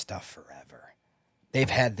had this stuff forever. They've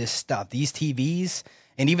had this stuff, these TVs,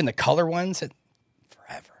 and even the color ones,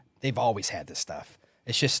 forever. They've always had this stuff.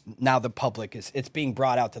 It's just now the public it's being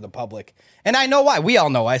brought out to the public. And I know why. We all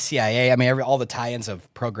know why CIA. I mean, all the tie-ins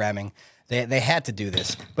of programming, they had to do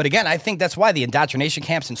this. But again, I think that's why the indoctrination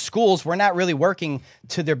camps in schools were not really working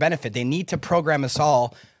to their benefit. They need to program us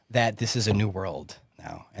all that this is a new world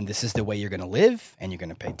now. And this is the way you're going to live, and you're going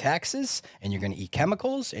to pay taxes, and you're going to eat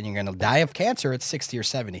chemicals, and you're going to die of cancer at 60 or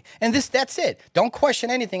 70. And that's it. Don't question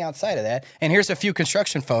anything outside of that. And here's a few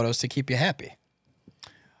construction photos to keep you happy.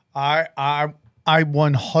 I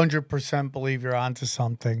 100% believe you're onto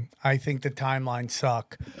something. I think the timelines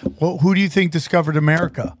suck. Well, who do you think discovered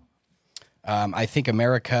America? I think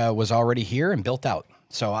America was already here and built out.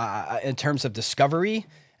 So in terms of discovery,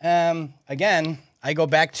 again, I go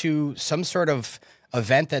back to some sort of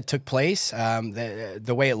event that took place,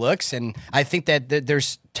 the way it looks. And I think that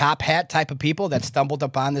there's top hat type of people that stumbled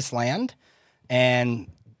upon this land and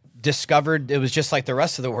discovered it was just like the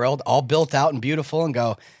rest of the world, all built out and beautiful, and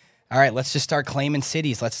go, all right, let's just start claiming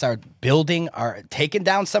cities. Let's start taking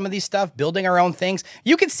down some of these stuff, building our own things.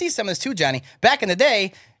 You can see some of this too, Johnny. Back in the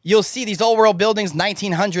day, you'll see these old world buildings,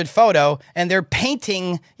 1900 photo, and they're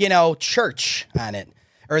painting, church on it.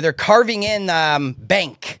 Or they're carving in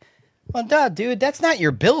bank. Well, duh, dude, that's not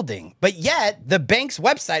your building. But yet, the bank's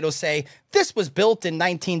website will say, this was built in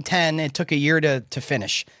 1910. It took a year to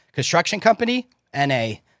finish. Construction company,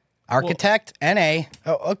 NA. Architect, NA.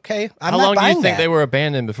 Oh, okay. How long do you think they were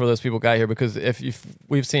abandoned before those people got here? Because if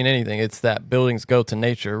we've seen anything, it's that buildings go to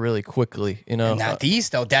nature really quickly. Not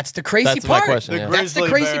these though. That's the crazy that's part. my question. Yeah. That's the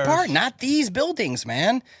crazy part. Not these buildings,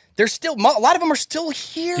 man. They're still. A lot of them are still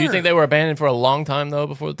here. Do you think they were abandoned for a long time though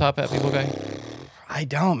before the top hat people got here? I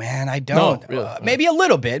don't, man. I don't. No, really? Maybe a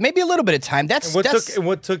little bit. Maybe a little bit of time.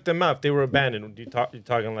 What took them out? If they were abandoned. You're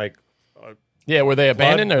talking like. Yeah, were they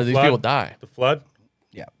abandoned or the these flood? people die? The flood.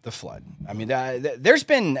 Yeah, the flood. I mean, there's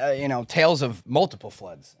been tales of multiple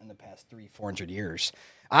floods in the past 300-400 years.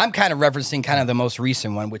 I'm kind of referencing kind of the most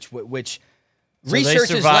recent one, which So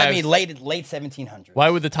researchers led me late 1700s. Why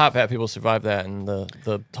would the top hat people survive that and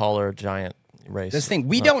the taller giant race? This thing,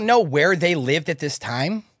 we don't know where they lived at this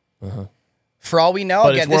time. For all we know,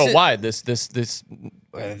 but again, it's worldwide. This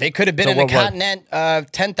they could have been in a continent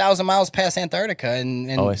 10,000 miles past Antarctica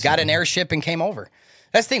and got an airship and came over.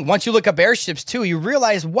 That's the thing. Once you look up airships too, you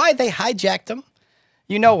realize why they hijacked them.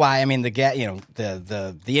 You know why? I mean,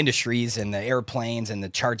 the industries and the airplanes and the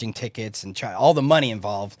charging tickets and all the money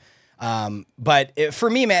involved. But for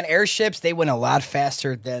me, man, airships, they went a lot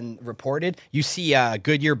faster than reported. You see a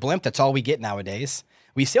Goodyear blimp. That's all we get nowadays.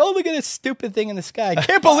 We say, oh, look at this stupid thing in the sky. I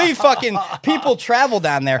can't believe fucking people travel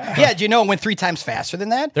down there. Yeah, do you know it went 3 times faster than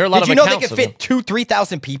that? There are a lot Did of you know they accounts could of fit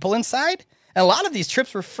 2,000-3,000 people inside? And a lot of these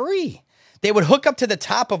trips were free. They would hook up to the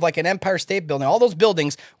top of like an Empire State Building, all those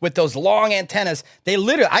buildings with those long antennas. They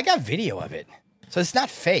literally, I got video of it. So it's not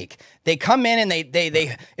fake. They come in and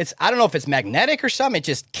it's, I don't know if it's magnetic or something. It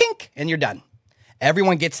just kink and you're done.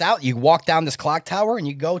 Everyone gets out. You walk down this clock tower and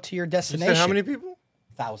you go to your destination. You said how many people?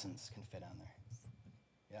 Thousands can fit on there.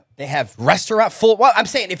 Yep. They have restaurant full. Well, I'm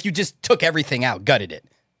saying if you just took everything out, gutted it.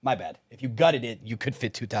 My bad. If you gutted it, you could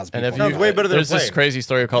fit 2,000 people. And if Sounds way better than there's a this plane. crazy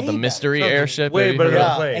story called the Way mystery better. airship. Way Have you better heard than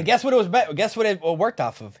of a it? plane. And guess what it was? Guess what it worked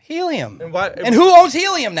off of? Helium. And And who owns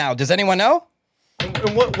helium now? Does anyone know?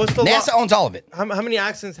 And what's the NASA owns all of it. How many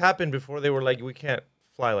accidents happened before they were like, we can't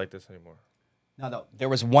fly like this anymore? No. There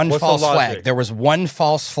was one What's the false flag. logic? There was one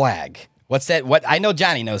false flag. What's that? What I know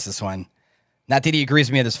Johnny knows this one. Not that he agrees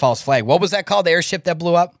with me with this false flag. What was that called? The airship that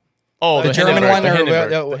blew up? Oh, The German one? The or- Hindenburg.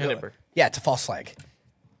 The Hindenburg. Yeah, it's a false flag.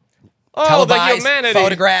 Oh, the Televised, humanity.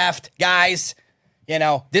 photographed, guys. You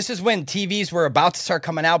know, this is when TVs were about to start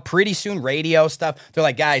coming out. Pretty soon, radio stuff. They're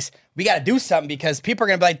like, guys, we got to do something because people are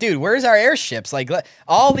going to be like, dude, where's our airships? Like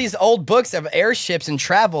all these old books of airships and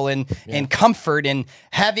travel and comfort and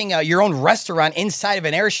having your own restaurant inside of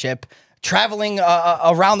an airship, traveling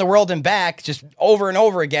around the world and back just over and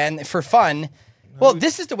over again for fun. Well,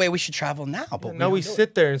 this is the way we should travel now. But Now we don't do it.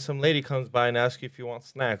 sit there and some lady comes by and asks you if you want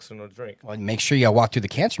snacks and a drink. Well, make sure you got to walk through the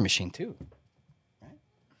cancer machine too. Right?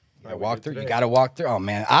 You got to walk through. You got to walk through. Oh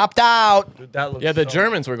man, opt out. Dude, that looks Yeah, the so-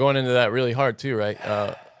 Germans were going into that really hard too, right?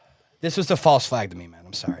 This was a false flag to me, man.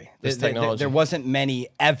 I'm sorry. This There technology. wasn't many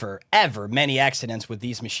ever many accidents with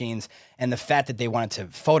these machines, and the fact that they wanted to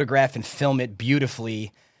photograph and film it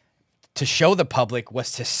beautifully to show the public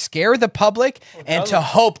was to scare the public and to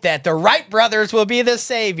hope that the Wright brothers will be the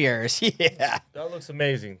saviors. Yeah. That looks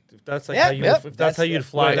amazing. If that's like Yeah, how you, yep. if that's how you'd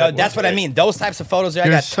fly. That's what I mean. Those types of photos. I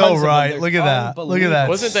You're got so tons of them. right. They're Look at that. Look at that.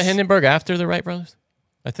 Wasn't the Hindenburg after the Wright brothers?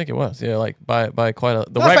 I think it was. Yeah, like by quite a.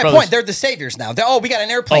 The That's Wright my brothers. point. They're the saviors now. We got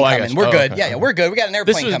an airplane Oh, I got coming. you. We're Oh, good. okay. Yeah, we're good. We got an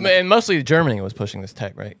airplane This was coming. and mostly Germany was pushing this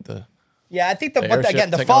tech, right? Yeah, I think the but airship again,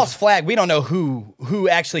 the technology. false flag, we don't know who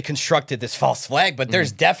actually constructed this false flag, but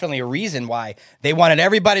there's definitely a reason why they wanted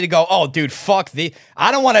everybody to go, oh, dude, fuck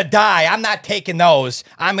I don't want to die. I'm not taking those.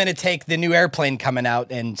 I'm going to take the new airplane coming out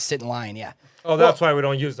and sit in line. Yeah. Oh, that's why we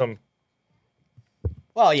don't use them.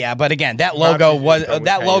 Well, yeah, but again, that logo Nazis was used them, we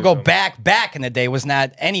that can't logo use them. back in the day was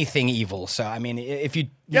not anything evil. So I mean, if you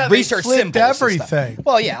Yeah, they research flipped symbols and stuff- everything.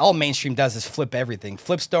 Well, yeah, all mainstream does is flip everything,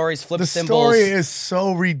 flip stories, flip The symbols. story is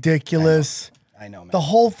so ridiculous. I know, man. The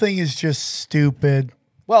whole thing is just stupid.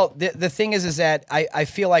 Well, the thing is that I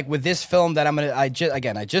feel like with this film that I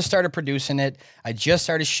just started producing it. I just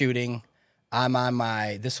started shooting. I'm on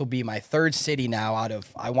this will be my third city now out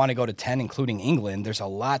of, I want to go to 10, including England. There's a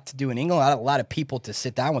lot to do in England, a lot of people to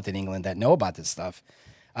sit down with in England that know about this stuff.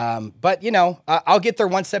 But, you know, I'll get there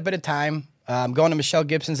one step at a time. I'm going to Michelle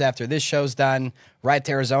Gibson's after this show's done, right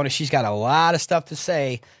to Arizona. She's got a lot of stuff to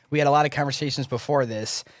say. We had a lot of conversations before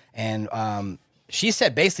this, and she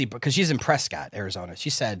said basically, because she's in Prescott, Arizona, she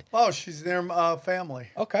said, Oh, she's their family.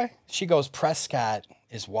 okay. She goes, Prescott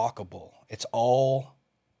is walkable. It's all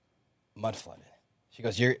mud flooded. She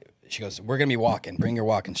goes, we're gonna be walking. Bring your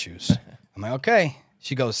walking shoes. I'm like, okay.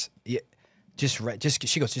 She goes, yeah, just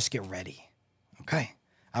get ready. Okay,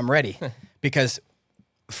 I'm ready because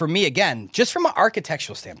for me, again, just from an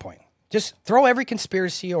architectural standpoint, just throw every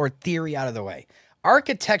conspiracy or theory out of the way.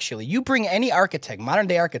 Architecturally, you bring any architect, modern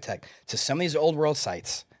day architect, to some of these old world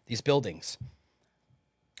sites, these buildings.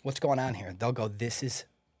 What's going on here? They'll go, this is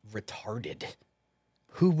retarded.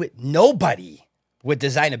 Nobody would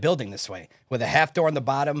design a building this way with a half door on the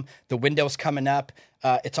bottom, the windows coming up.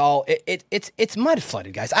 It's mud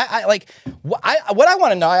flooded, guys. What I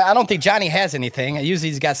want to know. I don't think Johnny has anything. Usually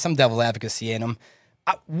he's got some devil advocacy in him.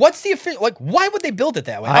 What's the why would they build it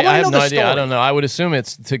that way? I wanna have know no the idea. story. I don't know. I would assume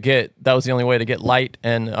it's that was the only way to get light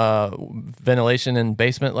and ventilation in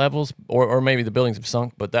basement levels, or maybe the buildings have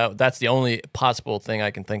sunk. But that's the only possible thing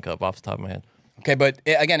I can think of off the top of my head. Okay, but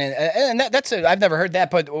again, and I've never heard that.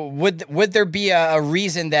 But would there be a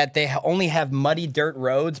reason that they only have muddy dirt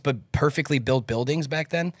roads but perfectly built buildings back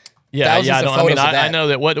then? Yeah, Thousands of photos of I that. know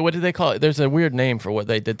that. What did they call it? There's a weird name for what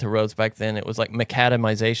they did to roads back then. It was like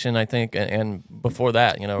macadamization, I think, and before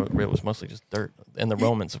that, it was mostly just dirt. And the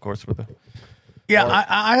Romans, of course, were the. Yeah,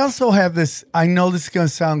 I also have this. I know this is going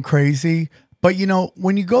to sound crazy, but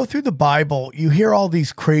when you go through the Bible, you hear all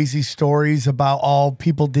these crazy stories about all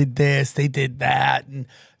people did this, they did that, and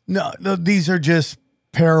no, these are just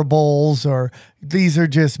parables or these are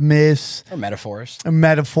just myths Or metaphors. and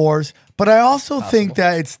metaphors. But I also think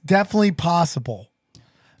that it's definitely possible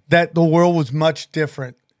that the world was much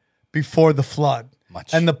different before the flood.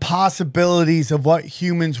 Much. And the possibilities of what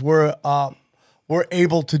humans were were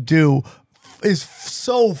able to do is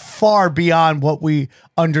so far beyond what we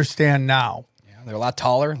understand now. They're a lot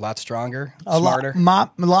taller, a lot stronger, A smarter.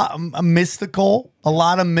 lot mystical, a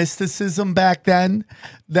lot of mysticism back then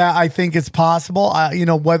that I think is possible.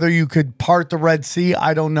 Whether you could part the Red Sea,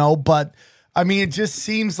 I don't know. But, I mean, it just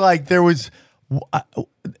seems like it was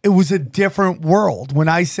a different world. When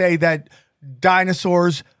I say that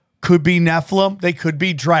dinosaurs could be Nephilim, they could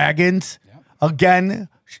be dragons. Yep. Again,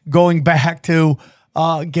 going back to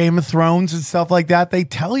Game of Thrones and stuff like that, they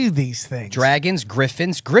tell you these things. Dragons,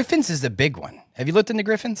 griffins. Griffins is the big one. Have you looked into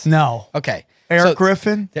griffins? No. Okay. Eric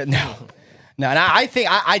Griffin? No. No, and I think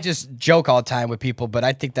I just joke all the time with people, but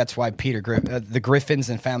I think that's why the Griffins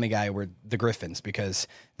and Family Guy were the Griffins, because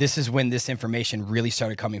this is when this information really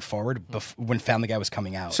started coming forward, when Family Guy was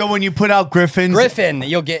coming out. So when you put out Griffin,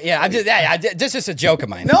 you'll get this is a joke of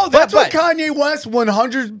mine. No, that's what Kanye West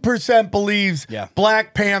 100% believes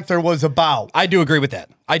Black Panther was about. I do agree with that.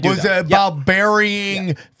 Was about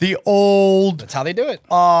burying the old. That's how they do it.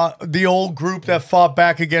 The old group that fought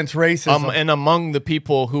back against racism. And among the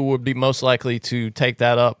people who would be most likely to take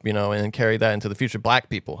that up, and carry that into the future, Black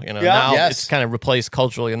people. Now it's kind of replaced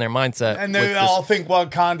culturally in their mindset, and they all think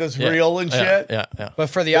Wakanda's real and shit. Yeah. But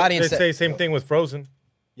for the audience, they say same thing with Frozen.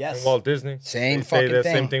 Yes. And Walt Disney. Same fucking thing.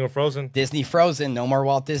 Same thing with Frozen. Disney Frozen. No more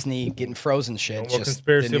Walt Disney getting Frozen shit. No more just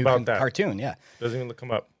conspiracy the new about that. cartoon. Yeah. Doesn't even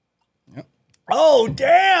come up. Oh,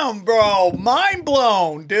 damn, bro. Mind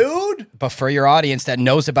blown, dude. But for your audience that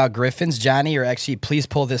knows about griffins, Johnny, or actually, please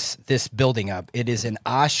pull this building up. It is in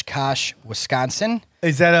Oshkosh, Wisconsin.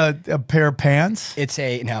 Is that a pair of pants? It's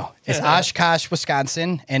Oshkosh,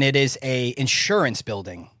 Wisconsin, and it is a insurance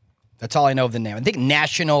building. That's all I know of the name. I think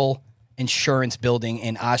National Insurance Building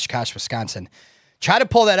in Oshkosh, Wisconsin. Try to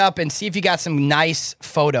pull that up and see if you got some nice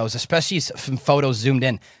photos, especially some photos zoomed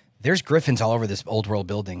in. There's griffins all over this old world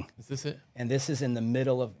building. Is this it? And this is in the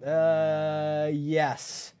middle of,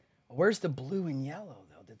 yes. Where's the blue and yellow,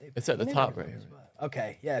 though? It's at the top right here.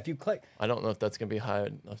 Okay, yeah, if you click. I don't know if that's going to be high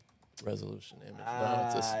enough resolution image. No,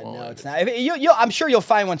 it's a small no, image. it's not. I'm sure you'll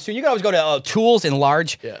find one soon. You can always go to Tools,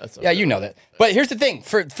 Enlarge. Yeah, that's yeah, you know that. But here's the thing,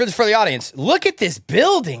 for the audience, look at this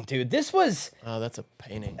building, dude. This was... Oh, that's a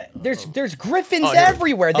painting. There's griffins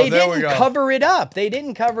everywhere. They didn't cover it up. They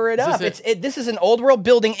didn't cover it up. This is an old world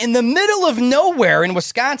building in the middle of nowhere in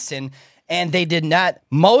Wisconsin, and they did not...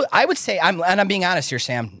 I would say, I'm being honest here,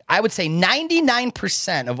 Sam, I would say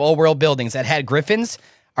 99% of old world buildings that had griffins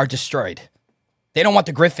are destroyed. They don't want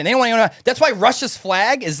the griffin. They don't want to. That's why Russia's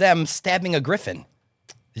flag is them stabbing a griffin.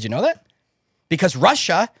 Did you know that? Because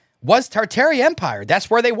Russia was Tartary Empire. That's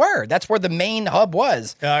where they were. That's where the main hub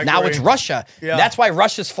was. Yeah, now it's Russia. Yeah. That's why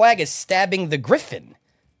Russia's flag is stabbing the griffin.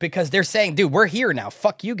 Because they're saying, dude, we're here now.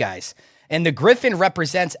 Fuck you guys. And the griffin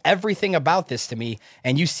represents everything about this to me.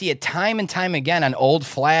 And you see it time and time again on old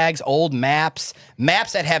flags, old maps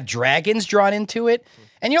that have dragons drawn into it.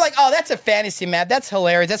 And you're like, oh, that's a fantasy map. That's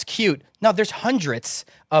hilarious. That's cute. No, there's hundreds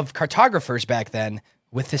of cartographers back then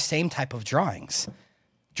with the same type of drawings.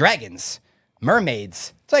 Dragons,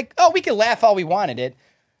 mermaids. It's like, oh, we could laugh all we wanted it.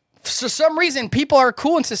 For some reason, people are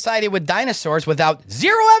cool in society with dinosaurs without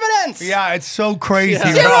zero evidence. Yeah, it's so crazy.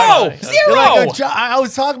 Yeah. Zero! I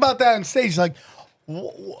was talking about that on stage. Like,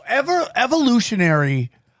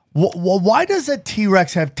 evolutionary... Why does a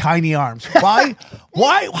T-Rex have tiny arms? Why?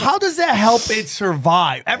 How does that help it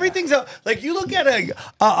survive? Everything's like you look at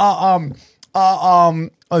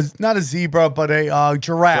not a zebra, but a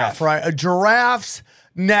giraffe, right? A giraffe's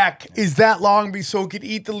neck is that long so it could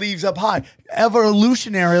eat the leaves up high.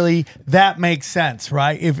 Evolutionarily, that makes sense,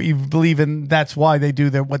 right? If you believe in that's why they do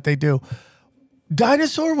what they do.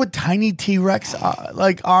 Dinosaur with tiny T-Rex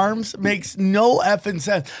arms makes no effing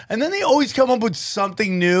sense. And then they always come up with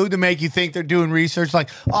something new to make you think they're doing research. Like,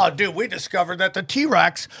 oh, dude, we discovered that the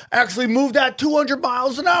T-Rex actually moved at 200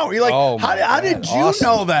 miles an hour. You're like, how did you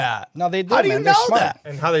know that? No, they do. How do you know that?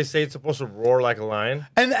 And how they say it's supposed to roar like a lion.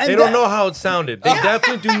 And they don't know how it sounded. They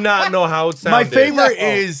definitely do not know how it sounded. My favorite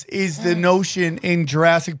is the notion in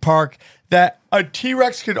Jurassic Park that a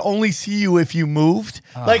T-Rex could only see you if you moved.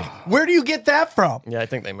 Like, where do you get that from? Yeah, I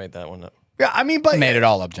think they made that one up. Yeah, I mean, but made it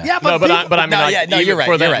all up, John. Yeah, but I mean, you're right.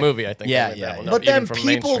 For that You're right. movie, I think. Yeah. But then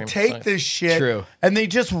people take this shit True. and they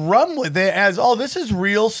just run with it as, oh, this is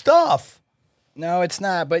real stuff. No, it's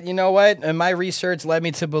not. But you know what? And my research led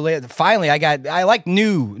me to believe. Finally, I like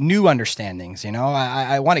new understandings. You know,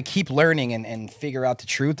 I want to keep learning and figure out the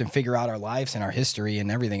truth and figure out our lives and our history and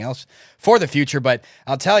everything else for the future. But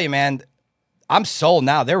I'll tell you, man, I'm sold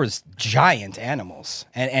now. There was giant animals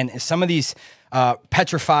and some of these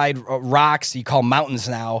petrified rocks you call mountains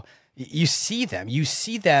now. You see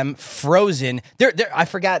them frozen. I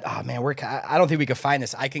forgot. Oh man, I don't think we can find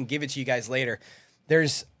this. I can give it to you guys later.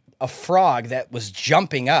 There's a frog that was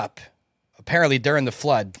jumping up, apparently during the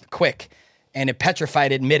flood, quick, and it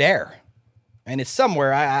petrified it midair. And it's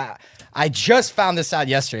somewhere. I just found this out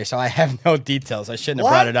yesterday, so I have no details. I shouldn't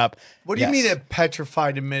have brought it up. What do you mean it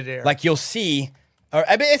petrified in midair? Like you'll see.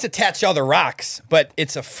 I mean, it's attached to other rocks, but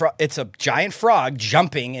it's a giant frog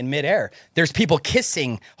jumping in midair. There's people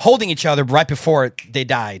kissing, holding each other right before they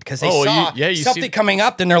died because they saw something coming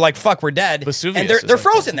up, and they're like, "Fuck, we're dead." Vesuvius and they're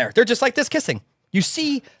frozen there. They're just like this kissing. You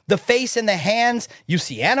see the face and the hands. You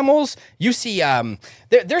see animals. You see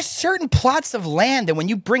there's certain plots of land that when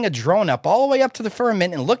you bring a drone up all the way up to the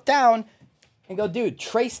firmament and look down and go, dude,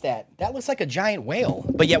 trace that. That looks like a giant whale,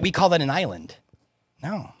 but yet we call that an island.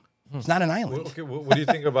 No. It's not an island. Okay, what do you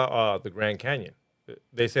think about the Grand Canyon?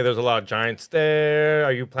 They say there's a lot of giants there.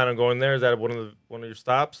 Are you planning on going there? Is that one of your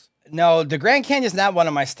stops? No, the Grand Canyon is not one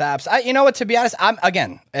of my stops. You know what? To be honest,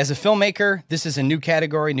 again, as a filmmaker, this is a new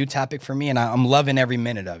category, new topic for me, and I'm loving every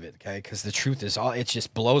minute of it. Okay, because the truth is, it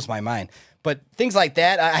just blows my mind. But things like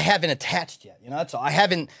that, I haven't attached yet. You know, that's all. I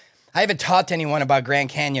haven't talked to anyone about Grand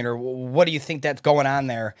Canyon or what do you think that's going on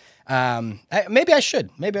there. Maybe I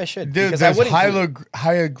should. Dude, there's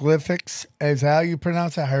hieroglyphics. Is that how you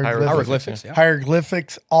pronounce it? Hieroglyphics. Yeah.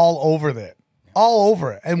 Hieroglyphics all over it. All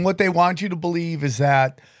over it. And what they want you to believe is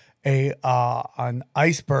that an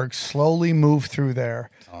iceberg slowly moved through there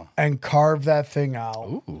and carved that thing out.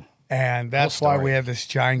 Ooh. And that's why we have this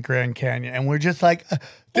giant Grand Canyon. And we're just like,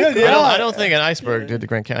 dude, I don't think an iceberg did the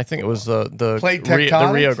Grand Canyon. I think it was the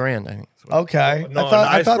Rio Grande. I think. Okay. No,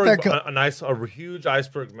 I thought a huge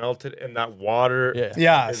iceberg melted, and that water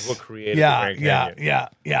is what created the Grand Canyon.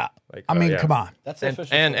 Yeah. Like, I mean, come on. That's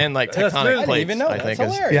official. And like tectonic plates. Even know. I think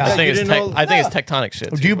That's is. hilarious. I think it's tectonic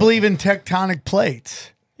shit. Do you believe in tectonic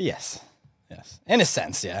plates? Yes. In a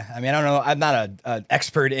sense, yeah. I mean, I don't know. I'm not an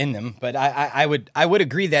expert in them, but I would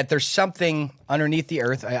agree that there's something underneath the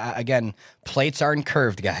earth. Again, plates aren't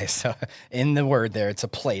curved, guys. So in the word there, it's a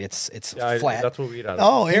plate. It's flat. That's what we eat out of.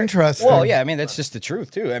 Oh, interesting. Well, yeah. I mean, that's just the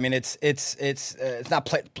truth too. I mean, it's not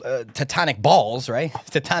tectonic balls, right?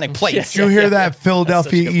 Tectonic plates. Did you hear that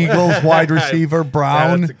Philadelphia Eagles wide receiver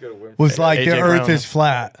Brown was like the earth is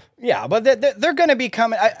flat? Yeah, but they're going to be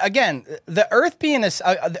coming again. The Earth being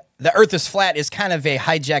the Earth is flat is kind of a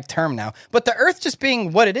hijacked term now. But the Earth just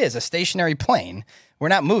being what it is, a stationary plane, we're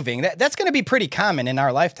not moving. That's going to be pretty common in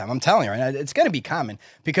our lifetime. I'm telling you right now, it's going to be common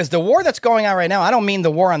because the war that's going on right now. I don't mean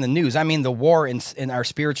the war on the news. I mean the war in our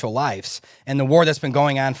spiritual lives, and the war that's been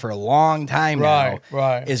going on for a long time now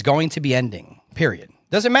is going to be ending. Period.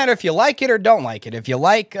 Doesn't matter if you like it or don't like it. If you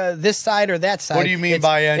like this side or that side. What do you mean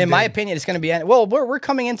by ending? In my opinion, it's going to be well. We're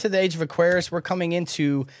coming into the age of Aquarius. We're coming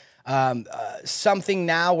into something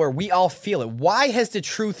now where we all feel it. Why has the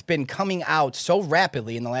truth been coming out so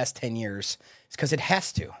rapidly in the last 10 years? It's because it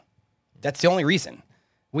has to. That's the only reason.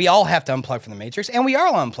 We all have to unplug from the Matrix, and we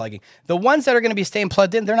are unplugging. The ones that are going to be staying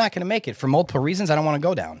plugged in, they're not going to make it for multiple reasons. I don't want to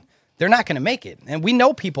go down. They're not going to make it, and we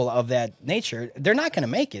know people of that nature. They're not going to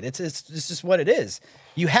make it. It's just what it is.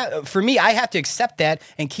 For me, I have to accept that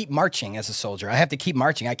and keep marching as a soldier. I have to keep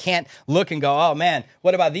marching. I can't look and go, oh man,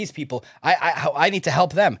 what about these people? I need to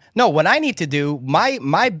help them. No, what I need to do, my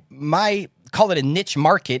call it a niche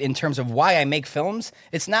market in terms of why I make films.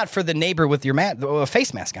 It's not for the neighbor with your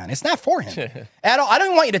face mask on. It's not for him at all. I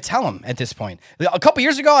don't want you to tell him at this point. A couple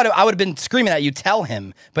years ago, I would have been screaming at you, tell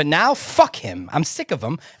him. But now, fuck him. I'm sick of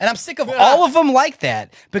him, and I'm sick of all of them like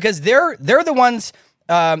that because they're the ones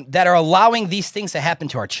that are allowing these things to happen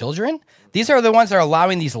to our children. These are the ones that are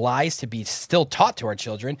allowing these lies to be still taught to our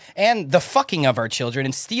children and the fucking of our children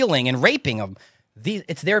and stealing and raping them.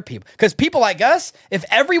 It's their people. Because people like us, if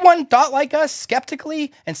everyone thought like us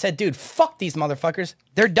skeptically and said, dude, fuck these motherfuckers,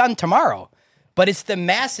 they're done tomorrow. But it's the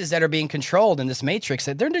masses that are being controlled in this matrix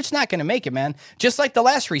that they're just not going to make it, man. Just like the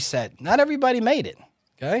last reset. Not everybody made it,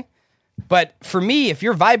 okay? But for me, if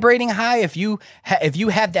you're vibrating high, if you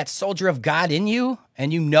have that soldier of God in you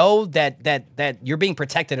and you know that you're being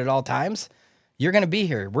protected at all times, you're going to be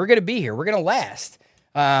here. We're going to be here. We're going to last.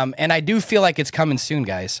 And I do feel like it's coming soon,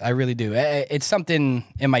 guys. I really do. It's something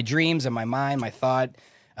in my dreams, in my mind, my thought.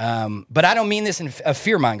 But I don't mean this in a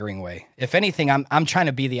fear-mongering way. If anything, I'm trying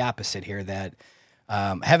to be the opposite here, that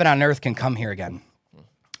heaven on earth can come here again.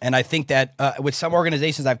 And I think that with some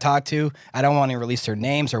organizations I've talked to, I don't want to release their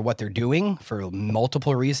names or what they're doing for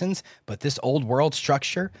multiple reasons, but this old world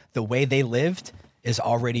structure, the way they lived, is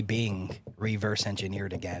already being reverse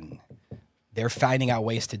engineered again. They're finding out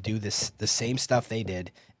ways to do the same stuff they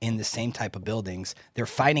did in the same type of buildings. They're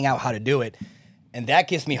finding out how to do it. And that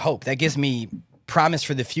gives me hope. That gives me promise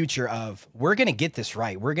for the future of we're going to get this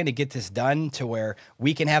right. We're going to get this done to where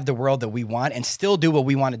we can have the world that we want and still do what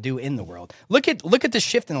we want to do in the world. Look at the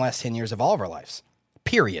shift in the last 10 years of all of our lives.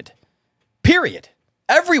 Period.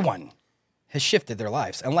 Everyone has shifted their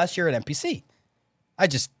lives, unless you're an NPC.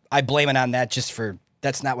 I blame it on that just for,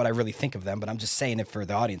 that's not what I really think of them, but I'm just saying it for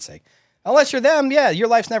the audience sake. Unless you're them, yeah, your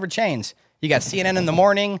life's never changed. You got CNN in the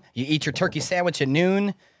morning, you eat your turkey sandwich at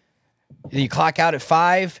noon, you clock out at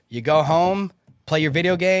 5, you go home, play your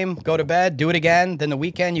video game, go to bed, do it again, then the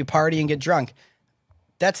weekend you party and get drunk.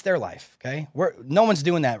 That's their life, okay? No one's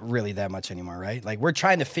doing that really that much anymore, right? Like, we're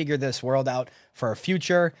trying to figure this world out for our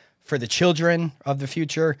future, for the children of the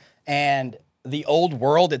future, and the old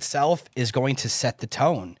world itself is going to set the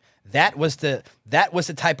tone. That was the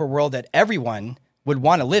type of world that everyone would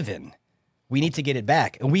want to live in. We need to get it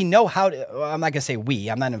back. And we know how to, I'm not going to say we,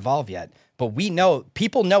 I'm not involved yet, but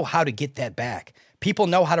people know how to get that back. People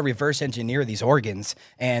know how to reverse engineer these organs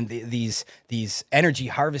and these energy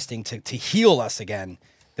harvesting to heal us again.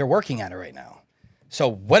 They're working on it right now. So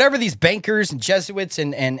whatever these bankers and Jesuits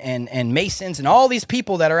and Masons and all these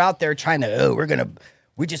people that are out there trying to,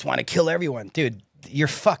 we just want to kill everyone. Dude, you're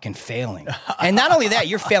fucking failing. And not only that,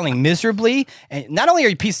 you're failing miserably. And not only are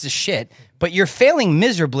you pieces of shit, but you're failing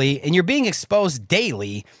miserably and you're being exposed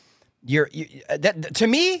daily. To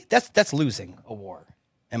me, that's losing a war,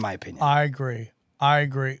 in my opinion. I agree.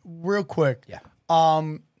 Real quick. Yeah.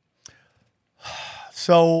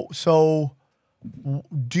 So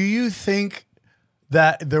do you think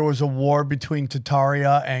that there was a war between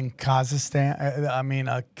Tataria and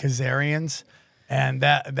Khazarians, and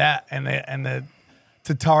the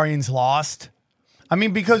Tatarians lost? I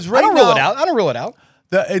mean, because right now, I don't rule it out.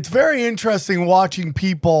 It's very interesting watching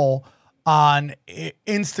people on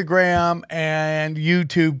Instagram and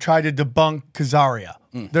YouTube try to debunk Khazaria.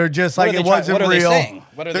 They're just like, it wasn't real.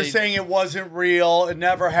 What are they saying? They're saying it wasn't real. It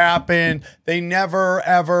never happened. They never,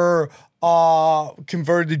 ever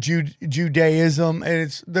converted to Judaism.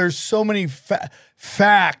 And there's so many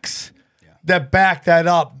facts that back that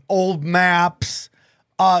up. Old maps,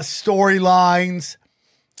 storylines.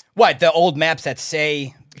 What, the old maps that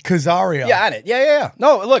say Khazaria? Yeah, on it. Yeah.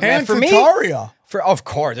 No, look, man, for Tataria. Of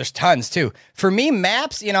course, there's tons too. For me,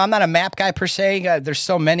 maps, I'm not a map guy per se. There's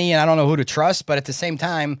so many and I don't know who to trust, but at the same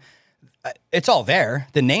time, it's all there.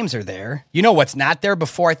 The names are there. You know what's not there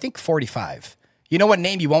before, I think, 45. You know what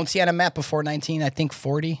name you won't see on a map before 19? I think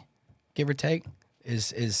 40, give or take, is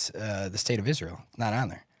the state of Israel. It's not on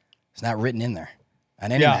there. It's not written in there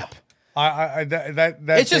on any map.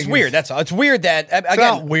 It's just weird. That's all. It's weird that,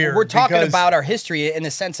 again, we're talking about our history in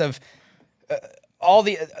the sense of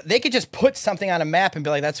they could just put something on a map and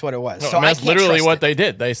be like, that's what it was. No, so that's literally what they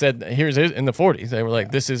did. They said, here's in the 40s. They were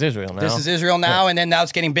like, this is Israel now. This is Israel now, and then now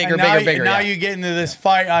it's getting bigger. Now you get into this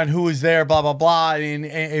fight on who was there, blah, blah, blah. And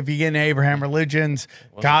if you get into Abraham religions,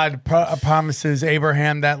 God promises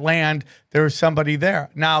Abraham that land. There was somebody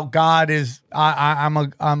there. Now, God is,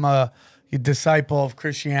 I'm a disciple of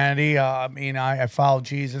Christianity. I follow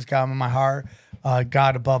Jesus, God in my heart,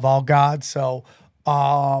 God above all gods. So,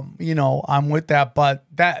 I'm with that, but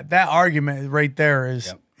that argument right there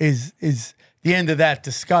is the end of that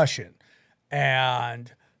discussion.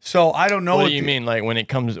 And so I don't know. What do you mean? Like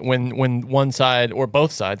when one side or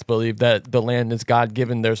both sides believe that the land is God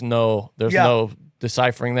given, there's no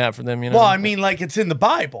deciphering that for them, Well, I mean, like it's in the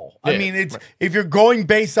Bible. Yeah, I mean, if you're going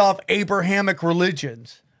based off Abrahamic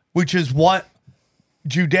religions, which is what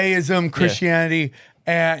Judaism, Christianity,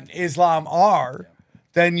 and Islam are,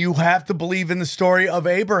 then you have to believe in the story of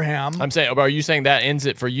Abraham. I'm saying, are you saying that ends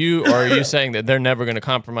it for you, or are you saying that they're never going to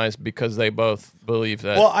compromise because they both believe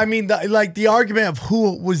that? Well, I mean, the argument of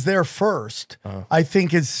who was there first, I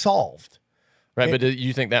think, is solved. Right, but do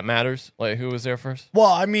you think that matters? Like, who was there first?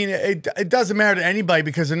 Well, I mean, it doesn't matter to anybody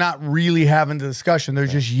because they're not really having the discussion. They're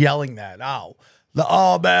just yelling that out.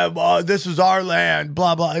 Oh, man, this is our land,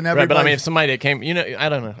 blah, blah. And right, but I mean, if somebody that came, I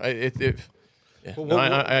don't know. Yeah. Well, no,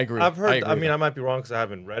 I agree. I've heard. I mean, I might be wrong because I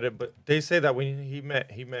haven't read it, but they say that when he met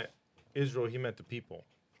Israel, he meant the people,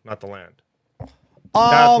 not the land.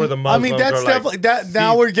 That's where the Muslims that's definitely that.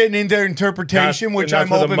 Now we're getting into interpretation, which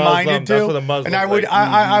I'm open-minded to. That's what the Muslims. And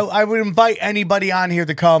I would invite anybody on here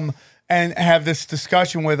to come and have this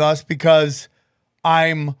discussion with us because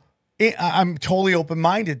I'm totally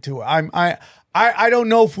open-minded to it. I don't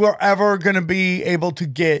know if we're ever going to be able to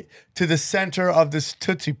get to the center of this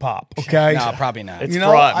Tootsie Pop, okay? No, probably not. It's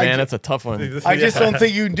fraught, man. It's a tough one. I just don't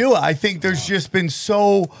think you can do it. I think there's just been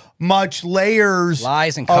so much layers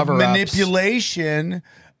lies and of manipulation.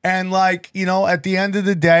 And at the end of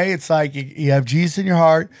the day, it's like you have Jesus in your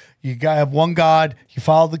heart. You got to have one God. You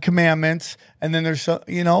follow the commandments. And then there's,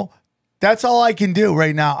 That's all I can do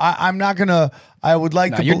right now. I'm not gonna. I would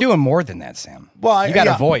like to. You're doing more than that, Sam. Well, you got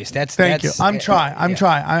a voice. Thank you. I'm trying. I'm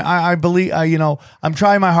trying. I believe. I'm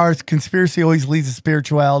trying my hardest. Conspiracy always leads to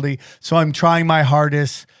spirituality, so I'm trying my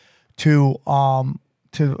hardest to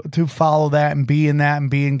follow that and be in that and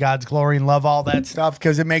be in God's glory and love all that stuff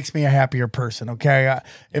because it makes me a happier person. Okay,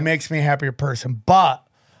 it makes me a happier person, but.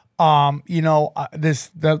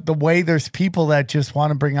 The way there's people that just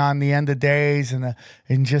want to bring on the end of days and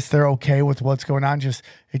just they're okay with what's going on.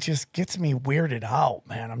 It just gets me weirded out,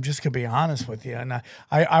 man. I'm just gonna be honest with you. And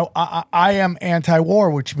I am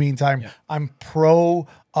anti-war, which means I'm pro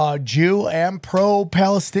Jew and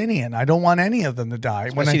pro-Palestinian. I don't want any of them to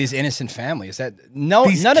die. When I see these innocent families,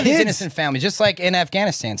 none of these innocent families, just like in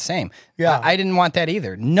Afghanistan, same. Yeah, I didn't want that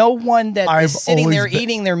either. No one that is sitting there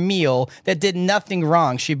eating their meal that did nothing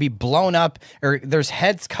wrong should be blown up or there's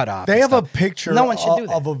heads cut off. They have a picture no one should do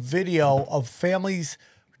that. Of a video of families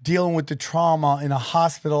dealing with the trauma in a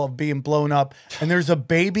hospital of being blown up, and there's a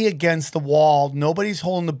baby against the wall. Nobody's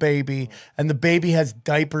holding the baby, and the baby has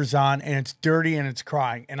diapers on, and it's dirty and it's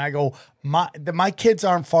crying. And I go, my kids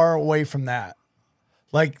aren't far away from that,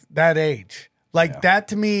 like that age. Like that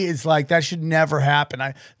to me is like that should never happen.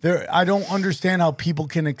 I don't understand how people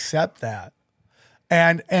can accept that.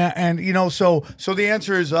 And so the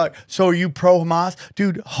answer is so are you pro Hamas?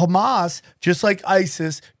 Dude, Hamas, just like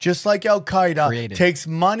ISIS, just like Al Qaeda, takes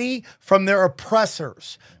money from their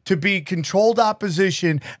oppressors to be controlled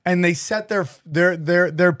opposition, and they set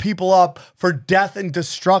their people up for death and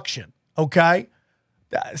destruction. Okay?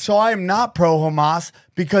 So I am not pro Hamas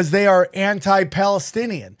because they are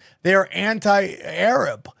anti-Palestinian. They are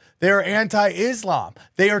anti-Arab. They're anti-Islam.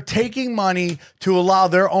 They are taking money to allow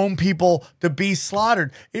their own people to be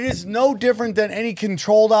slaughtered. It is no different than any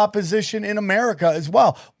controlled opposition in America as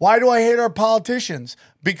well. Why do I hate our politicians?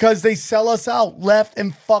 Because they sell us out left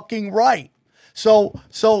and fucking right. So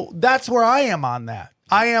that's where I am on that.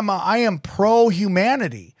 I am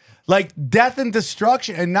pro-humanity. Like death and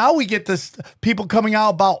destruction. And now we get this people coming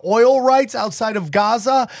out about oil rights outside of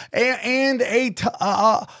Gaza and a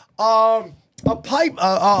pipe,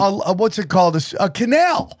 what's it called? A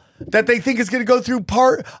canal that they think is going to go through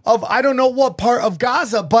part of, I don't know what part of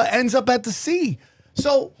Gaza, but ends up at the sea.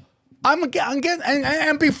 So I'm getting,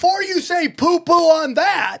 and before you say poo-poo on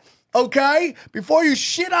that, okay, before you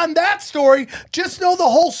shit on that story, just know the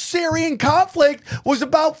whole Syrian conflict was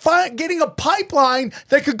about getting a pipeline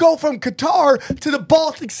that could go from Qatar to the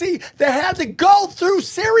Baltic Sea. They had to go through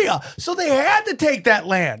Syria, so they had to take that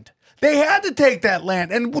land. They had to take that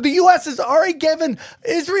land, and the U.S. has already given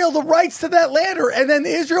Israel the rights to that land, and then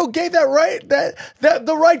Israel gave the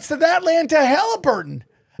rights to that land to Halliburton.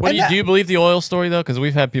 Do you believe the oil story though? Because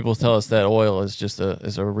we've had people tell us that oil is just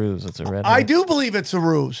a ruse. It's a red. I do believe it's a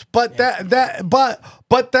ruse, but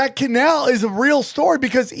that canal is a real story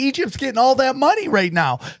because Egypt's getting all that money right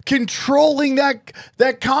now, controlling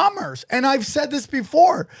that commerce. And I've said this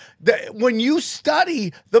before, that when you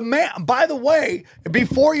study the man. By the way,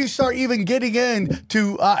 before you start even getting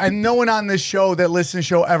into, and no one on this show that listens to the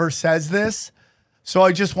show ever says this, so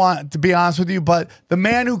I just want to be honest with you. But the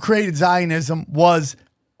man who created Zionism was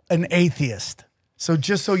an atheist. So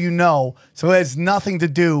just so you know, so it has nothing to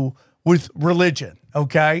do with religion,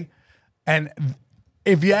 okay? And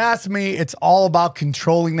if you ask me, it's all about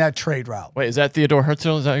controlling that trade route. Wait, is that Theodore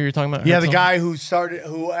Herzl? Is that who you're talking about? Yeah, Herzl? the guy who started,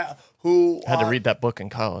 who had to read that book in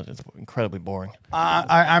college. It's incredibly boring.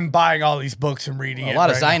 I'm buying all these books and reading it. A lot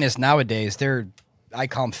of Zionists nowadays, I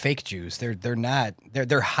call them fake Jews.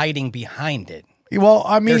 They're hiding behind it. Well,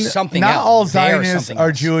 I mean, not all Zionists are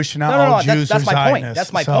else. Jewish, not all Jews that's are my Zionists. point.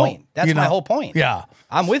 That's my point. That's my whole point. Yeah.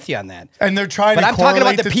 I'm with you on that. And they're trying but to I'm talking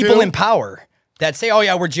about correlate the people in power that say, oh,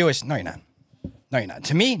 yeah, we're Jewish. No, you're not. No, you're not.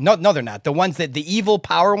 To me, no, they're not. The ones the evil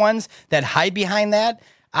power ones that hide behind that,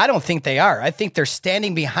 I don't think they are. I think they're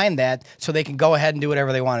standing behind that so they can go ahead and do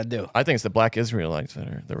whatever they want to do. I think it's the black Israelites that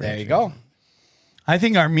are the There you go. I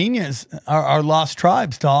think Armenians are lost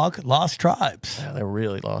tribes, dog. Lost tribes. Yeah, they're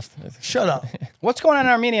really lost. Shut up. What's going on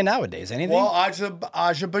in Armenia nowadays? Anything? Well,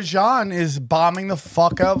 Azerbaijan is bombing the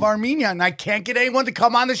fuck out of Armenia, and I can't get anyone to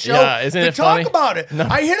come on the show to talk about it. No.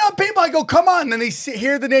 I hit up people, I go, come on, and then they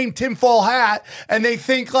hear the name Tinfoil Hat, and they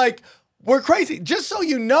think like, we're crazy. Just so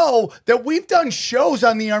you know that we've done shows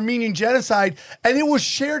on the Armenian genocide, and it was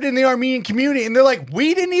shared in the Armenian community, and they're like,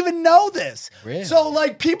 we didn't even know this. Really? So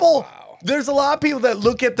like people... Wow. There's a lot of people that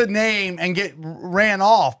look at the name and get ran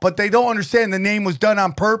off, but they don't understand the name was done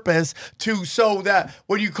on purpose so that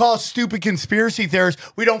when you call stupid conspiracy theorists,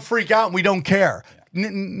 we don't freak out and we don't care.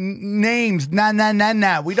 names.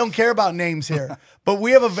 Nah. We don't care about names here. But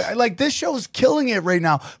we have this show's killing it right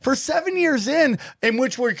now. For 7 years in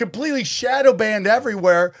which we're completely shadow banned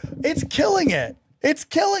everywhere, it's killing it. It's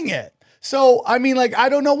killing it. So, I mean, I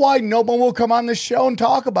don't know why no one will come on this show and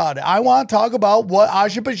talk about it. I want to talk about what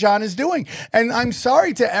Azerbaijan is doing. And I'm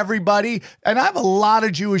sorry to everybody. And I have a lot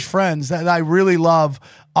of Jewish friends that I really love.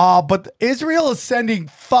 But Israel is sending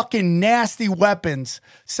fucking nasty weapons,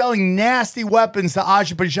 selling nasty weapons to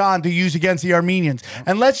Azerbaijan to use against the Armenians.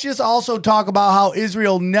 And let's just also talk about how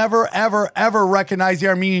Israel never, ever, ever recognized the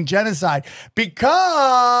Armenian genocide.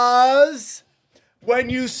 Because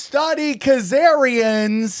when you study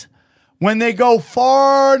Khazarians, when they go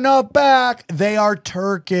far enough back, they are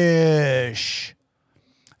Turkish.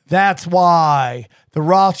 That's why the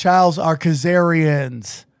Rothschilds are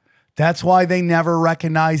Khazarians. That's why they never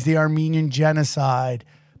recognized the Armenian genocide,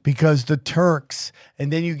 because the Turks,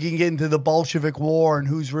 and then you can get into the Bolshevik War and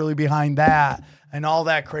who's really behind that and all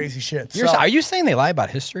that crazy shit. Are you saying they lie about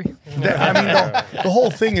history? I mean, the whole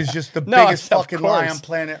thing is just the biggest fucking lie on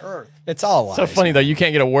planet Earth. It's all lies. So funny, though. You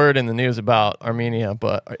can't get a word in the news about Armenia,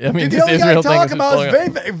 but I mean, The this only Israel guy thing talking is about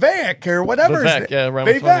blowing is up. Vivek or whatever. Vivek, yeah,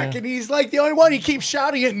 Vivek, yeah. and he's like the only one. He keeps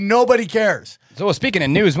shouting it and nobody cares. So, speaking of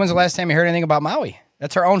news, when's the last time you heard anything about Maui?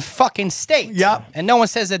 That's our own fucking state. Yep. And no one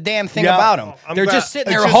says a damn thing Yep. about them. I'm They're glad- just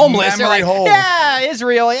sitting It's there just homeless. They're memory like, hold. yeah,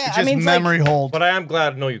 Israel, yeah. Just it's memory hold. But I am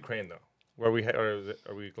glad no Ukraine though. Where we had, or is it,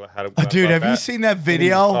 are we had a Dude, have you seen that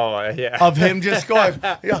video Oh yeah. of him just going,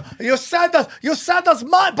 you send us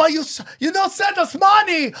money, but you don't send us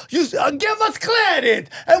money. You give us credit,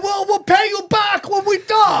 and we'll pay you back when we're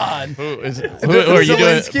done. Who are you doing?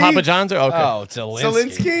 Zelensky? Papa John's? Or? Okay. Oh,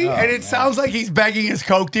 Zelensky, and it sounds like he's begging his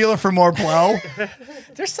coke dealer for more blow.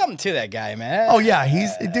 There's something to that guy, man. Oh yeah,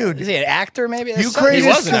 dude. Is he an actor? Maybe Ukraine is He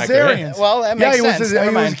was an actor, Khazarians. Well, that makes sense.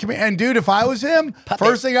 Never mind. And dude, if I was him,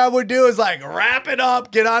 first thing I would do is wrap it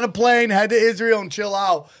up, get on a plane, head to Israel, and chill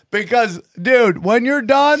out. Because, dude, when you're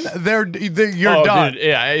done, you're done. Dude,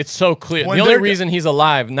 yeah, it's so clear. When The only they're- reason he's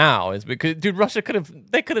alive now is because, dude, Russia could have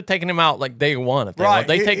taken him out like day one if they Right. want.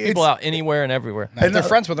 They take people It's- out anywhere and everywhere. And they're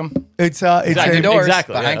friends with him. It's Behind doors.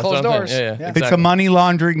 Exactly. Behind yeah, closed that's what I'm doors. saying. Yeah, Yeah. It's a exactly. money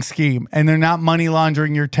laundering scheme, and they're not money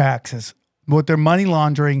laundering your taxes. What they're money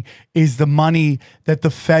laundering is the money that the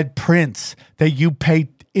Fed prints that you pay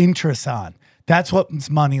interest on. That's what's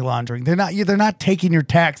money laundering. They're not taking your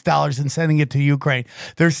tax dollars and sending it to Ukraine.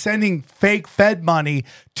 They're sending fake Fed money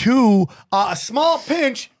to a small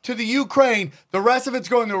pinch to the Ukraine. The rest of it's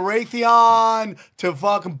going to Raytheon, to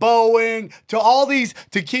fucking Boeing, to all these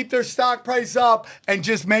to keep their stock price up and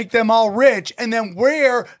just make them all rich. And then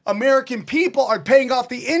where American people are paying off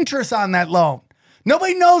the interest on that loan.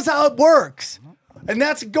 Nobody knows how it works. And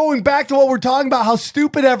that's going back to what we're talking about, how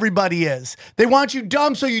stupid everybody is. They want you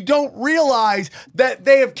dumb so you don't realize that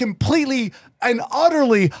they have completely and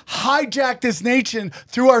utterly hijacked this nation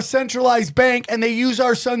through our centralized bank, and they use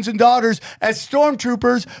our sons and daughters as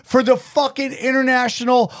stormtroopers for the fucking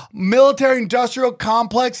international military-industrial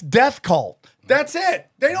complex death cult. That's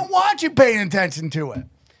it. They don't want you paying attention to it.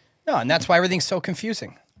 No, and that's why everything's so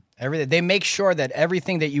confusing. They make sure that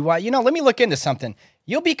everything that you want, let me look into something.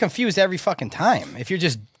 You'll be confused every fucking time if you're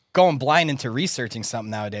just going blind into researching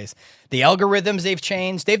something nowadays. The algorithms they've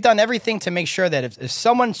changed. They've done everything to make sure that if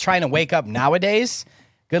someone's trying to wake up nowadays,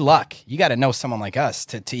 good luck. You got to know someone like us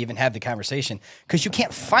to even have the conversation, because you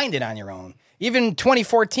can't find it on your own. Even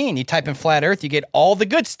 2014, you type in flat earth, you get all the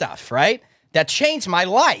good stuff, right? That changed my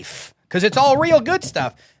life because it's all real good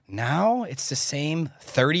stuff. Now it's the same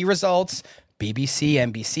 30 results. BBC,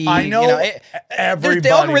 NBC. I know, everybody.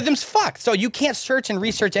 The algorithm's fucked. So you can't search and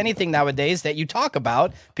research anything nowadays that you talk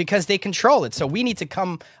about because they control it. So we need to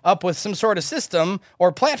come up with some sort of system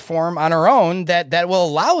or platform on our own that will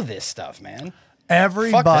allow this stuff, man.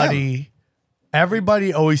 Everybody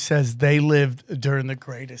always says they lived during the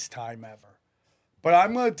greatest time ever. But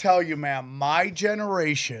I'm going to tell you, man, my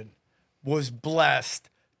generation was blessed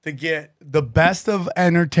to get the best of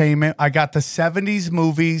entertainment. I got the 70s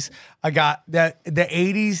movies. I got the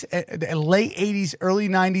 80s, the late 80s, early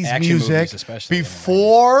 90s Action music. movies, especially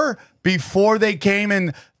Before they came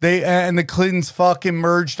and the Clintons fucking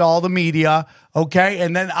merged all the media, okay?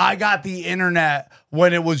 And then I got the internet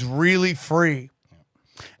when it was really free.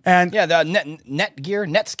 And yeah, the Netgear,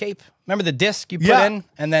 Netscape. Remember the disc you put Yeah. in?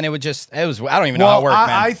 And then it was, I don't even know how it worked, man.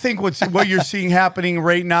 I think what you're seeing happening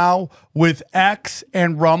right now with X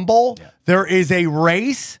and Rumble, there is a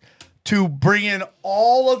race to bring in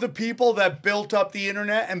all of the people that built up the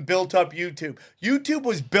internet and built up YouTube. YouTube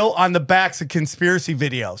was built on the backs of conspiracy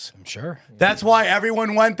videos. I'm sure. That's why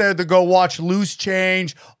everyone went there to go watch Loose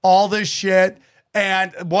Change, all this shit.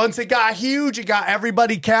 And once it got huge, it got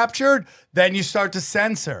everybody captured, then you start to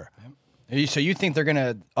censor. So you think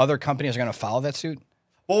other companies are gonna follow that suit?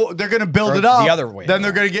 Well, they're going to build Or it up. the other way. Then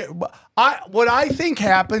they're going to get. What I think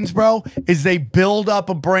happens, bro, is they build up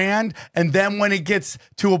a brand, and then when it gets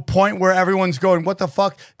to a point where everyone's going, "What the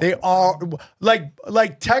fuck?" They are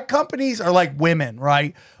like tech companies are like women,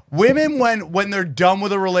 right? Women, when they're done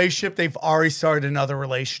with a relationship, they've already started another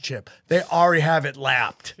relationship. They already have it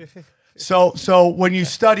lapped. So when you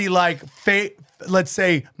study like let's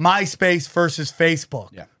say MySpace versus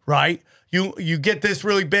Facebook, right? You get this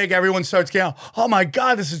really big, everyone starts going, oh my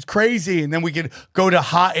God, this is crazy. And then we could go to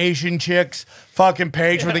Hot Asian Chicks fucking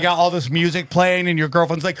page where they got all this music playing and your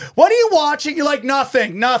girlfriend's like, what are you watching? You're like,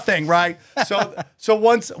 nothing, right? So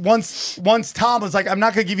once Tom was like, I'm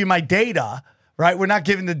not gonna give you my data, right? We're not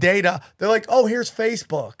giving the data. They're like, oh, here's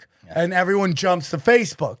Facebook. And everyone jumps to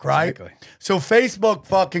Facebook, right? Exactly. So Facebook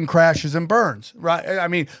fucking crashes and burns, right? I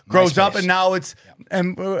mean, grows up and now it's,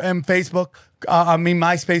 and Facebook,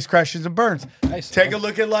 MySpace crashes and burns. Take a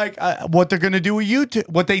look at like what they're going to do with YouTube,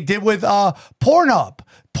 what they did with Pornhub.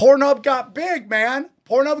 Pornhub got big, man.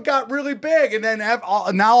 Pornhub got really big. And then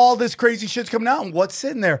now all this crazy shit's coming out. And what's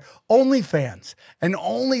sitting there? OnlyFans. And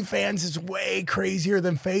OnlyFans is way crazier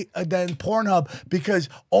than Pornhub because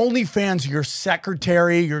OnlyFans, your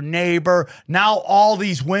secretary, your neighbor, now all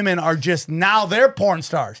these women are now they're porn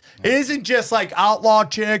stars. It isn't just like outlaw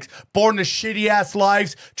chicks born to shitty ass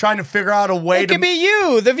lives trying to figure out a way to. It could be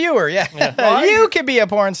you, the viewer. Yeah. Right? You could be a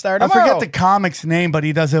porn star tomorrow. I forget the comic's name, but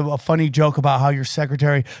he does a funny joke about how your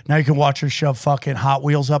secretary, now you can watch her shove fucking Hot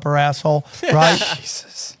Wheels up her asshole, right?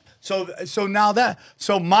 Jesus.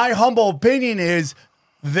 So my humble opinion is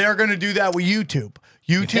they're going to do that with YouTube.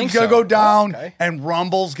 YouTube's going to go down and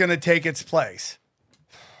Rumble's going to take its place.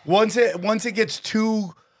 Once it gets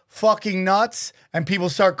too fucking nuts and people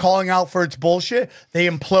start calling out for its bullshit, they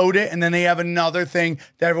implode it and then they have another thing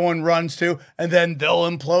that everyone runs to and then they'll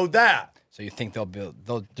implode that. So you think they're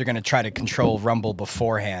going to try to control Rumble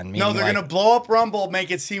beforehand? No, they're going to blow up Rumble, make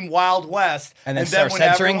it seem Wild West, and then when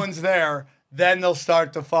censoring? Everyone's there, then they'll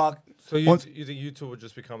start to fuck. So you think YouTube would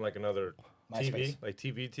just become like another TV, like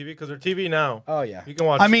TV, because they're TV now. Oh yeah, you can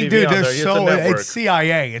watch. I mean, TV dude, on they're there. it's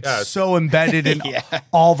CIA. It's so embedded in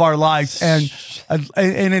all of our lives, and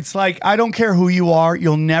it's like I don't care who you are,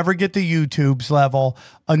 you'll never get to YouTube's level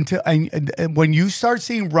until and when you start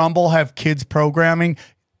seeing Rumble have kids programming.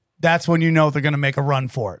 That's when you know they're going to make a run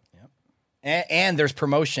for it. Yep. And there's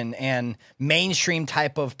promotion and mainstream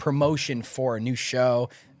type of promotion for a new show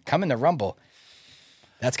coming to Rumble.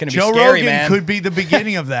 That's going to be scary, Rogan man. Could be the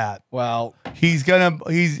beginning of that. Well, he's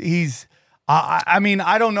I mean,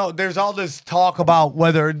 I don't know. There's all this talk about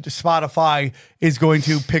whether Spotify is going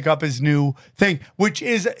to pick up his new thing, which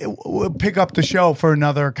is pick up the show for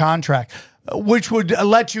another contract, which would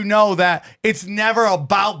let you know that it's never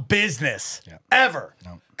about business ever.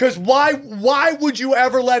 No. Because why would you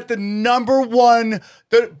ever let the number one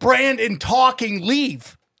brand in talking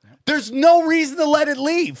leave? There's no reason to let it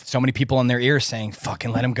leave. So many people in their ears saying,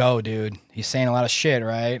 fucking let him go, dude. He's saying a lot of shit,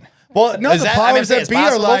 right? Well, no, the powers that be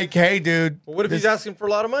are like, hey, dude. But what if he's asking for a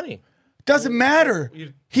lot of money? Doesn't matter.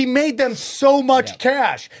 He made them so much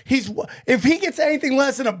cash. If he gets anything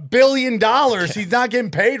less than $1 billion, he's not getting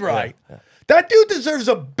paid right. Yeah. That dude deserves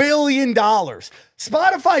 $1 billion.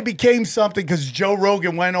 Spotify became something because Joe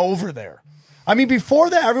Rogan went over there. I mean, before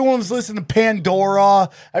that, everyone was listening to Pandora.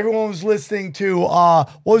 Everyone was listening to, what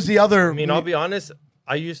was the other? I mean, I'll be honest.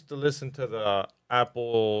 I used to listen to the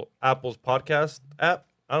Apple's podcast app.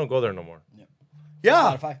 I don't go there no more.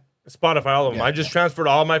 Yeah. Spotify, all of them. I just transferred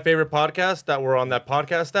all my favorite podcasts that were on that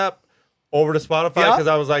podcast app over to Spotify because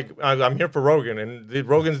I was like, I'm here for Rogan, and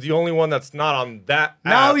Rogan's the only one that's not on that app.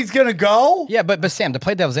 Now he's gonna go. Yeah, but Sam, to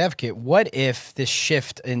play devil's advocate, what if this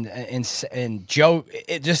shift in Joe?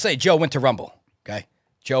 Just say Joe went to Rumble. Okay,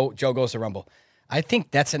 Joe goes to Rumble. I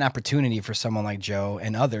think that's an opportunity for someone like Joe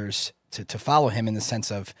and others to follow him in the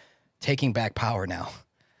sense of taking back power now.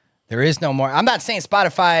 There is no more. I'm not saying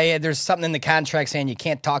Spotify, there's something in the contract saying you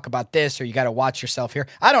can't talk about this or you got to watch yourself here.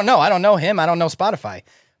 I don't know. I don't know him. I don't know Spotify.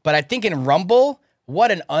 But I think in Rumble,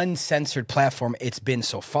 what an uncensored platform it's been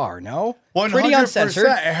so far, no? 100%. Pretty uncensored.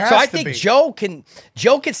 It has so I to think be. Joe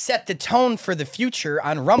could set the tone for the future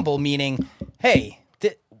on Rumble, meaning, hey,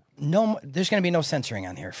 there's going to be no censoring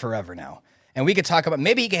on here forever now. And we could talk about,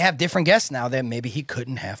 maybe he could have different guests now that maybe he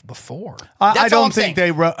couldn't have before. I don't think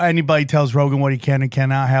anybody tells Rogan what he can and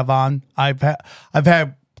cannot have on. I've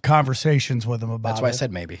had conversations with him about it. That's why I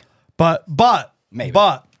said maybe. But maybe.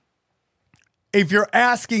 But if you're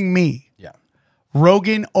asking me,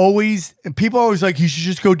 Rogan people always like, he should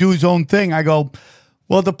just go do his own thing. I go,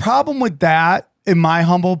 well, the problem with that in my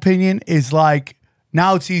humble opinion, is like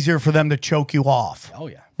now it's easier for them to choke you off. Oh,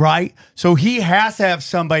 yeah. Right? So he has to have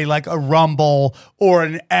somebody like a Rumble or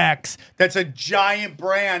an X that's a giant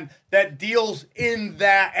brand that deals in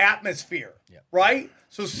that atmosphere. Right?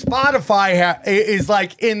 So Spotify is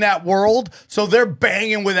like in that world. So they're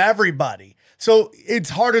banging with everybody. So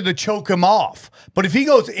it's harder to choke him off. But if he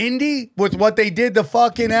goes indie with what they did to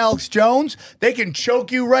fucking Alex Jones, they can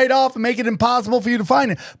choke you right off and make it impossible for you to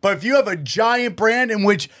find it. But if you have a giant brand in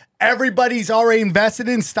which everybody's already invested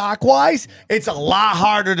in stock-wise, it's a lot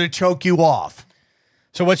harder to choke you off.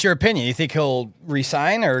 So what's your opinion? You think he'll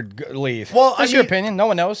resign or leave? Well, what's your opinion? No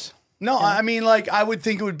one knows. No, I mean, like, I would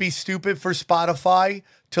think it would be stupid for Spotify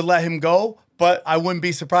to let him go, but I wouldn't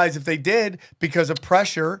be surprised if they did because of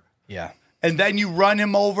pressure. Yeah. And then you run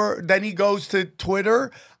him over, then he goes to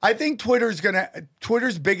Twitter. I think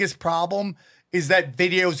Twitter's biggest problem is that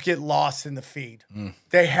videos get lost in the feed.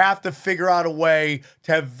 They have to figure out a way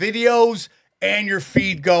to have videos and your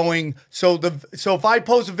feed going. So if I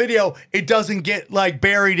post a video, it doesn't get like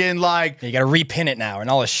buried in like you got to repin it now and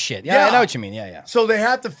all this shit. Yeah, I know what you mean. Yeah. So they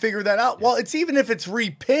have to figure that out. Well, it's even if it's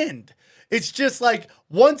repinned, it's just like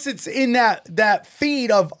once it's in that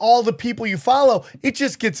feed of all the people you follow, it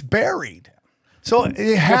just gets buried. So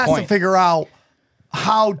it has to figure out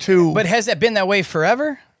how to. But has that been that way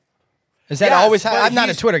forever? Is that always how? I'm not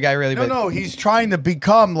a Twitter guy, really. No, he's trying to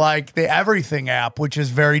become like the everything app, which is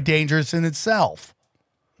very dangerous in itself.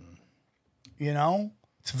 You know?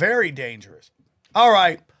 It's very dangerous. All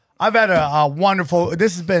right. I've had a wonderful,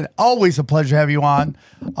 this has been always a pleasure to have you on.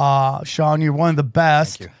 Sean, you're one of the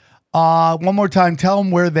best. Thank you. One more time, tell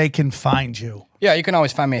them where they can find you. Yeah, you can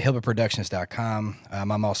always find me at hibbelerproductions.com.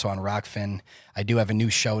 I'm also on Rockfin. I do have a new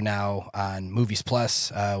show now on Movies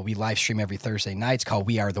Plus. We live stream every Thursday night. It's called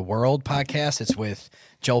We Are the World podcast. It's with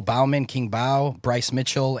Joel Bauman, King Bao, Bryce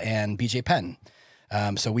Mitchell, and BJ Penn.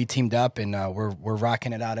 So we teamed up and we're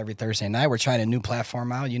rocking it out every Thursday night. We're trying a new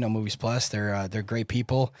platform out. You know, Movies Plus. They're great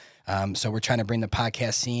people. So we're trying to bring the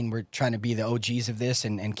podcast scene. We're trying to be the OGs of this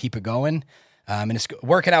and keep it going. And it's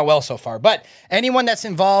working out well so far. But anyone that's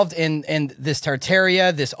involved in this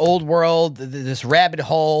Tartaria, this old world, this rabbit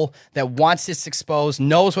hole that wants this exposed,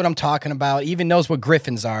 knows what I'm talking about, even knows what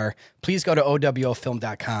griffins are, please go to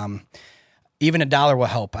owofilm.com. Even $1 will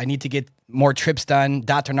help. I need to get more trips done.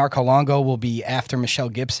 Dr. Narcolongo will be after Michelle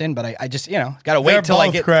Gibson, but I just, got to wait till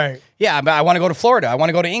I get. Great. Yeah, but I want to go to Florida. I want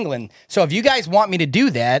to go to England. So if you guys want me to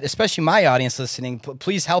do that, especially my audience listening,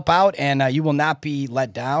 please help out, and you will not be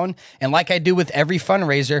let down. And like I do with every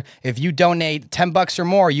fundraiser, if you donate $10 or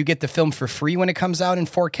more, you get the film for free when it comes out in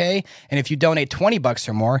 4K. And if you donate $20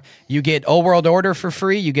 or more, you get Old World Order for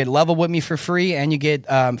free, you get Level With Me for free, and you get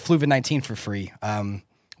Fluvid-19 for free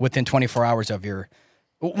within 24 hours of your.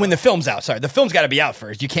 When the film's out, sorry. The film's got to be out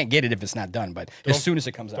first. You can't get it if it's not done, but as soon as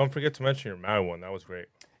it comes out. Don't forget to mention your Maui one. That was great.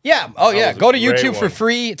 Yeah. Oh, yeah. Go to YouTube for one.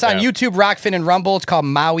 free. It's on YouTube, Rockfin, and Rumble. It's called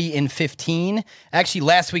Maui in 15. Actually,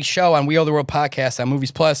 last week's show on We Are the World podcast on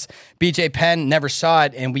Movies Plus, BJ Penn never saw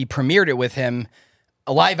it, and we premiered it with him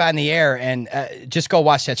live on the air. And just go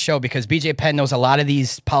watch that show because BJ Penn knows a lot of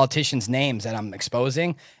these politicians' names that I'm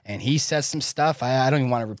exposing, and he says some stuff I don't even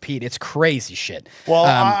want to repeat. It's crazy shit. Well,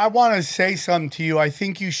 I want to say something to you. I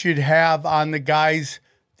think you should have on the guys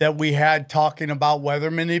that we had talking about weather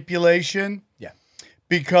manipulation. Yeah.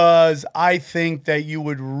 Because I think that you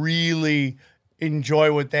would really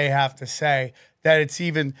enjoy what they have to say. That it's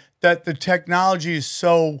even, that the technology is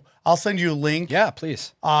so, I'll send you a link. Yeah,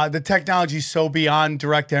 please. The technology is so beyond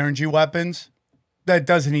direct energy weapons that it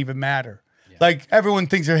doesn't even matter. Yeah. Like everyone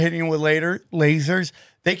thinks they're hitting with lasers.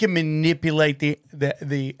 They can manipulate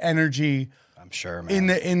the energy. I'm sure, man.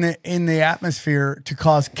 in the atmosphere to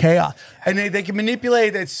cause chaos, and they can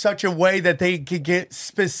manipulate it in such a way that they can get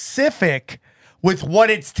specific with what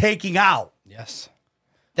it's taking out. Yes.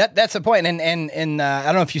 That's the point. And I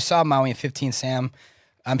don't know if you saw Maui in 15, Sam.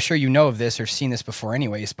 I'm sure you know of this or seen this before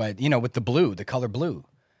anyways, but with the color blue,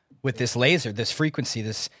 with this laser, this frequency,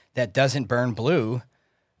 that doesn't burn blue,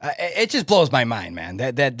 it just blows my mind, man.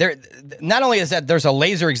 That there, not only is that there's a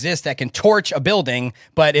laser exists that can torch a building,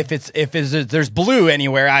 but if there's blue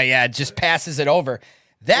anywhere, it just passes it over.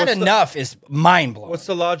 That is mind blowing. What's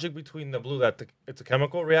the logic between the blue that it's a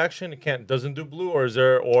chemical reaction? It doesn't do blue, or is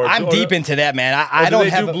there? Or I'm deep into that, man. I don't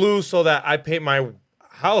have do blue so that I paint my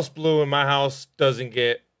house blue and my house doesn't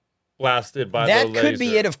get blasted by the laser. That could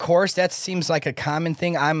be it, of course. That seems like a common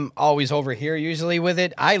thing. I'm always over here usually with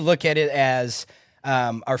it. I look at it as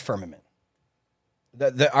our firmament.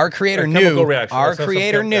 Our creator knew. Our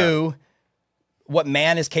creator knew what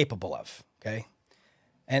man is capable of. Okay.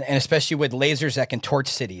 And especially with lasers that can torch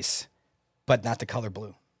cities, but not the color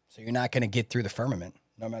blue. So you're not going to get through the firmament,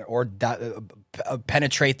 no matter, or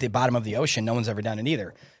penetrate the bottom of the ocean. No one's ever done it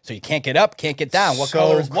either. So you can't get up, can't get down. What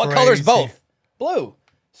colors? What colors? Both blue.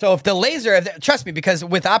 So if the laser, trust me, because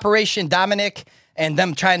with Operation Dominic and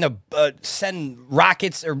them trying to send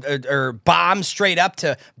rockets or bombs straight up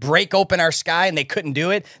to break open our sky, and they couldn't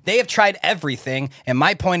do it. They have tried everything. And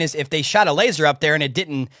my point is, if they shot a laser up there and it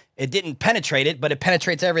didn't penetrate it, but it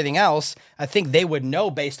penetrates everything else, I think they would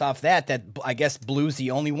know based off that I guess blue's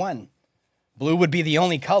the only one. Blue would be the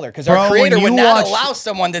only color because our creator would not allow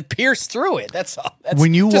someone to pierce through it. That's all. That's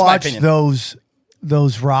when you just watch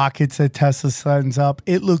those rockets that Tesla sends up,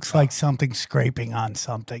 it looks like something scraping on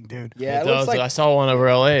something, dude. Yeah, it looks like, I saw one over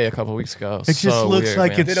LA a couple weeks ago. It just looks weird,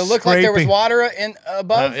 like man. Did it look like there was water in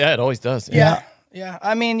above? Yeah, it always does. Yeah.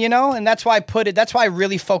 I mean, and that's why that's why I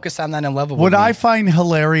really focus on that level. What I find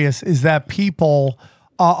hilarious is that people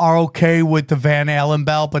are okay with the Van Allen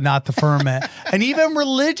belt, but not the firmament. And even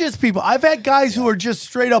religious people. I've had guys who are just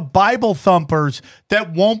straight up Bible thumpers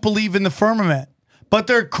that won't believe in the firmament, but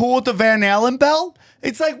they're cool with the Van Allen belt.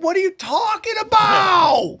 It's like, what are you talking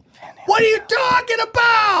about? What are you talking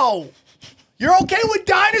about? You're okay with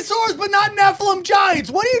dinosaurs, but not Nephilim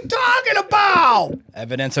giants. What are you talking about?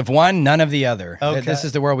 Evidence of one, none of the other. Okay. This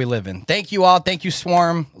is the world we live in. Thank you all. Thank you,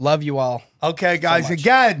 Swarm. Love you all. Okay, guys. So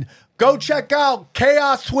again, go check out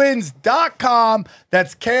chaostwins.com.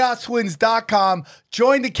 That's chaostwins.com.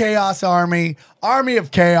 Join the Chaos Army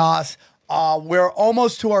of Chaos. We're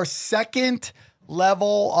almost to our second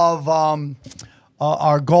level of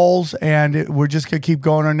our goals, and we're just going to keep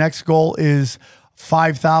going. Our next goal is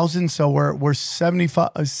 5,000, so we're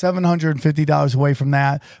 $750 away from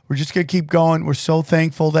that. We're just gonna keep going. We're so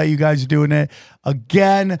thankful that you guys are doing it.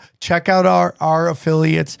 Again, check out our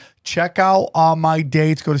affiliates. Check out my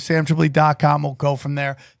dates. Go to samtripoli.com. We'll go from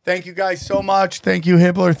there. Thank you guys so much. Thank you,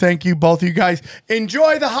 Hibbeler. Thank you, both of you guys.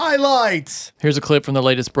 Enjoy the highlights. Here's a clip from the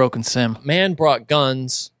latest Broken Sim. Man brought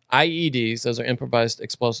guns, IEDs, those are improvised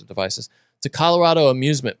explosive devices, to Colorado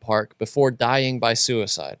amusement park before dying by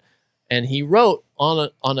suicide. And he wrote on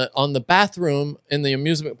the bathroom in the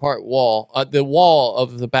amusement park wall, the wall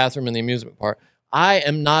of the bathroom in the amusement park, "I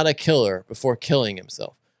am not a killer," before killing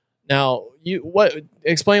himself. Now,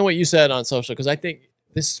 explain what you said on social, because I think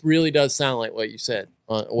this really does sound like what you said,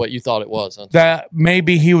 what you thought it was. That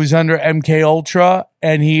maybe he was under MK Ultra,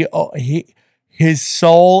 and his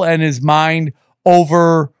soul and his mind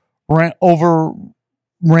overran,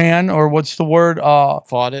 or what's the word?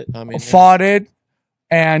 Fought it. Fought it.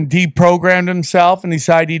 And deprogrammed himself and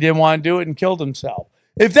decided he didn't want to do it and killed himself.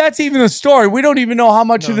 If that's even a story, we don't even know how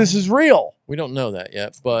much of this is real. We don't know that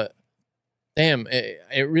yet, but damn,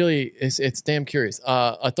 it really is. It's damn curious.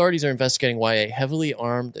 Authorities are investigating why a heavily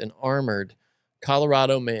armed and armored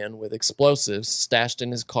Colorado man with explosives stashed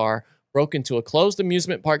in his car broke into a closed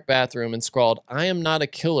amusement park bathroom and scrawled, "I am not a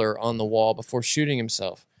killer," on the wall before shooting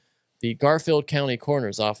himself. The Garfield County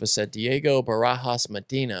Coroner's Office said Diego Barajas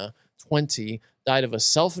Medina, 20, died of a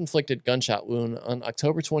self-inflicted gunshot wound on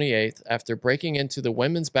October 28th after breaking into the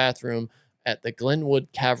women's bathroom at the Glenwood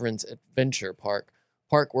Caverns Adventure Park.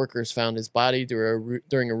 Park workers found his body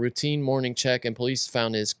during a routine morning check, and police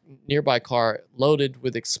found his nearby car loaded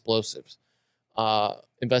with explosives.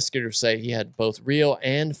 Investigators say he had both real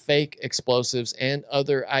and fake explosives and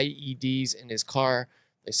other IEDs in his car.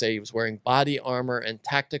 They say he was wearing body armor and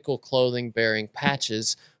tactical clothing bearing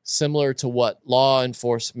patches similar to what law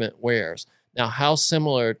enforcement wears. Now, how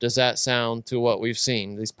similar does that sound to what we've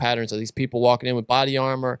seen? These patterns of these people walking in with body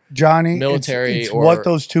armor, Johnny, military, it's what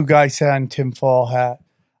those two guys said on tinfoil hat.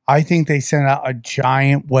 I think they sent out a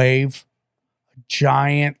giant wave,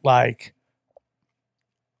 like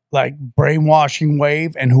brainwashing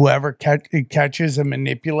wave, and whoever catches and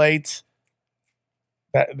manipulates,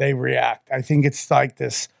 that they react. I think it's like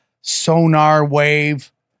this sonar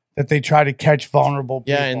wave that they try to catch vulnerable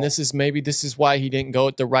people. Yeah, and this is why he didn't go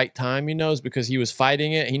at the right time, is because he was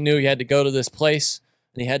fighting it. He knew he had to go to this place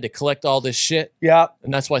and he had to collect all this shit. Yeah.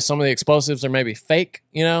 And that's why some of the explosives are maybe fake,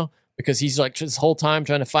 because he's like this whole time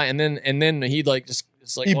trying to fight, and then he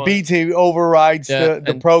he overrides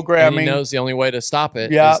the programming. And he knows the only way to stop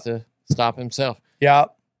it is to stop himself. Yeah.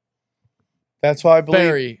 That's why I believe.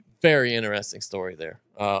 Very, very interesting story there.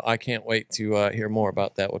 I can't wait to hear more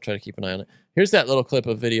about that. We'll try to keep an eye on it. Here's that little clip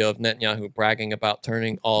of video of Netanyahu bragging about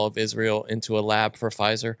turning all of Israel into a lab for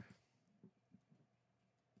Pfizer.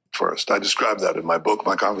 First, I described that in my book,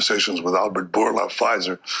 My Conversations with Albert Bourla,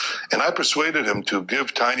 Pfizer, and I persuaded him to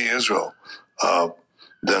give tiny Israel the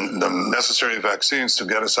necessary vaccines to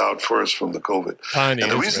get us out first from the COVID. And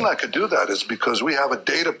the reason I could do that is because we have a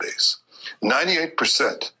database,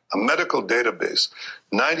 98%, a medical database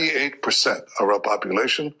 98% of our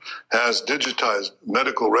population has digitized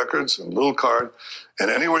medical records and little card. And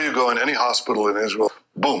anywhere you go in any hospital in Israel,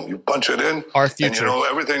 boom, you punch it in. Our And future. you know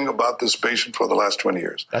everything about this patient for the last 20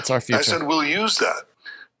 years. That's our future. I said, we'll use that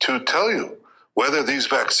to tell you whether these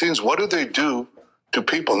vaccines, what do they do to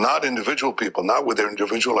people, not individual people, not with their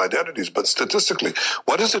individual identities, but statistically,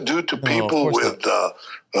 what does it do to people with,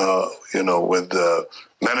 with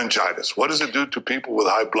meningitis? What does it do to people with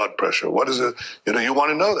high blood pressure? What is it? You want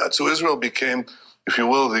to know that. So Israel became, if you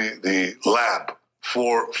will, the lab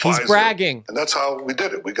for Pfizer. He's bragging. And that's how we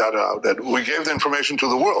did it. We got out that we gave the information to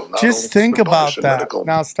the world. Just think about that. Medical.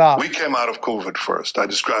 Now stop. We came out of COVID first. I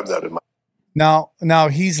described that in my. Now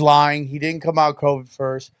he's lying. He didn't come out COVID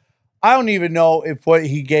first. I don't even know if what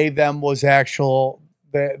he gave them was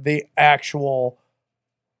the actual.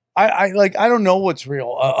 I don't know what's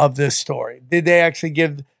real of this story. Did they actually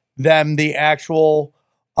give them the actual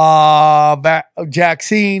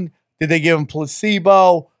vaccine? Did they give them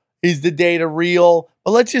placebo? Is the data real?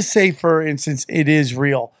 But let's just say, for instance, it is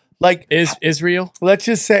real. Like is real. Let's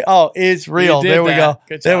just say, is real. There we go.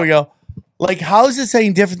 Good there job. we go. Like, how is this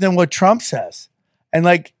any different than what Trump says? And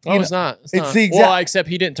like, it's not. It's not. the exact. Well, except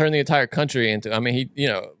he didn't turn the entire country into. I mean,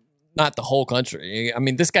 not the whole country. I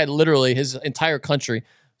mean, this guy literally, his entire country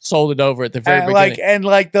sold it over at the very beginning.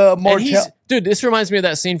 Dude, this reminds me of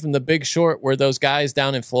that scene from The Big Short where those guys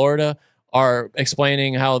down in Florida are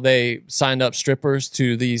explaining how they signed up strippers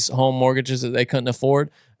to these home mortgages that they couldn't afford,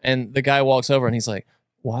 and the guy walks over and he's like,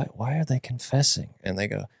 "Why are they confessing?" And they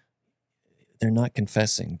go, "They're not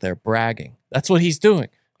confessing. They're bragging." That's what he's doing.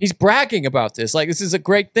 He's bragging about this. Like, this is a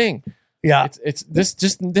great thing. Yeah. It's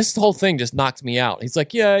this whole thing just knocked me out. He's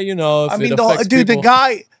like, yeah, if I mean, it affects people.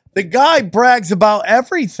 the guy brags about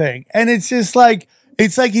everything. And it's just like,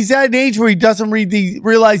 it's like he's at an age where he doesn't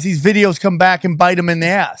realize these videos come back and bite him in the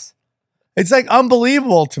ass. It's like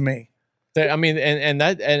unbelievable to me. I mean,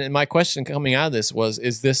 and my question coming out of this was,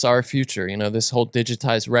 is this our future? This whole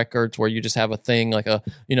digitized records where you just have a thing like a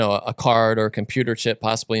card or a computer chip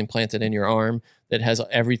possibly implanted in your arm that has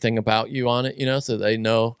everything about you on it, so they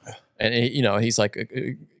know. And, he's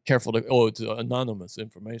like, careful it's anonymous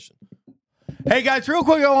information. Hey guys, real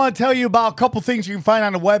quick, I want to tell you about a couple things you can find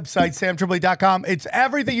on the website, samtripoli.com. It's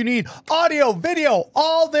everything you need, audio, video,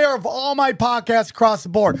 all there of all my podcasts across the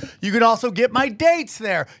board. You can also get my dates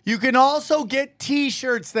there. You can also get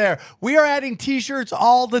t-shirts there. We are adding t-shirts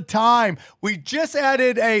all the time. We just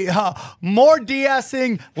added a more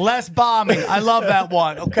de-essing, less bombing. I love that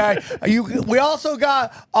one, okay? We also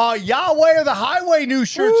got Yahweh or the Highway new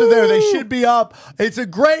shirts are there. They should be up. It's a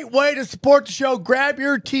great way to support the show. Grab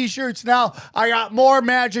your t-shirts now. I got more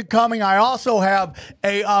magic coming. I also have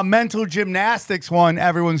a mental gymnastics one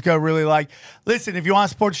everyone's going to really like. Listen, if you want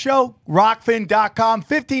to support the show, rockfin.com,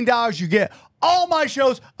 $15. You get all my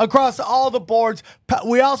shows across all the boards.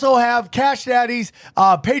 We also have Cash Daddies,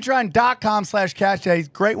 patreon.com/Cash Daddies.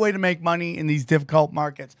 Great way to make money in these difficult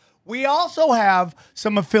markets. We also have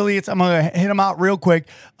some affiliates. I'm going to hit them out real quick.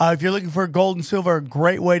 If you're looking for gold and silver, a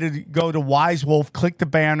great way to go to Wise Wolf. Click the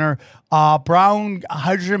banner.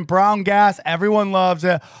 Hydrogen brown gas. Everyone loves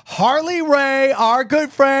it. Harley Ray, our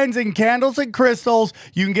good friends in Candles and Crystals.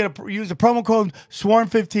 You can use the promo code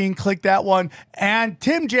SWARM15. Click that one. And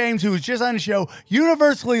Tim James, who was just on the show,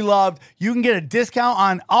 universally loved. You can get a discount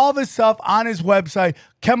on all of his stuff on his website,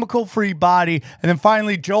 Chemical Free Body. And then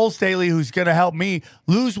finally, Joel Staley, who's going to help me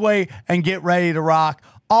lose weight and get ready to rock.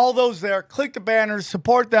 All those there. Click the banners.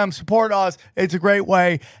 Support them. Support us. It's a great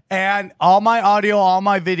way. And all my audio, all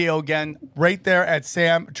my video, again, right there at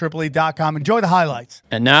samtripoli.com. Enjoy the highlights.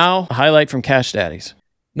 And now, a highlight from Cash Daddies.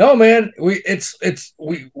 No, man, we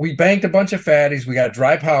banked a bunch of fatties. We got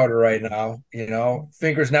dry powder right now.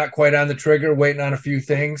 Fingers not quite on the trigger, waiting on a few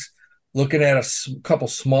things. Looking at a couple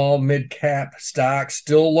small mid-cap stocks,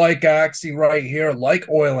 still like Oxy right here, like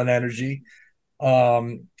oil and energy.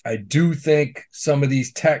 I do think some of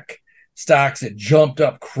these tech stocks that jumped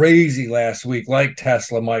up crazy last week, like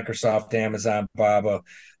Tesla, Microsoft, Amazon, Baba,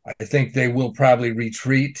 I think they will probably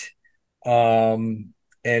retreat, and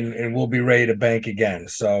we'll be ready to bank again.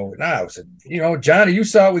 So now, Johnny, you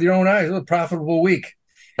saw it with your own eyes. It was a profitable week.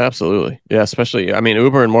 Absolutely, yeah. Especially,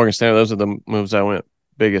 Uber and Morgan Stanley. Those are the moves I went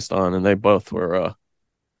biggest on, and they both were,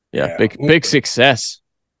 big success.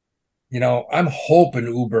 I'm hoping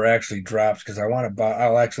Uber actually drops because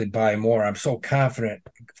I'll actually buy more. I'm so confident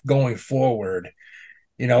going forward.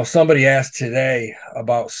 Somebody asked today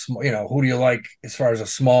about, who do you like as far as a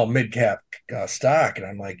small mid-cap stock? And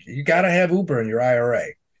I'm like, you got to have Uber in your IRA.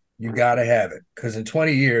 You got to have it because in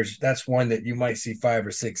 20 years, that's one that you might see 5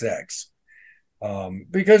 or 6X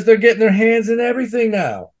because they're getting their hands in everything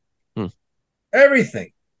now.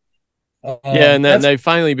 everything. Yeah, and then they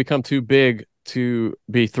finally become too big to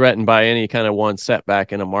be threatened by any kind of one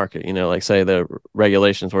setback in a market. Like say the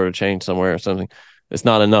regulations were to change somewhere or something. It's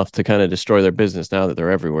not enough to kind of destroy their business now that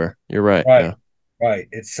they're everywhere. You're right. Right. Yeah. Right.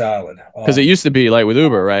 It's solid. Because it used to be like with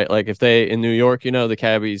Uber, right? Like if they in New York, the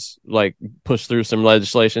cabbies like push through some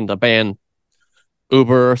legislation to ban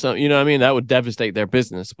Uber or something. You know what I mean? That would devastate their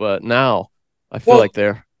business. But now I feel like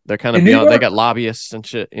they're kind of beyond. They got lobbyists and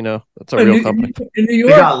shit. That's a real company. In New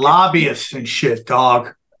York, they got lobbyists and shit,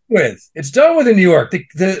 dog. It's done with in New York.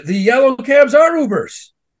 The yellow cabs are Ubers.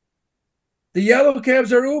 The yellow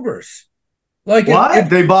cabs are Ubers. Like what? If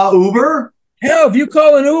they bought Uber? Hell, if you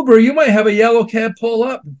call an Uber, you might have a yellow cab pull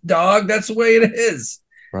up, dog. That's the way it is.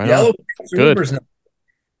 Right. Yellow cabs are Ubers now.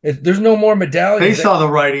 There's no more medallions. They saw the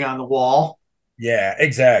writing on the wall. Yeah,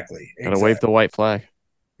 exactly. Gotta wave the white flag.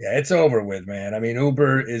 Yeah, it's over with, man. I mean,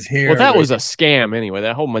 Uber is here. Well, that was a scam anyway.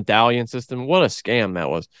 That whole medallion system. What a scam that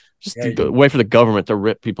was. Just to wait for the government to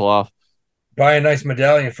rip people off. Buy a nice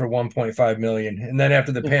medallion for $1.5 million. And then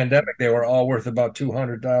after the pandemic, they were all worth about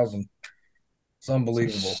 $200,000. It's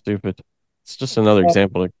unbelievable. It's stupid. It's just another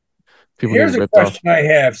example of people Here's getting a ripped off. question I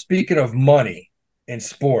have. Speaking of money in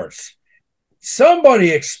sports, somebody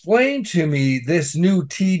explain to me this new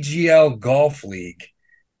TGL golf league.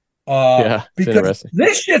 Yeah, because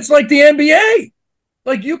this shit's like the NBA.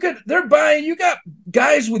 Like you got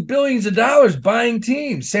guys with billions of dollars buying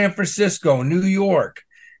teams, San Francisco, New York.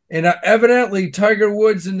 And evidently Tiger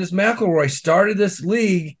Woods and this McIlroy started this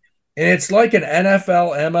league, and it's like an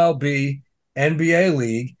NFL, MLB, NBA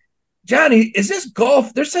league. Johnny, is this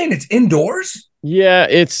golf? They're saying it's indoors? Yeah,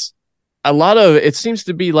 it's a lot of it seems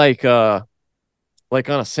to be like on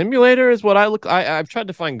a simulator is what I've tried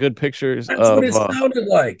to find good pictures. That's what it sounded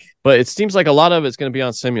like. But it seems like a lot of it's going to be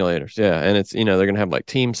on simulators. Yeah. And it's, they're going to have like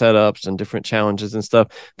team setups and different challenges and stuff.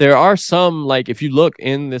 There are some, like, if you look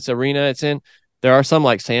in this arena it's in, there are some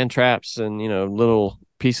like sand traps and, little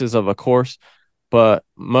pieces of a course. But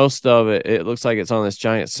most of it looks like it's on this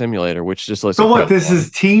giant simulator, which just looks. So what? This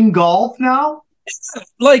is team golf now?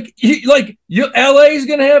 LA is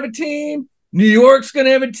going to have a team. New York's going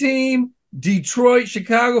to have a team. Detroit,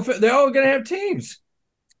 Chicago, they're all going to have teams.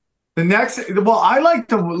 I like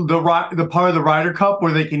the part of the Ryder Cup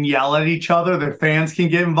where they can yell at each other. Their fans can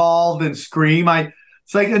get involved and scream.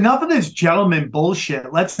 It's like enough of this gentleman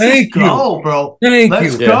bullshit. Let's go, bro.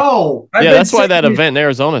 Let's go. Yeah, that's why that event in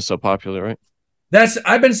Arizona is so popular, right?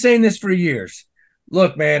 I've been saying this for years.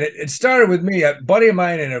 Look, man, it started with me. A buddy of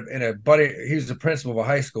mine he was the principal of a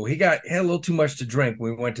high school. He had a little too much to drink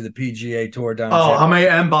when we went to the PGA Tour down. Oh, how many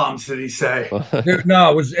M-bombs did he say?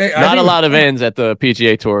 No, it was not a lot of ends at the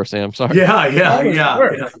PGA Tour, Sam. Sorry.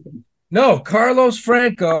 Yeah. No, Carlos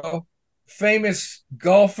Franco, famous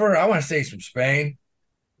golfer. I want to say he's from Spain,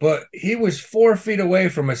 but he was 4 feet away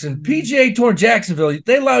from us. In PGA Tour in Jacksonville,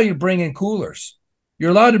 they allow you to bring in coolers.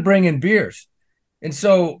 You're allowed to bring in beers. And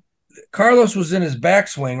so Carlos was in his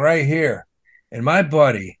backswing right here, and my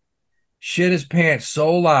buddy shit his pants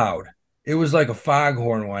so loud it was like a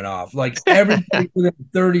foghorn went off. Like everybody within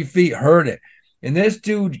 30 feet heard it. And this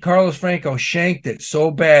dude, Carlos Franco, shanked it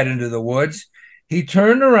so bad into the woods. He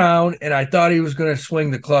turned around, and I thought he was going to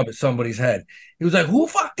swing the club at somebody's head. He was like, "Who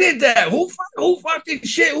fuck did that? Who fucked did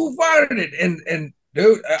shit? Who fired it?" And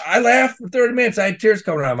dude, I laughed for 30 minutes. I had tears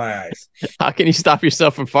coming out of my eyes. How can you stop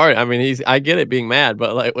yourself from farting? I mean, I get it being mad,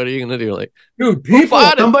 but like, what are you gonna do? Like, dude,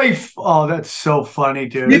 that's so funny,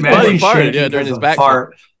 dude. Imagine farted during his back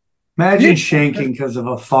fart. Imagine shanking because of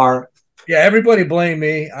a fart. Yeah, everybody blamed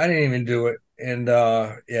me. I didn't even do it, and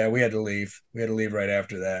we had to leave. We had to leave right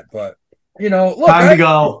after that. But look, time to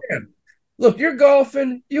go. Look, you're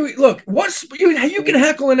golfing. You can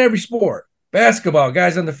heckle in every sport. Basketball,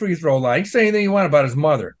 guys on the free throw line. You can say anything you want about his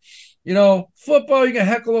mother. Football, you can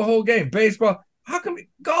heckle the whole game. Baseball, how come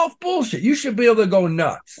golf bullshit? You should be able to go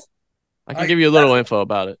nuts. I can give you a little info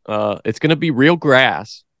about it. It's going to be real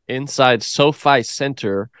grass inside SoFi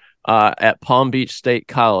Center at Palm Beach State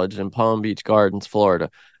College in Palm Beach Gardens, Florida.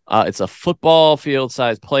 It's a football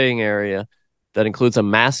field-sized playing area that includes a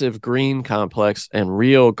massive green complex and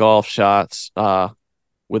real golf shots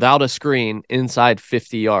without a screen inside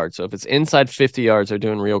 50 yards. So if it's inside 50 yards, they're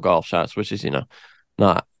doing real golf shots, which is,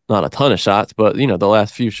 not a ton of shots, but the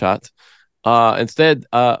last few shots. Instead,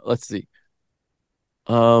 let's see.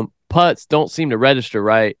 Putts don't seem to register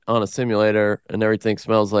right on a simulator, and everything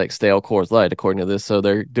smells like stale Coors Light, according to this. So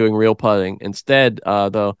they're doing real putting. Instead,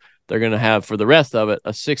 though, they're going to have for the rest of it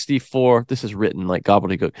a 64, this is written like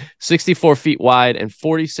gobbledygook, 64 feet wide and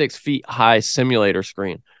 46 feet high simulator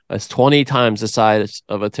screen. That's 20 times the size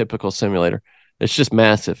of a typical simulator. It's just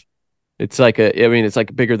massive. It's like it's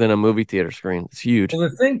like bigger than a movie theater screen. It's huge. Well,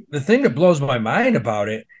 the thing that blows my mind about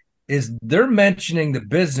it is they're mentioning the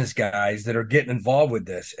business guys that are getting involved with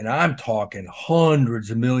this, and I'm talking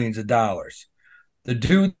hundreds of millions of dollars. The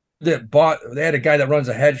dude that they had a guy that runs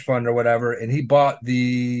a hedge fund or whatever, and he bought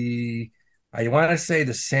I want to say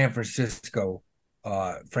the San Francisco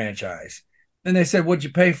franchise. Then they said, "What'd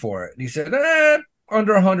you pay for it?" And he said,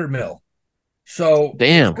 "Under $100 million." So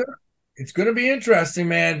damn, it's gonna be interesting,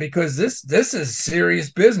 man, because this is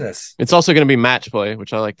serious business. It's also gonna be match play,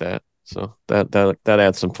 which I like that. So that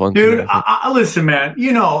adds some fun. Dude, I listen, man.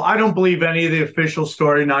 I don't believe any of the official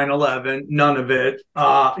story 9/11, none of it.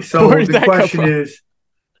 So the question is,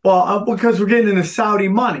 well, because we're getting into Saudi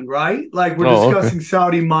money, right? Like we're discussing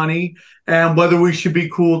Saudi money and whether we should be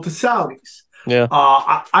cool to Saudis. Yeah.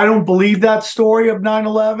 I don't believe that story of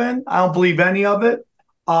 9/11. I don't believe any of it.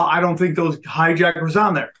 I don't think those hijackers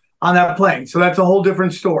on that plane. So that's a whole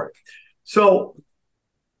different story. So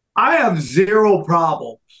I have zero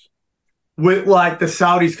problems with like the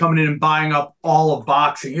Saudis coming in and buying up all of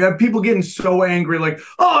boxing. You have people getting so angry, like,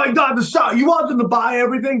 oh my God, the Saudis, you want them to buy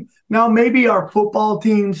everything? Now, maybe our football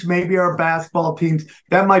teams, maybe our basketball teams,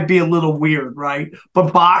 that might be a little weird, right?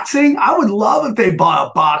 But boxing, I would love if they bought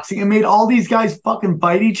up boxing and made all these guys fucking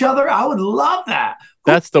fight each other. I would love that.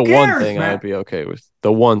 That's the one thing I'd be okay with.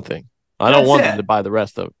 The one thing. I don't want them to buy the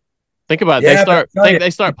rest of it. Think about it. They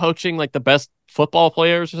start poaching like the best football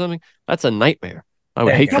players or something. That's a nightmare. I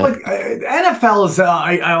would hate that. Like, NFL is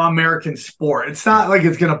an American sport. It's not like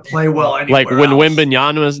it's going to play well anywhere. Like when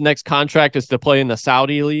Wembanyama's next contract is to play in the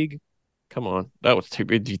Saudi league. Come on, it'd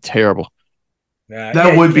be terrible.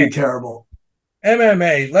 That would be terrible.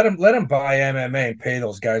 MMA, let them buy MMA and pay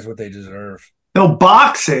those guys what they deserve. No,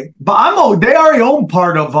 boxing, but they already own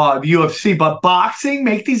part of the UFC. But boxing,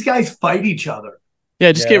 make these guys fight each other.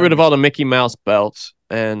 Yeah, just get rid of all the Mickey Mouse belts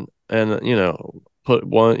and put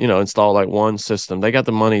one, install like one system. They got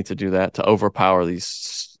the money to do that, to overpower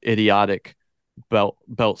these idiotic belt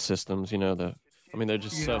systems. They're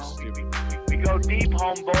just so stupid. We go deep,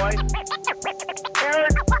 homeboy.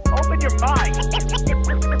 Aaron, open your mind.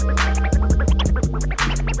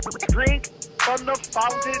 Drink from the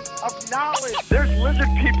fountain of knowledge. There's lizard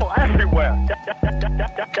people everywhere.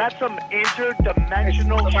 That's some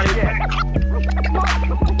interdimensional shit.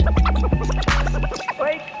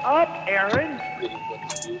 Wake up, Aaron.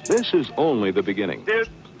 This is only the beginning. Dude,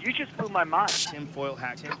 you just blew my mind. Tinfoil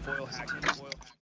hat.